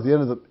same amount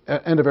at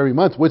the end of every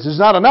month, which is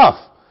not enough.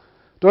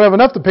 Don't have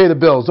enough to pay the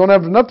bills. Don't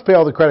have enough to pay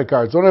all the credit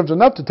cards. Don't have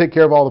enough to take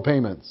care of all the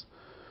payments.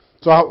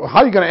 So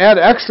how are you going to add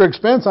extra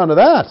expense onto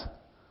that?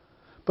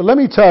 But let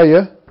me tell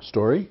you,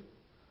 story,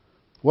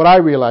 what I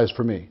realized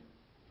for me.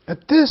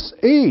 At this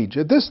age,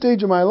 at this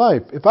stage of my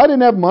life, if I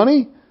didn't have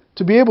money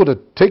to be able to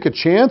take a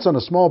chance on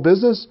a small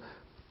business,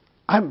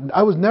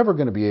 I was never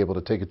going to be able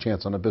to take a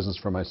chance on a business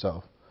for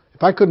myself.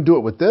 If I couldn't do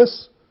it with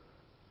this,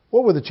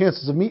 what were the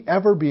chances of me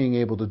ever being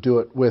able to do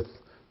it with,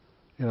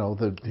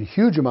 the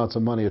huge amounts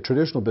of money a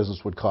traditional business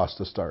would cost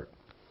to start?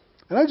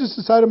 And I just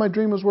decided my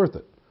dream was worth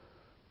it.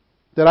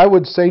 That I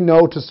would say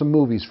no to some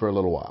movies for a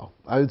little while.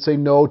 I would say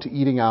no to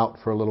eating out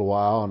for a little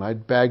while, and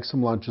I'd bag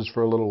some lunches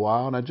for a little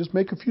while, and I'd just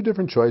make a few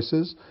different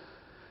choices.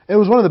 And it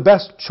was one of the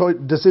best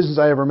decisions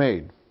I ever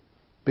made,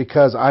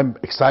 because I'm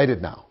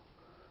excited now.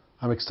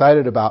 I'm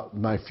excited about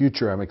my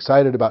future. I'm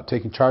excited about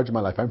taking charge of my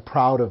life. I'm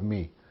proud of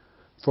me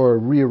for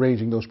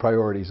rearranging those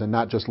priorities and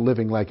not just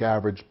living like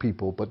average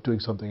people, but doing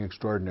something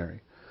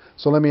extraordinary.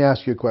 So let me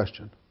ask you a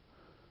question.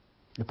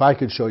 If I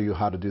could show you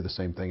how to do the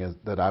same thing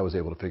that I was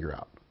able to figure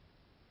out,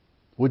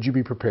 would you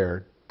be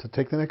prepared to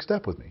take the next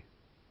step with me?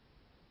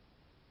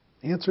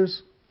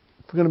 Answers,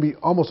 if we're going to be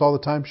almost all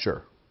the time,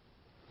 sure.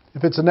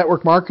 If it's a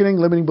network marketing,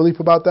 limiting belief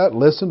about that,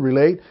 listen,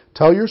 relate,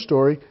 tell your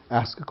story,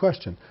 ask a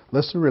question.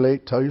 Listen,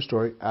 relate, tell your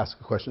story, ask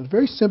a question. It's a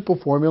very simple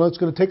formula. It's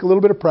going to take a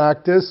little bit of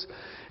practice.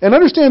 And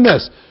understand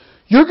this,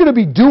 you're going to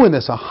be doing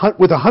this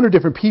with 100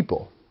 different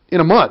people in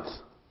a month.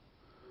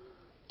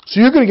 So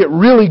you're going to get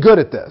really good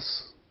at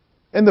this.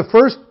 And the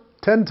first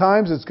 10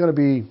 times it's going to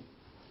be,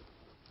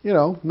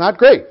 not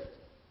great.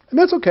 And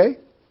that's okay.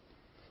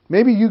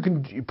 Maybe you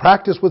can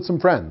practice with some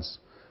friends,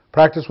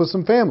 practice with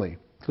some family,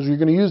 because you're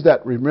going to use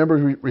that.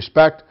 Remember,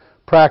 respect,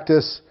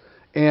 practice,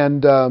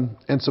 and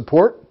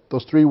support.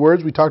 Those 3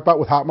 words we talked about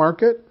with Hot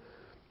Market.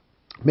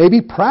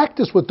 Maybe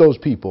practice with those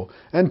people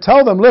and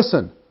tell them,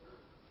 listen,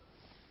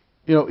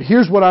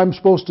 here's what I'm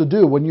supposed to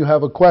do when you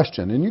have a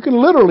question. And you can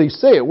literally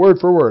say it word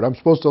for word. I'm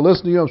supposed to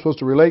listen to you. I'm supposed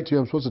to relate to you.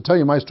 I'm supposed to tell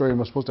you my story.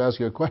 I'm supposed to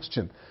ask you a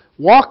question.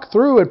 Walk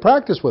through and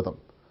practice with them.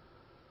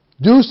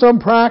 Do some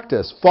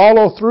practice.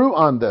 Follow through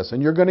on this,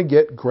 and you're going to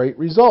get great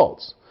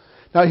results.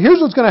 Now, here's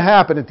what's going to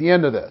happen at the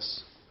end of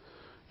this.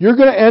 You're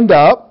going to end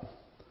up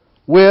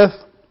with,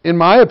 in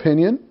my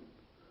opinion,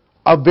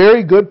 a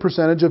very good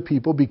percentage of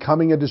people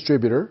becoming a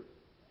distributor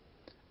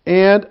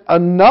and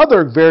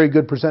another very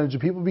good percentage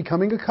of people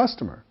becoming a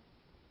customer.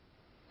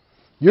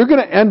 You're going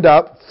to end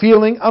up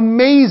feeling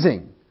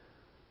amazing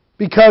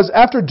because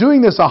after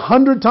doing this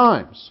 100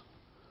 times,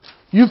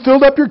 you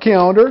filled up your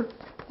calendar.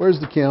 Where's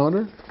the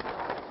calendar?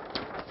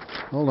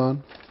 Hold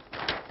on.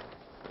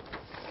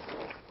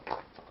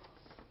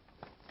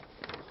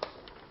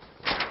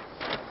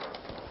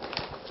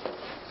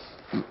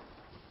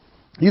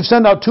 You've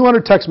sent out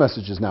 200 text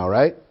messages now,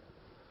 right?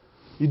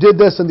 You did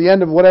this in the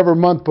end of whatever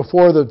month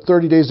before the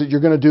 30 days that you're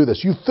going to do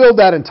this. You filled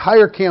that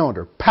entire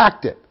calendar,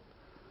 packed it.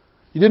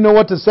 You didn't know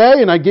what to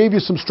say, and I gave you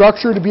some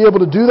structure to be able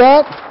to do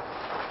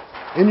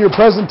that. In your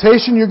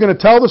presentation, you're going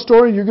to tell the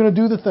story, and you're going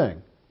to do the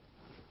thing.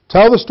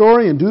 Tell the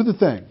story and do the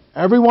thing.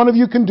 Every one of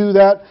you can do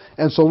that,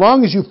 and so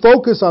long as you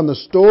focus on the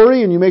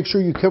story and you make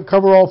sure you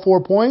cover all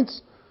 4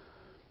 points,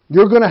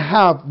 you're going to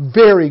have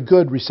very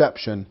good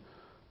reception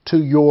to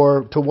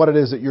what it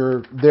is that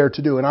you're there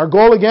to do. And our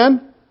goal,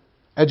 again,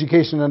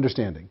 education and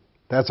understanding.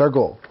 That's our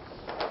goal.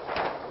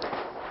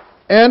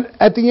 And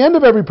at the end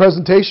of every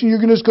presentation, you're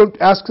going to just go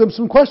ask them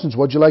some questions.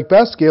 What'd you like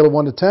best? Scale of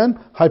 1 to 10.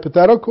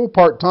 Hypothetical,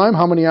 part-time,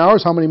 how many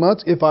hours, how many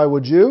months, if I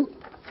would you.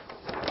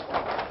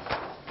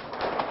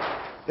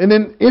 And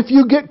then if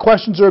you get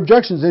questions or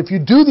objections, if you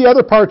do the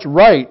other parts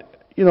right,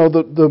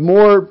 the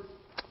more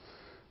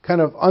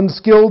kind of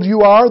unskilled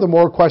you are, the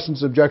more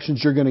questions and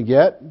objections you're going to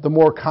get, the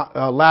more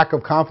lack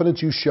of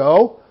confidence you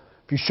show.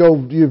 If you show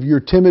you're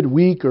timid,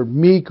 weak, or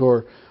meek,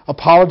 or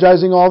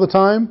apologizing all the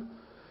time,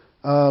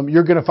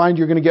 you're going to find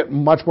you're going to get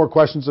much more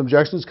questions and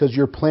objections because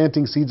you're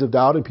planting seeds of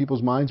doubt in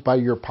people's minds by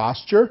your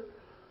posture,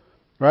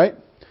 right?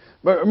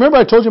 But remember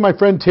I told you my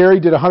friend Terry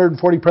did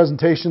 140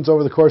 presentations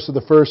over the course of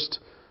the first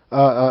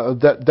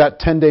that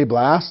 10-day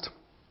blast?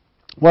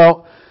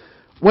 Well,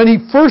 when he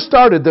first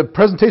started, the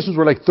presentations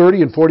were like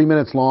 30 and 40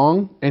 minutes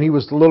long, and he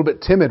was a little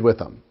bit timid with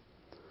them.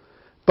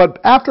 But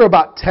after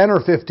about 10 or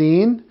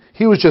 15,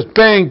 he was just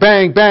bang,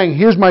 bang, bang.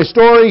 Here's my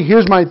story.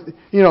 Here's my,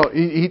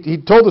 he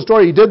told the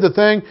story. He did the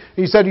thing.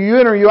 He said, are you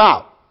in or are you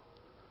out?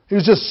 He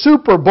was just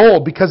super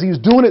bold because he was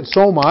doing it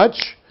so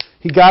much.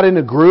 He got in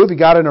a groove. He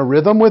got in a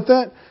rhythm with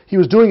it. He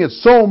was doing it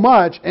so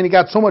much, and he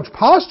got so much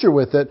posture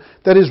with it,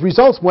 that his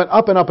results went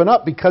up and up and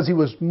up because he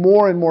was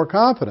more and more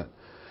confident.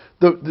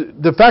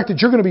 The fact that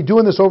you're going to be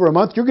doing this over a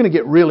month, you're going to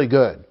get really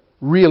good,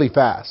 really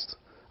fast.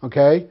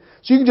 Okay?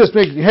 So you can just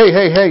make, hey,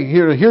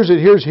 here's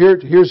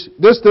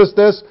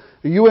this.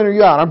 Are you in or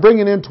you out? I'm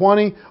bringing in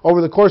 20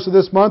 over the course of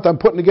this month. I'm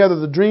putting together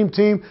the dream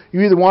team.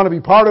 You either want to be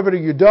part of it or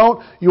you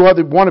don't. You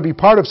either want to be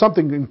part of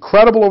something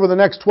incredible over the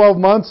next 12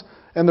 months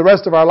and the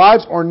rest of our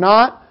lives or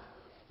not.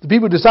 The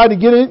people who decide to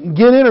get in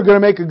are going to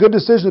make a good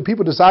decision. The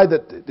people decide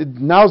that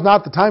now's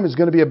not the time, it's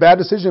going to be a bad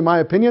decision, in my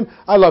opinion.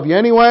 I love you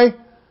anyway.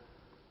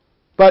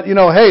 But,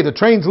 hey, the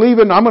train's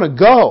leaving, I'm going to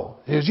go.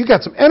 You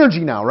got some energy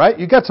now, right?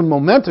 You got some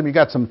momentum, you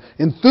got some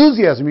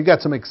enthusiasm, you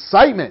got some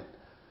excitement.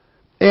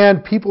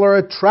 And people are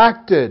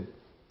attracted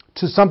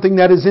to something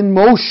that is in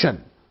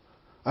motion.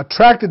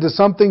 Attracted to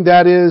something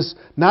that is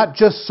not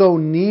just so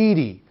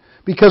needy.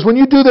 Because when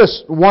you do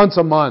this once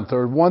a month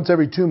or once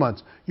every 2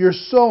 months, you're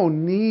so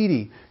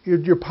needy.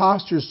 Your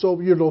posture is so,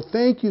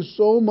 thank you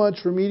so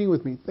much for meeting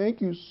with me.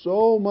 Thank you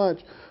so much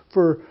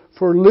for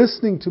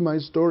listening to my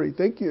story.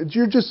 Thank you.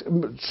 You're just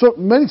so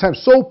many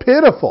times so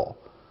pitiful.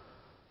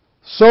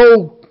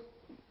 So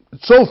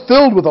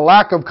filled with a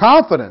lack of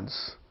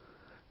confidence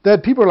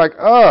that people are like,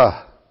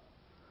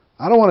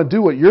 I don't want to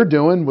do what you're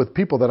doing with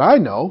people that I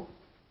know.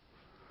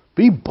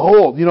 Be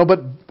bold,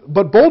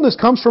 but boldness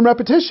comes from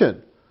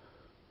repetition.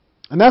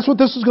 And that's what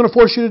this is going to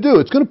force you to do.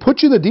 It's going to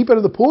put you in the deep end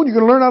of the pool and you're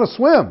going to learn how to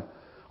swim.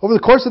 Over the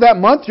course of that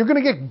month, you're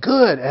going to get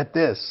good at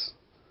this.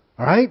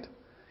 All right?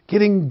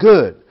 Getting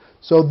good.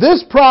 So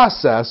this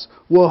process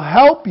will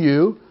help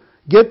you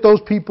get those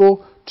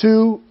people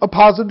to a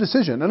positive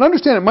decision. And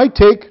understand it might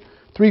take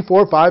 3,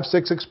 4, 5,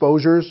 6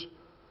 exposures.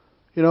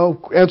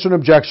 Answer an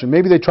objection.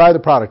 Maybe they try the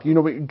product.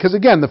 Because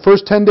again, the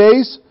first 10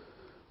 days,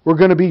 we're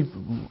going to be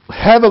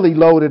heavily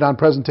loaded on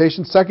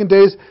presentations. Second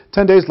days,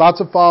 10 days, lots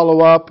of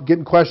follow-up,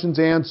 getting questions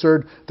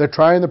answered. They're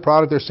trying the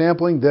product. They're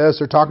sampling this.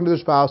 They're talking to their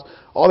spouse.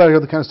 All that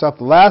other kind of stuff.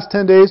 The last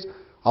 10 days,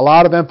 a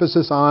lot of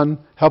emphasis on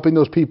helping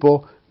those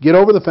people get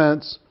over the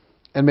fence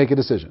and make a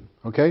decision.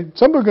 Okay?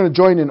 Some are going to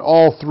join in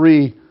all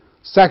 3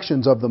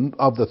 sections of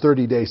the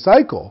 30-day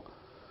cycle.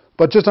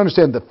 But just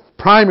understand the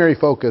primary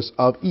focus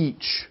of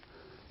each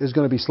is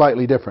going to be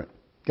slightly different.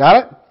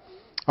 Got it?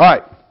 All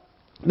right.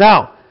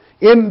 Now,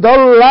 in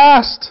the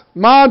last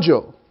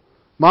module,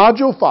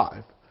 Module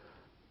 5,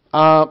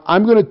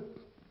 I'm going to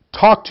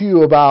talk to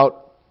you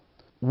about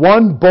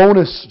one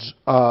bonus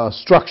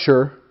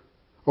structure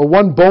or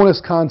one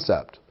bonus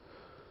concept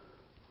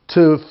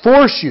to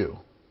force you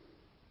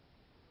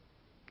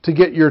to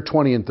get your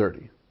 20 and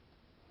 30.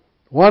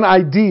 One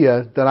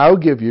idea that I will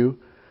give you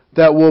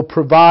that will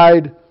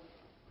provide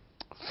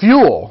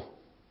fuel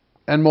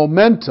and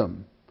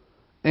momentum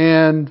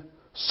and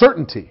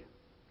certainty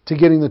to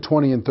getting the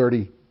 20 and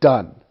 30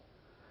 done.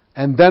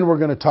 And then we're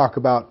going to talk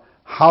about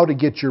how to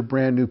get your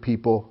brand new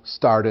people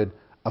started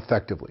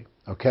effectively.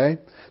 Okay?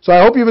 So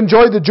I hope you've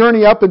enjoyed the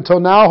journey up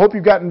until now. I hope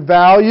you've gotten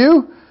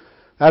value.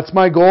 That's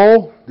my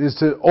goal, is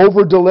to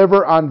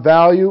over-deliver on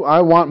value.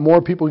 I want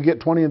more people to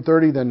get 20 and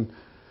 30 than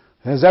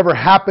has ever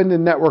happened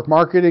in network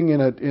marketing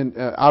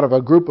out of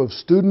a group of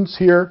students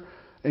here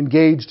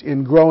engaged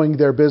in growing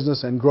their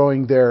business and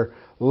growing their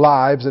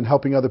lives and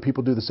helping other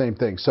people do the same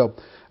thing. So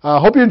I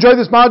hope you enjoyed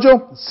this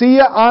module. See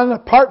you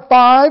on part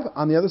 5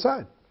 on the other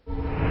side.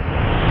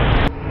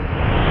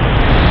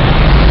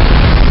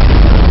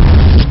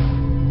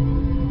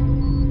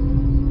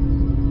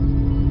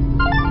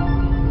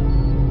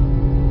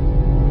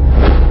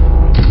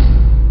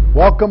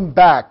 Welcome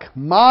back.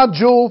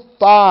 Module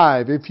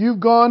 5. If you've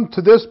gone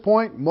to this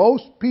point,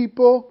 most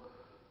people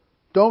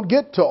don't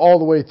get to all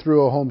the way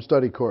through a home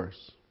study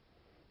course.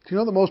 Do you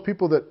know that most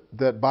people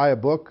that buy a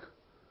book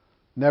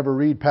never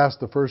read past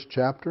the first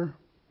chapter?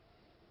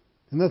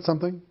 Isn't that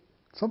something?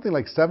 Something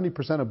like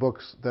 70% of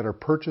books that are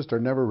purchased are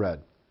never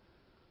read.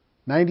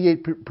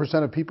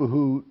 98% of people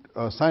who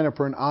sign up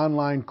for an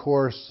online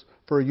course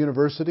for a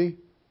university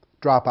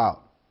drop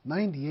out.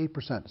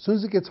 98%. As soon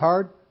as it gets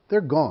hard,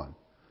 they're gone.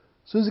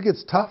 As soon as it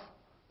gets tough,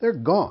 they're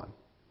gone.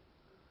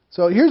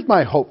 So here's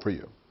my hope for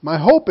you. My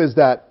hope is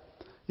that,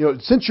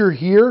 since you're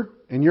here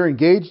and you're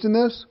engaged in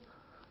this,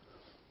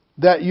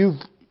 that you've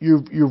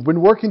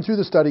been working through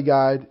the study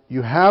guide,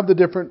 you have the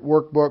different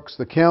workbooks,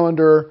 the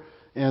calendar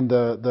and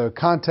the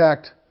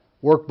contact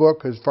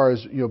workbook as far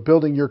as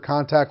building your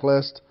contact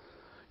list.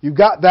 You've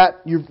got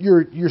that,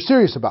 you're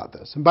serious about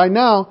this. And by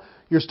now,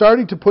 you're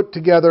starting to put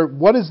together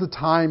what is the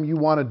time you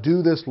want to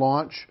do this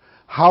launch,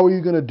 how are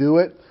you going to do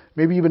it.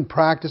 Maybe you've been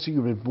practicing,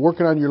 you've been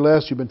working on your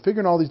list, you've been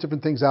figuring all these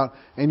different things out,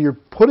 and you're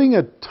putting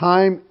a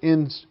time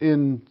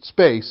in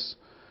space,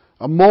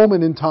 a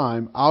moment in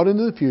time out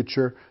into the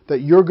future that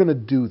you're going to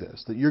do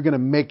this, that you're going to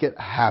make it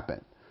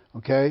happen.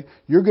 Okay?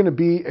 You're going to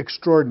be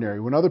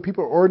extraordinary. When other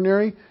people are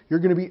ordinary, you're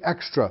going to be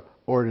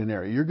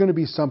extraordinary. You're going to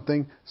be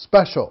something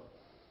special.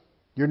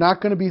 You're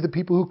not going to be the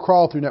people who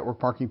crawl through network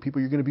marketing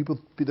people. You're going to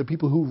be the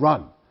people who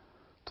run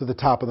to the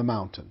top of the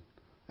mountain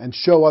and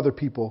show other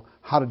people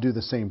how to do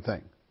the same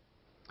thing.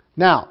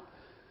 Now,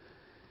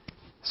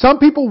 some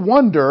people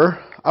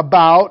wonder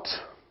about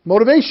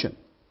motivation.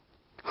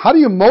 How do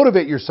you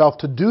motivate yourself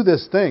to do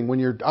this thing when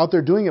you're out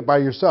there doing it by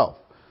yourself?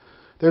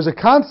 There's a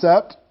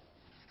concept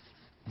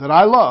that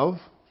I love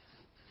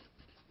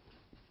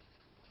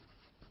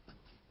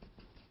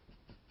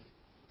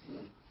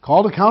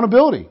called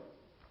accountability.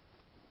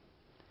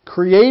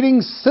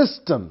 Creating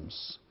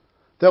systems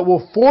that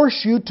will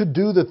force you to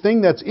do the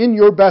thing that's in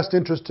your best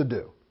interest to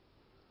do.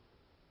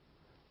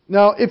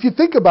 Now, if you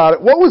think about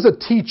it, what was a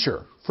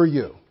teacher for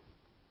you?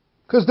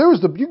 Because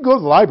you could go to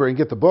the library and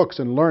get the books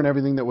and learn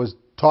everything that was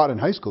taught in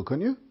high school,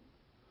 couldn't you?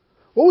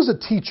 What was a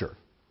teacher?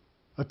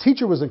 A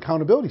teacher was an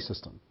accountability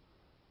system.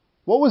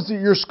 What was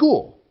your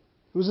school?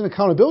 It was an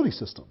accountability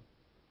system.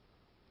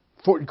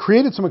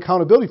 Created some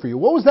accountability for you.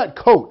 What was that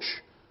coach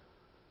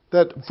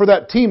that for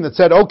that team that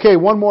said, okay,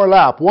 one more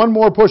lap, one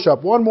more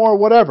push-up, one more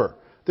whatever.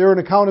 They're an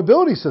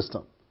accountability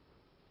system.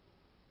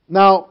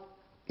 Now,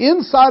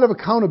 inside of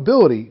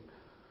accountability,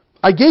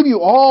 I gave you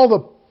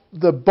all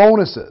the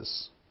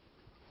bonuses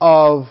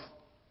of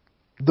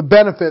the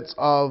benefits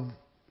of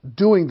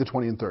doing the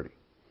 20 and 30.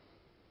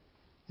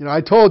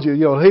 I told you,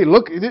 hey,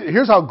 look,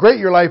 here's how great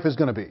your life is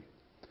going to be.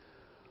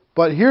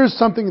 But here's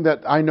something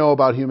that I know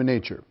about human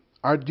nature.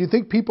 Do you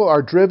think people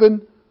are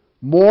driven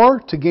more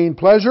to gain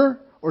pleasure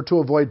or to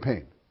avoid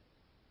pain?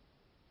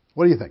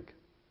 What do you think?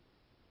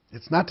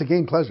 It's not to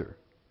gain pleasure.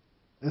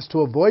 It's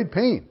to avoid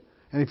pain.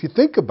 And if you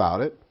think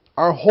about it,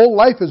 our whole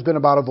life has been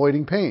about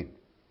avoiding pain.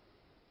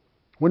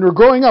 When we're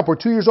growing up, we're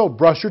 2 years old,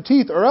 brush your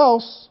teeth or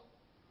else.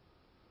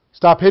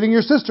 Stop hitting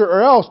your sister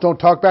or else. Don't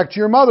talk back to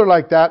your mother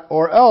like that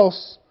or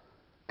else.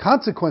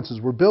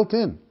 Consequences were built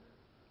in.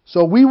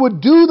 So we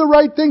would do the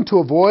right thing to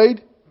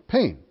avoid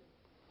pain.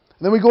 And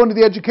then we go into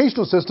the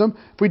educational system.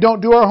 If we don't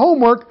do our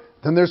homework,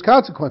 then there's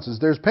consequences.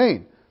 There's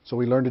pain. So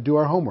we learn to do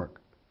our homework.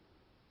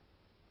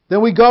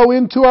 Then we go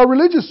into our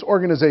religious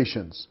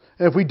organizations.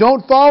 And if we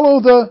don't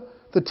follow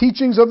the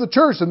teachings of the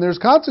church, then there's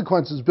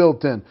consequences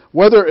built in.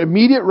 Whether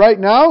immediate right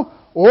now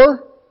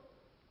or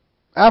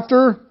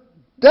after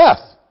death.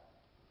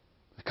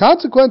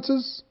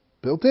 Consequences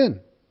built in.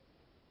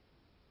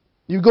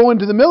 You go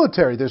into the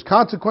military, there's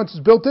consequences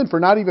built in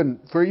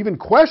for even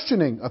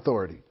questioning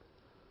authority.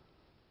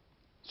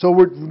 So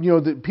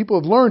people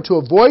have learned to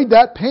avoid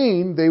that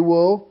pain. They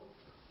will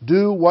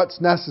do what's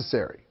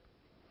necessary.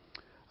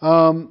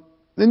 Then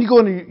you go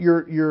into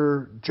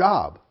your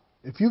job.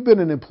 If you've been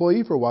an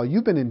employee for a while,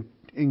 you've been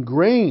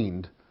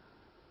ingrained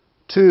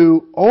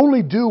to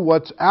only do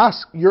what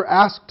you're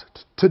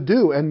asked to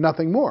do and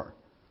nothing more.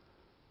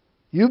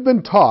 You've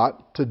been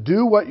taught to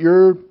do what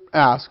you're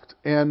asked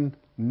and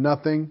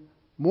nothing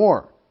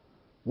more.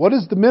 What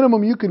is the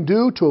minimum you can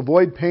do to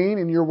avoid pain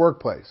in your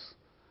workplace?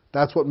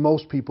 That's what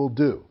most people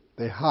do.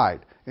 They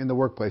hide in the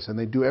workplace and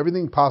they do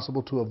everything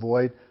possible to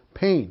avoid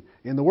pain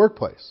in the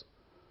workplace.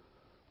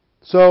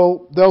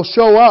 So they'll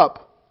show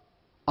up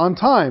on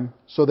time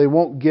so they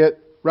won't get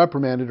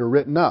reprimanded or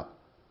written up.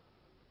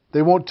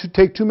 They won't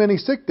take too many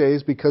sick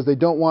days because they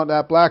don't want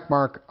that black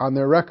mark on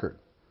their record.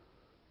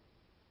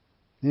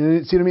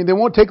 You see what I mean? They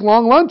won't take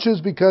long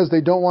lunches because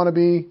they don't want to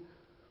be,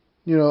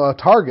 a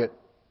target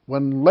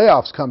when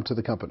layoffs come to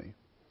the company.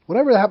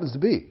 Whatever it happens to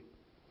be.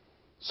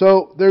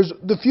 So there's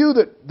the few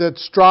that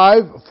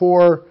strive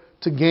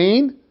to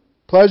gain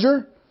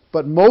pleasure,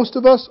 but most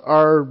of us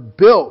are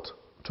built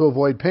to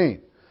avoid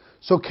pain.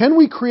 So can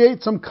we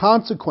create some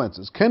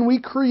consequences? Can we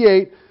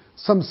create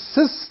some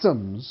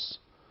systems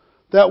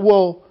that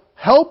will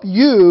help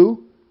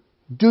you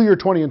do your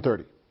 20 and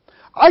 30?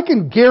 I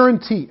can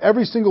guarantee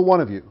every single one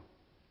of you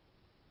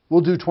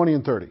will do 20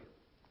 and 30.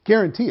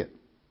 Guarantee it.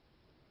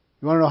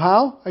 You want to know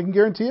how I can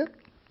guarantee it?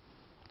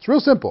 It's real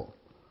simple.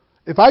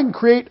 If I can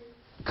create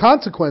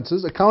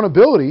consequences,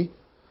 accountability,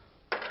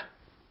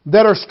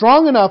 that are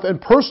strong enough and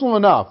personal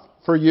enough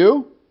for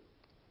you,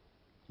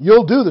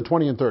 you'll do the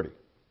 20 and 30.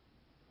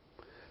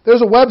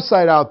 There's a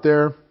website out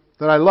there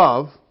that I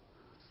love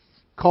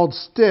called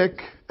Stick,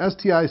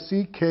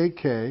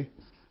 Stickk.com.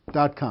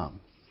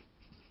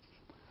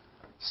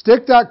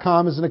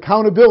 Stick.com is an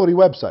accountability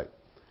website.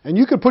 And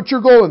you could put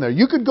your goal in there.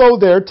 You could go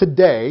there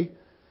today,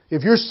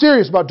 if you're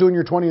serious about doing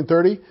your 20 and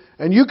 30,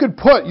 and you could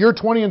put your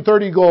 20 and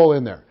 30 goal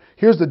in there.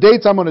 Here's the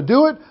dates I'm going to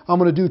do it. I'm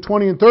going to do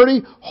 20 and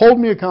 30. Hold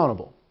me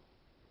accountable.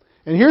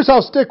 And here's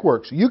how Stick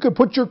works. You could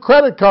put your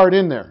credit card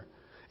in there.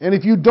 And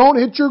if you don't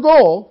hit your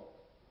goal,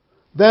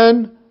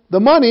 then the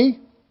money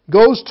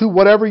goes to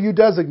whatever you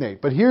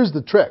designate. But here's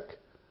the trick.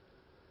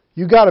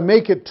 You got to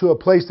make it to a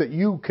place that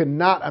you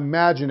cannot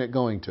imagine it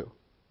going to.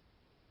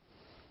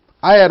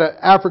 I had an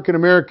African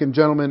American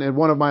gentleman at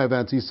one of my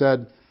events. He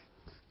said,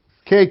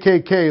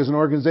 KKK is an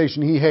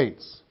organization he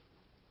hates.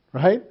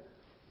 Right?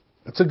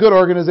 It's a good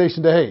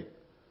organization to hate.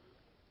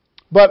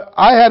 But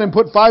I had him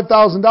put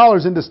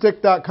 $5,000 into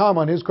Stick.com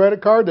on his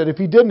credit card that if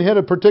he didn't hit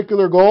a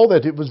particular goal,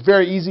 that it was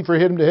very easy for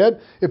him to hit.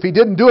 If he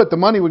didn't do it, the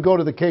money would go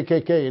to the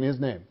KKK in his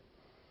name.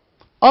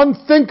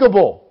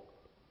 Unthinkable.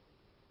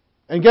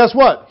 And guess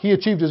what? He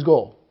achieved his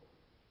goal.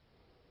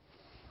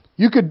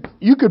 You could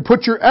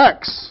put your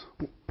ex.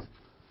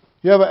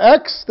 You have an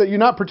ex that you're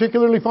not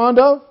particularly fond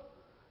of?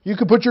 You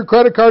could put your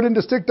credit card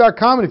into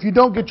Stick.com, and if you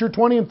don't get your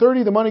 20 and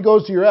 30, the money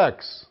goes to your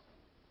ex.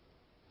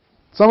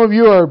 Some of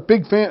you are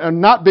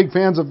not big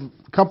fans of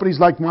companies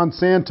like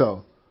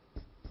Monsanto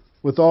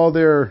with all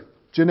their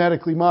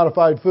genetically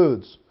modified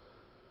foods.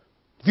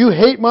 If you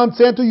hate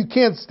Monsanto, you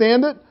can't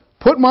stand it,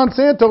 put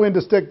Monsanto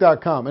into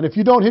Stick.com. And if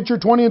you don't hit your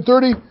 20 and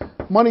 30,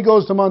 money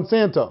goes to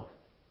Monsanto.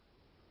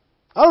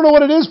 I don't know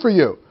what it is for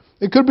you.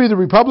 It could be the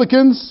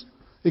Republicans.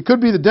 It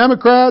could be the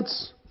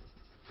Democrats.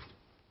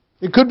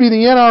 It could be the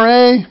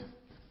NRA.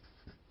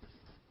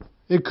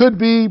 It could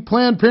be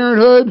Planned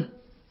Parenthood.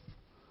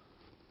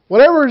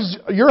 Whatever is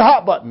your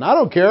hot button, I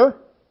don't care.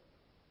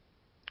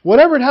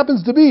 Whatever it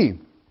happens to be.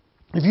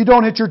 If you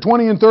don't hit your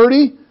 20 and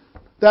 30,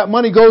 that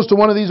money goes to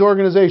one of these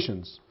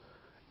organizations.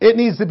 It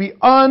needs to be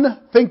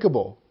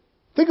unthinkable.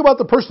 Think about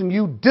the person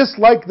you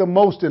dislike the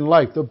most in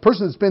life, the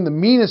person that's been the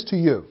meanest to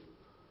you.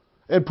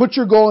 And put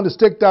your goal into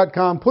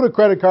stick.com, put a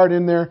credit card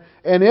in there,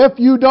 and if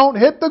you don't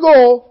hit the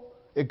goal,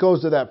 it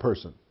goes to that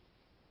person.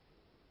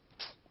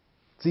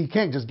 See, you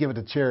can't just give it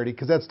to charity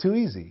because that's too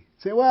easy.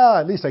 Say, well,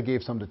 at least I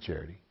gave some to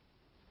charity.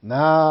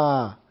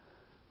 Nah,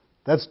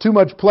 that's too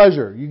much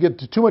pleasure. You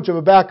get too much of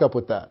a backup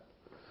with that.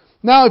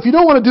 Now, if you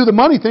don't want to do the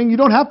money thing, you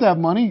don't have to have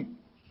money.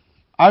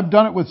 I've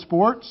done it with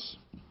sports.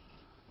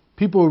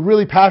 People who are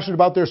really passionate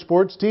about their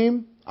sports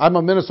team. I'm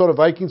a Minnesota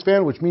Vikings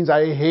fan, which means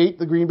I hate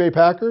the Green Bay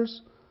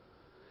Packers.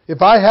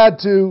 If I had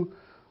to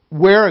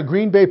wear a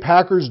Green Bay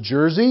Packers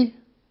jersey,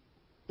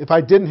 if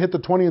I didn't hit the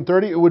 20 and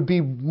 30, it would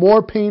be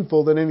more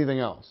painful than anything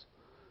else.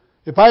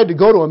 If I had to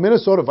go to a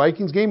Minnesota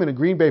Vikings game in a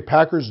Green Bay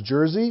Packers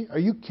jersey, are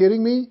you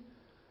kidding me?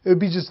 It would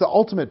be just the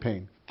ultimate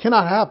pain.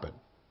 Cannot happen.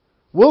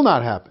 Will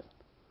not happen.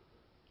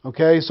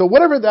 Okay, so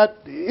whatever that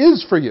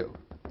is for you.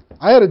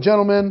 I had a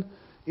gentleman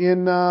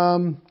in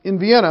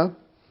Vienna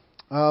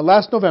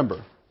last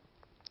November,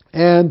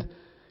 and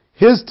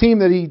his team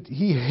that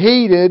he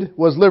hated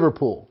was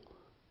Liverpool.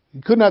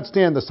 He could not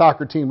stand the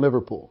soccer team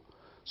Liverpool.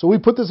 So we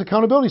put this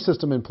accountability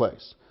system in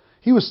place.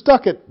 He was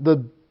stuck at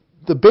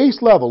the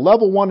base level,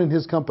 level 1 in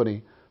his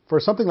company, for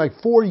something like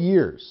 4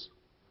 years.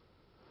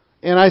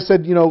 And I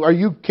said, are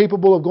you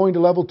capable of going to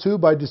level 2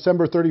 by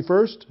December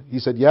 31st? He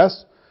said,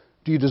 yes.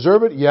 Do you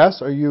deserve it?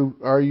 Yes. Are you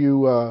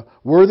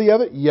worthy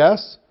of it?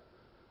 Yes.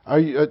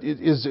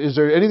 Is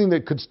there anything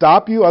that could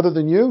stop you other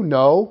than you?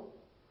 No.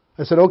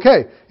 I said,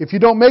 okay, if you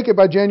don't make it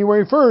by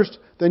January 1st,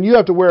 then you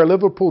have to wear a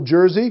Liverpool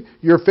jersey.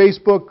 Your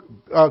Facebook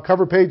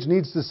cover page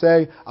needs to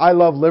say, I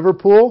love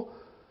Liverpool.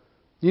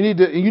 You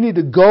need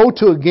to go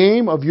to a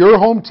game of your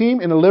home team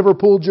in a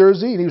Liverpool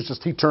jersey. And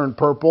he turned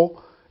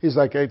purple. He's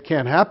like, it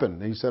can't happen.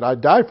 And he said, I'd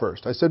die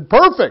first. I said,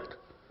 perfect.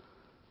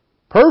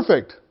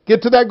 Perfect.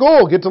 Get to that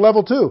goal. Get to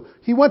level 2.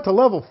 He went to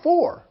level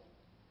 4.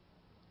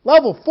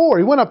 Level 4.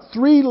 He went up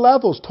 3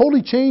 levels.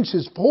 Totally changed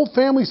his whole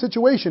family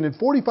situation in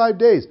 45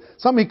 days.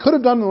 Something he could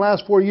have done in the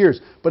last 4 years,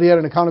 but he had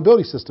an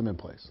accountability system in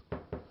place.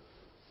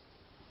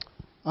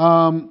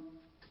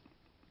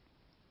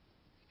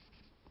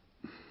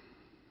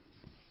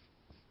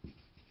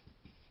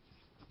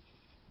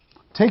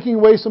 Taking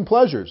away some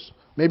pleasures.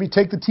 Maybe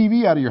take the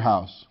TV out of your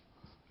house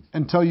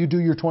until you do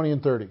your 20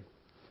 and 30.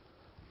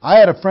 I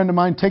had a friend of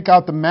mine take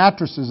out the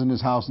mattresses in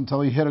his house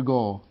until he hit a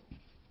goal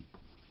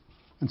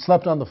and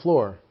slept on the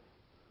floor.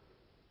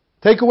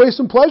 Take away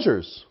some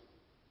pleasures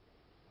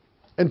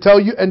until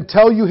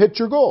you hit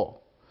your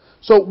goal.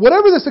 So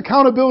whatever this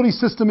accountability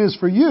system is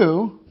for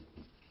you,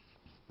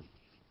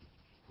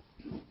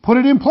 put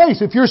it in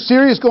place. If you're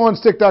serious, go on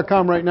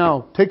stick.com right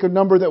now. Take a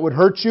number that would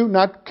hurt you,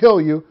 not kill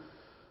you,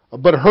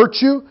 but hurt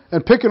you,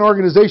 and pick an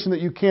organization that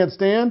you can't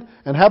stand,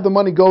 and have the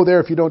money go there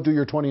if you don't do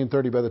your 20 and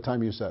 30 by the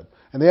time you said.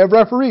 And they have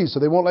referees, so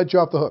they won't let you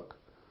off the hook.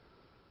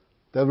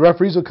 The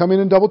referees will come in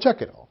and double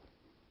check it all.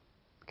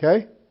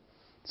 Okay?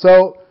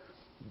 So,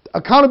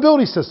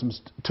 accountability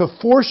systems to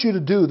force you to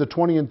do the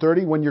 20 and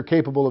 30 when you're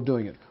capable of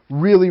doing it.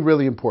 Really,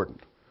 really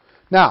important.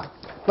 Now,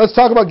 let's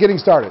talk about getting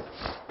started.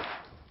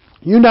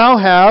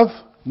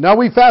 Now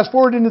we fast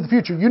forward into the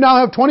future. You now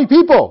have 20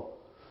 people.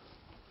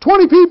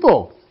 20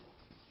 people.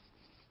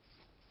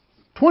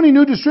 20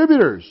 new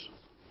distributors.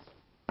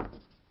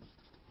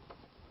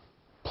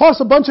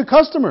 Plus a bunch of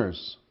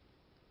customers.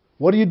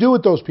 What do you do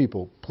with those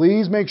people?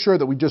 Please make sure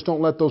that we just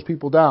don't let those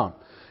people down.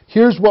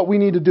 Here's what we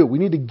need to do. We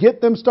need to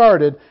get them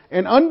started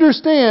and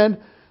understand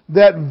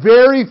that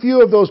very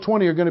few of those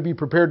 20 are going to be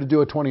prepared to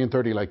do a 20 and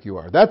 30 like you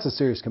are. That's a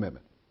serious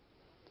commitment.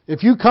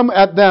 If you come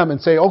at them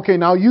and say, okay,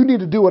 now you need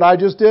to do what I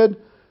just did,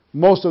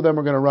 most of them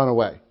are going to run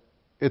away.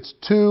 It's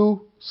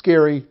too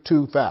scary,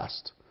 too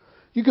fast.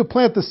 You could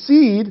plant the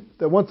seed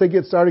that once they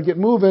get started, get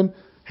moving,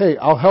 hey,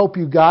 I'll help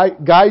you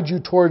guide you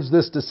towards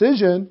this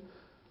decision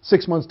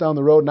 6 months down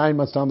the road, 9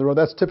 months down the road.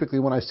 That's typically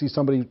when I see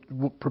somebody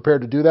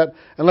prepared to do that,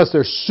 unless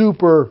they're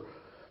super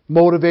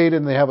motivated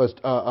and they have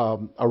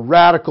a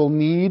radical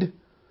need.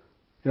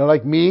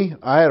 Like me,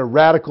 I had a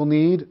radical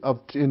need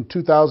in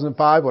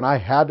 2005 when I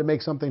had to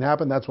make something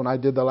happen. That's when I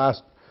did the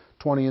last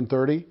 20 and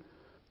 30.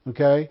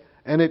 Okay?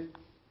 And it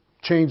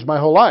changed my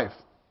whole life.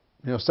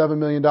 $7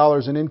 million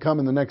in income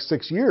in the next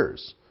 6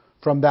 years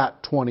from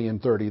that 20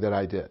 and 30 that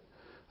I did.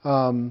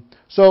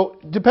 So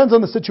it depends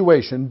on the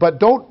situation, but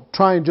don't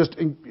try and just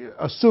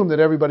assume that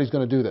everybody's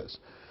going to do this.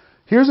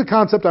 Here's a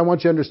concept I want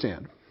you to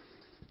understand.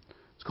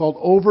 It's called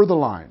over the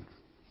line.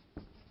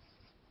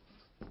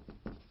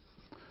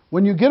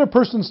 When you get a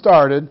person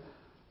started,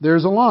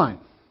 there's a line.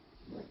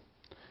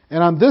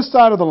 And on this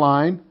side of the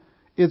line,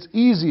 it's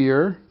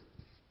easier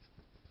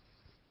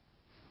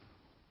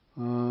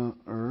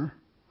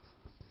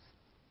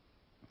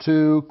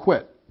to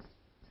quit.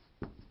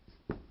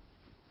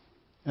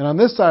 And on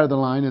this side of the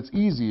line, it's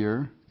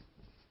easier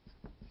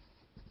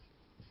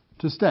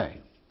to stay.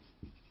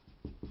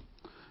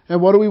 And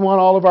what do we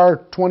want all of our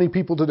 20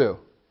 people to do?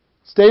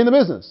 Stay in the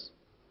business.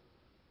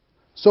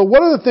 So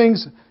what are the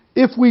things,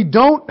 if we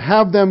don't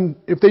have them,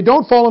 if they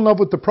don't fall in love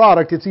with the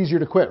product, it's easier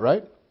to quit,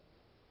 right?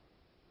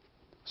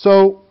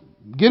 So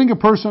getting a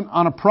person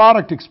on a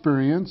product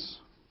experience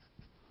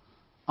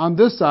on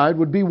this side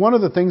would be one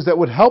of the things that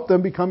would help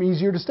them become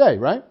easier to stay,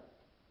 right?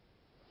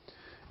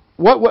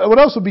 What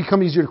else would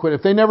become easier to quit?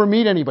 If they never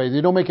meet anybody, they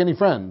don't make any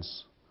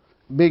friends,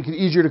 make it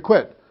easier to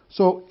quit.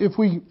 So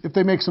if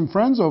they make some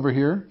friends over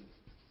here,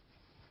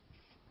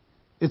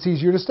 it's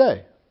easier to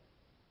stay.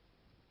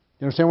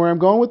 You understand where I'm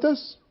going with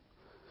this?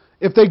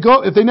 If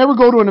they never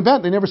go to an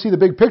event, they never see the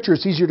big picture,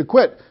 it's easier to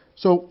quit.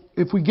 So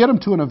if we get them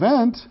to an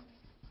event,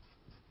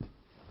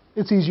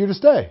 it's easier to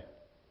stay.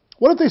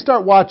 What if they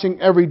start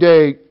watching every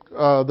day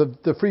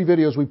the free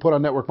videos we put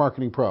on Network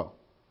Marketing Pro,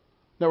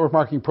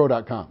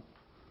 networkmarketingpro.com?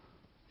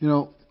 You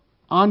know,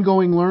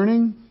 ongoing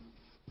learning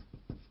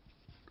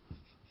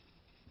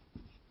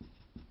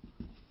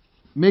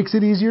makes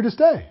it easier to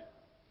stay.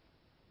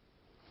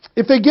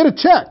 If they get a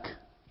check,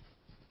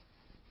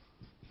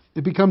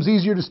 it becomes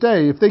easier to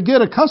stay. If they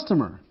get a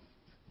customer,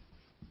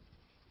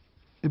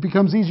 it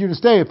becomes easier to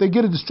stay. If they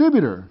get a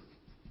distributor,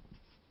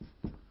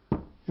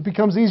 it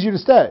becomes easier to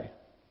stay.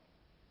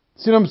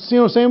 See what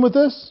I'm saying with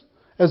this?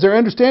 As their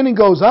understanding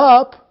goes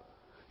up,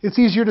 it's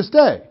easier to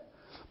stay.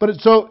 But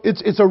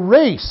it's a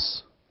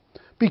race,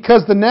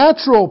 because the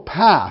natural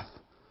path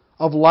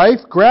of life,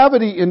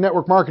 gravity in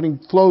network marketing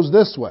flows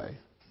this way.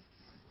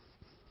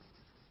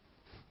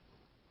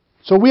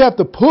 So we have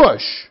to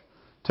push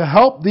to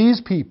help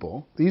these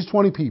people, these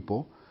 20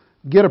 people,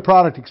 get a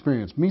product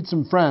experience, meet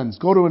some friends,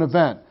 go to an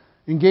event,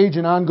 engage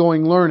in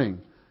ongoing learning,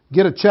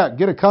 get a check,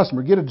 get a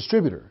customer, get a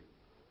distributor.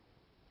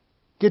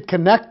 Get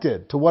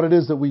connected to what it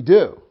is that we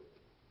do.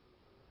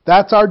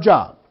 That's our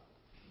job,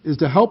 is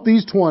to help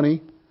these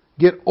 20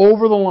 get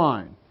over the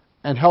line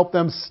and help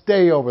them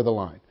stay over the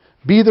line.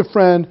 Be the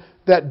friend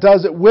that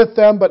does it with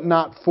them but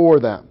not for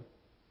them.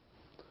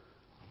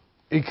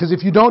 Because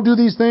if you don't do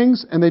these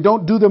things, and they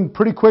don't do them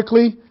pretty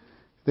quickly,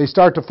 they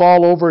start to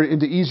fall over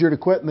into easier to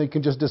quit, and they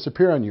can just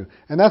disappear on you.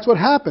 And that's what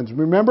happens.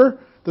 Remember,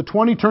 the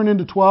 20 turned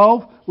into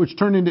 12, which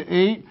turned into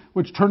 8,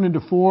 which turned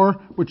into 4,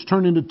 which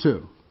turned into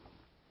 2.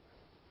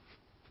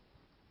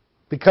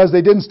 Because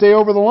they didn't stay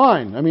over the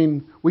line. I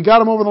mean, we got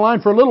them over the line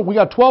for a little. We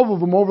got 12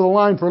 of them over the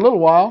line for a little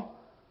while.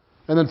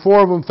 And then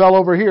 4 of them fell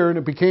over here, and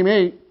it became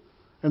 8.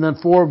 And then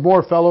 4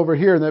 more fell over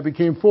here, and that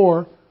became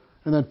 4.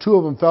 And then 2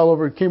 of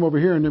them came over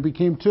here, and it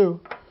became 2.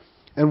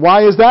 And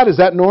why is that? Is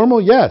that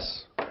normal?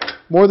 Yes.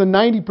 More than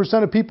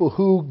 90% of people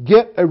who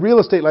get a real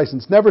estate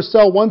license never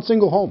sell one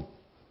single home.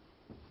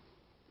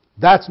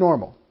 That's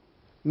normal.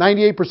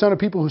 98% of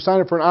people who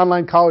sign up for an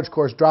online college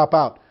course drop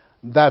out.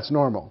 That's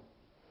normal.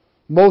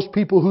 Most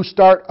people who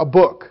start a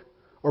book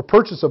or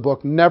purchase a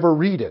book never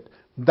read it.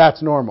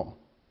 That's normal.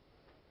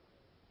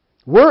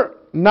 We're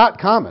not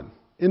common.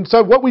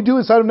 Inside what we do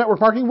inside of network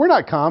marketing, we're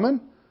not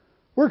common.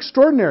 We're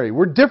extraordinary.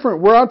 We're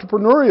different. We're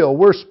entrepreneurial.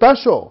 We're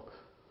special.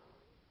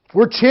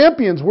 We're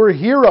champions. We're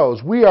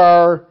heroes. We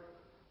are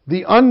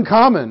the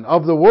uncommon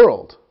of the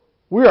world.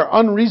 We are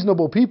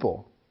unreasonable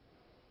people.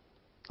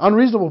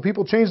 Unreasonable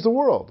people change the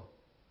world.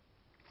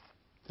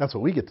 That's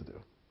what we get to do.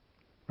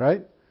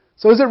 Right?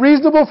 So is it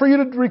reasonable for you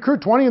to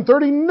recruit 20 and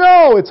 30?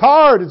 No, it's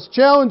hard. It's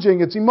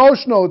challenging. It's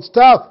emotional. It's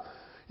tough.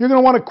 You're going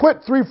to want to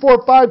quit 3,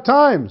 4, 5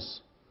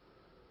 times.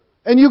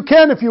 And you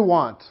can if you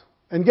want.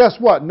 And guess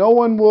what? No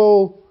one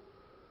will,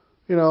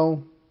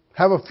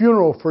 have a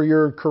funeral for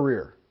your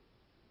career.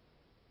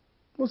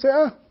 We'll say,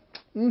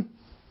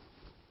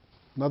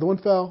 another one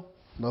fell.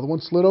 Another one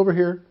slid over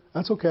here.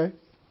 That's okay.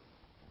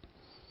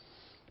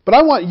 But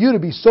I want you to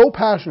be so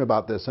passionate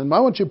about this. And I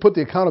want you to put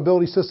the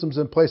accountability systems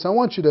in place. I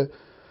want you to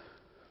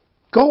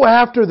go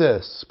after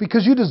this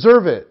because you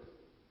deserve it.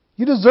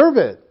 You deserve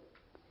it.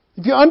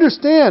 If you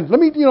understand, let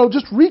me,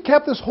 just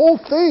recap this whole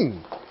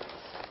thing.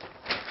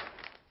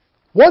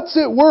 What's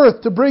it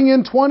worth to bring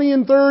in 20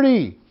 and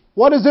 30?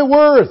 What is it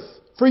worth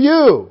for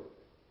you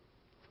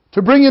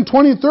to bring in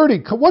 20 and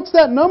 30? What's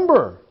that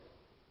number?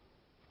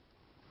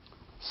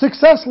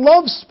 Success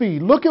loves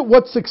speed. Look at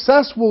what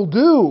success will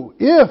do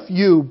if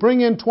you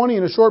bring in 20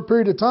 in a short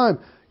period of time.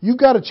 You've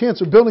got a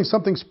chance of building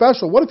something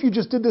special. What if you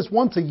just did this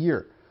once a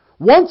year?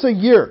 Once a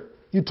year,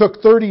 you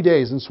took 30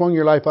 days and swung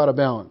your life out of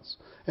balance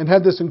and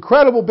had this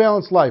incredible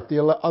balanced life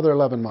the other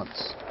 11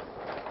 months.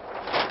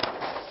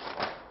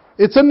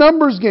 It's a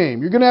numbers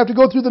game. You're going to have to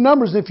go through the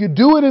numbers. If you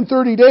do it in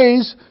 30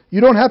 days,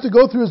 you don't have to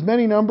go through as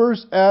many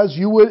numbers as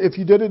you would if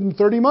you did it in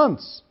 30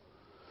 months.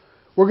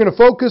 We're going to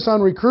focus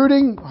on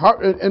recruiting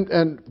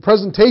and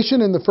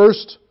presentation in the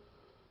first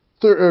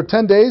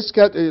 10 days,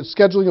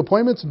 scheduling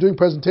appointments and doing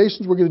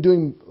presentations. We're going to be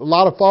doing a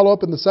lot of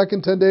follow-up in the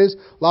second 10 days,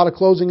 a lot of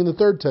closing in the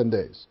third 10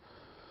 days.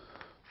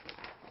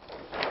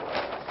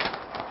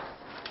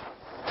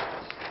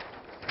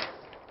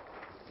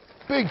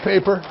 Big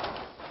paper.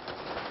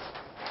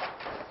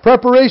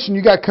 Preparation,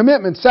 you got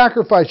commitment,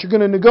 sacrifice. You're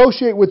going to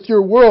negotiate with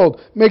your world.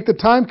 Make the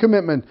time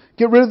commitment.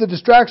 Get rid of the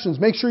distractions.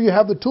 Make sure you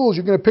have the tools.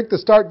 You're going to pick the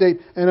start date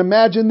and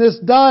imagine this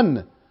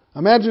done.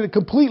 Imagine it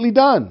completely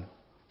done.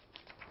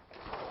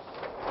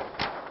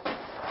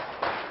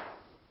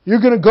 You're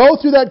going to go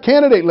through that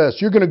candidate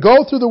list. You're going to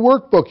go through the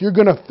workbook. You're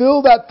going to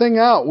fill that thing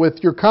out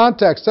with your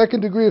contacts, second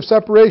degree of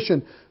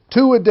separation,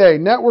 2 a day,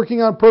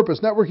 networking on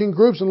purpose, networking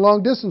groups and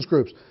long distance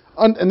groups.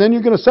 And then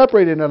you're going to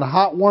separate it in a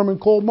hot, warm,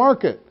 and cold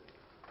market.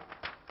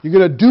 You're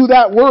going to do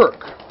that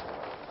work.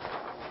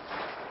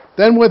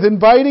 Then with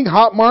inviting,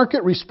 hot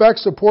market, respect,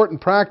 support, and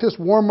practice,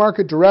 warm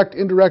market, direct,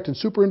 indirect, and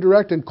super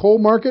indirect, and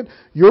cold market,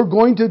 you're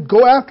going to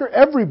go after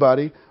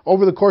everybody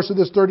over the course of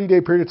this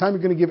 30-day period of time.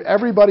 You're going to give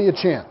everybody a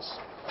chance.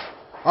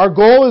 Our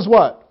goal is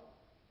what?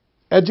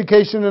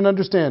 Education and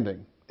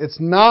understanding. It's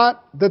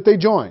not that they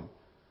join.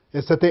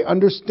 It's that they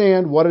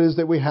understand what it is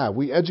that we have.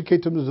 We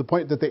educate them to the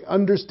point that they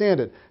understand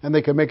it and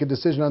they can make a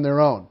decision on their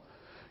own.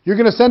 You're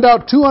going to send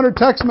out 200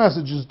 text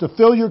messages to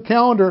fill your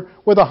calendar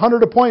with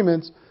 100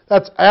 appointments.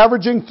 That's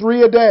averaging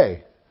 3 a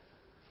day.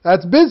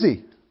 That's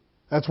busy.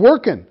 That's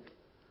working.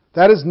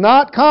 That is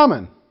not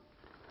common.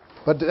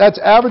 But that's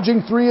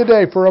averaging 3 a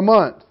day for a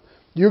month.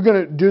 You're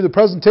going to do the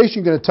presentation.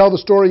 You're going to tell the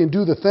story and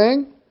do the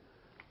thing.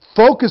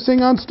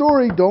 Focusing on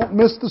story. Don't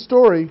miss the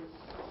story.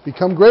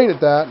 Become great at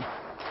that.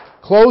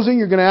 Closing,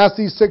 you're going to ask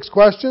these 6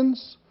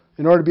 questions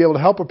in order to be able to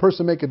help a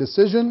person make a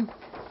decision.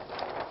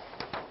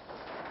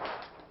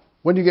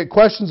 When you get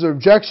questions or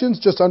objections,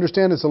 just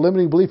understand it's a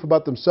limiting belief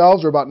about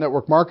themselves or about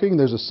network marketing.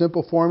 There's a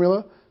simple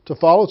formula to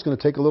follow. It's going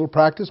to take a little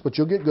practice, but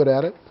you'll get good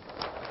at it.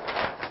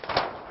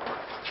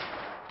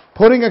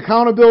 Putting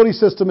accountability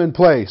system in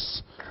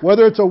place.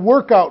 Whether it's a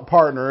workout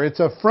partner, it's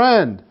a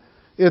friend,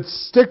 it's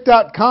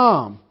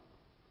stick.com.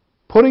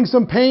 Putting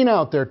some pain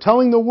out there,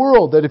 telling the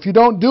world that if you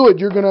don't do it,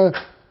 you're going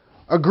to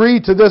agree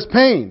to this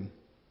pain.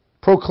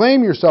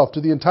 Proclaim yourself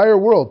to the entire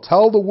world.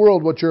 Tell the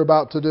world what you're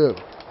about to do.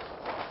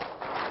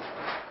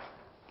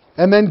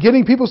 And then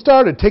getting people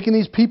started, taking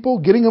these people,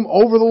 getting them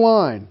over the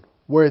line,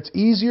 where it's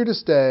easier to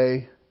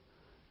stay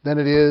than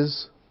it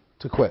is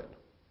to quit.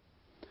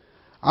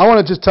 I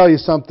want to just tell you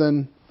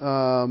something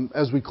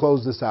as we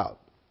close this out.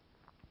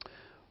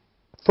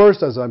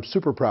 First, as I'm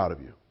super proud of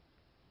you.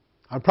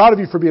 I'm proud of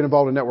you for being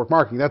involved in network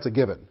marketing. That's a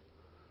given.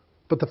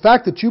 But the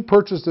fact that you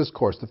purchased this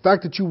course, the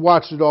fact that you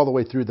watched it all the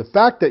way through, the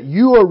fact that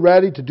you are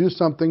ready to do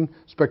something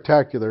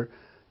spectacular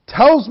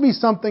tells me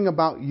something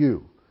about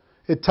you.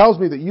 It tells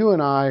me that you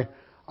and I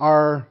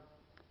are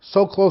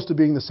so close to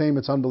being the same,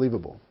 it's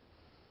unbelievable.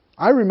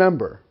 I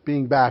remember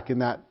being back in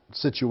that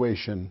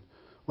situation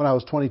when I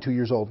was 22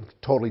 years old,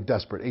 totally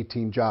desperate,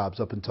 18 jobs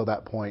up until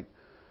that point,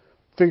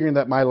 figuring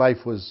that my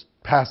life was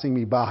passing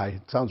me by.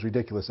 It sounds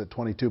ridiculous at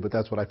 22, but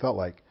that's what I felt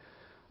like.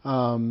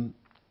 And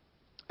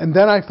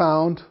then I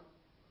found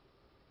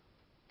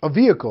a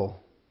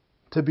vehicle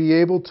to be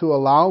able to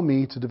allow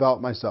me to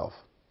develop myself.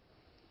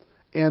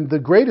 And the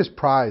greatest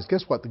prize,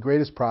 guess what? The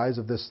greatest prize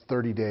of this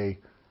 30-day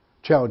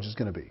challenge is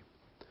going to be.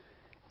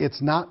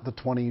 It's not the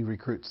 20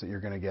 recruits that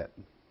you're going to get.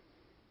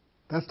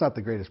 That's not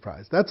the greatest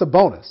prize. That's a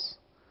bonus.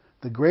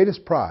 The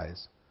greatest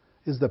prize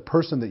is the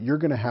person that you're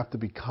going to have to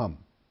become.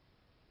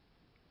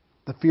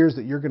 The fears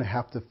that you're going to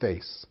have to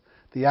face.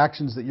 The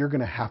actions that you're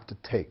going to have to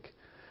take.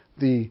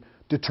 The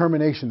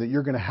determination that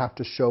you're going to have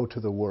to show to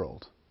the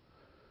world.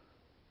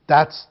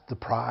 That's the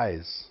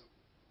prize.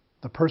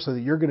 The person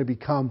that you're going to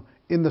become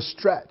in the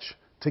stretch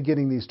to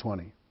getting these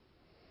 20.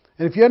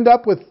 And if you end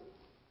up with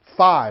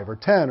 5 or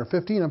 10 or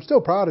 15, I'm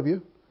still proud of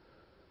you.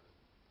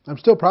 I'm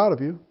still proud of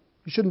you.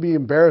 You shouldn't be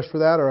embarrassed for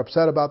that or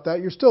upset about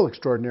that. You're still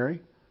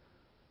extraordinary.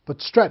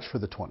 But stretch for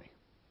the 20.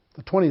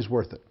 The 20 is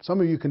worth it.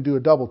 Some of you can do a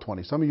double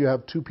 20. Some of you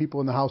have 2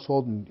 people in the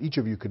household and each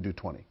of you could do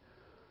 20.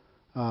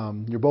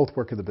 You're both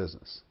working the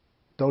business.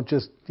 Don't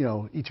just,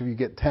 each of you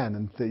get 10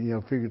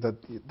 and figure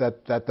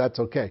that's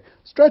okay.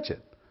 Stretch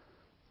it.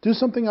 Do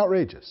something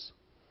outrageous.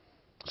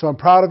 So I'm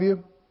proud of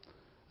you.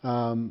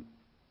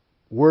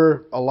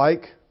 We're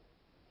alike.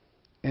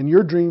 And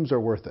your dreams are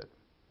worth it.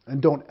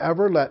 And don't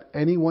ever let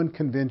anyone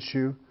convince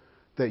you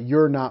that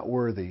you're not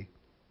worthy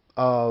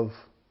of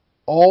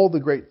all the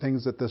great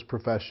things that this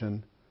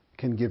profession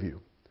can give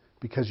you.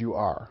 Because you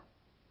are.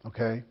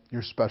 Okay?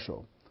 You're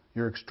special.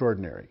 You're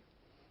extraordinary.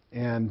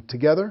 And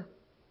together,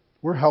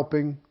 we're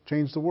helping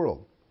change the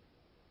world.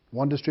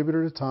 One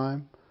distributor at a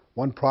time,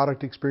 one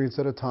product experience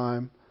at a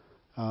time,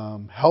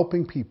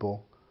 helping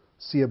people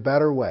see a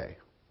better way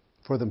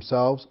for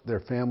themselves, their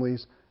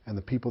families, and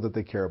the people that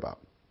they care about.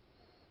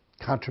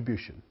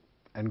 Contribution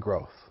and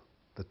growth,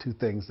 the 2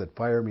 things that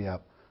fire me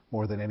up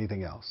more than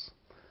anything else.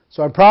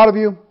 So I'm proud of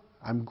you.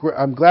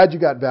 I'm glad you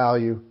got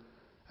value.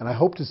 And I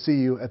hope to see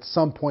you at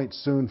some point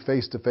soon,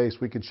 face to face.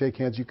 We can shake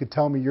hands. You can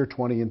tell me your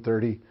 20 and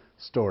 30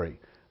 story.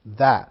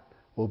 That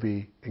will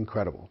be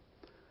incredible.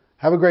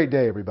 Have a great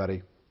day,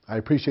 everybody. I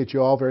appreciate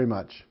you all very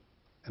much.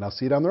 And I'll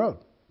see you down the road.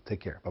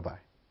 Take care.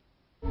 Bye-bye.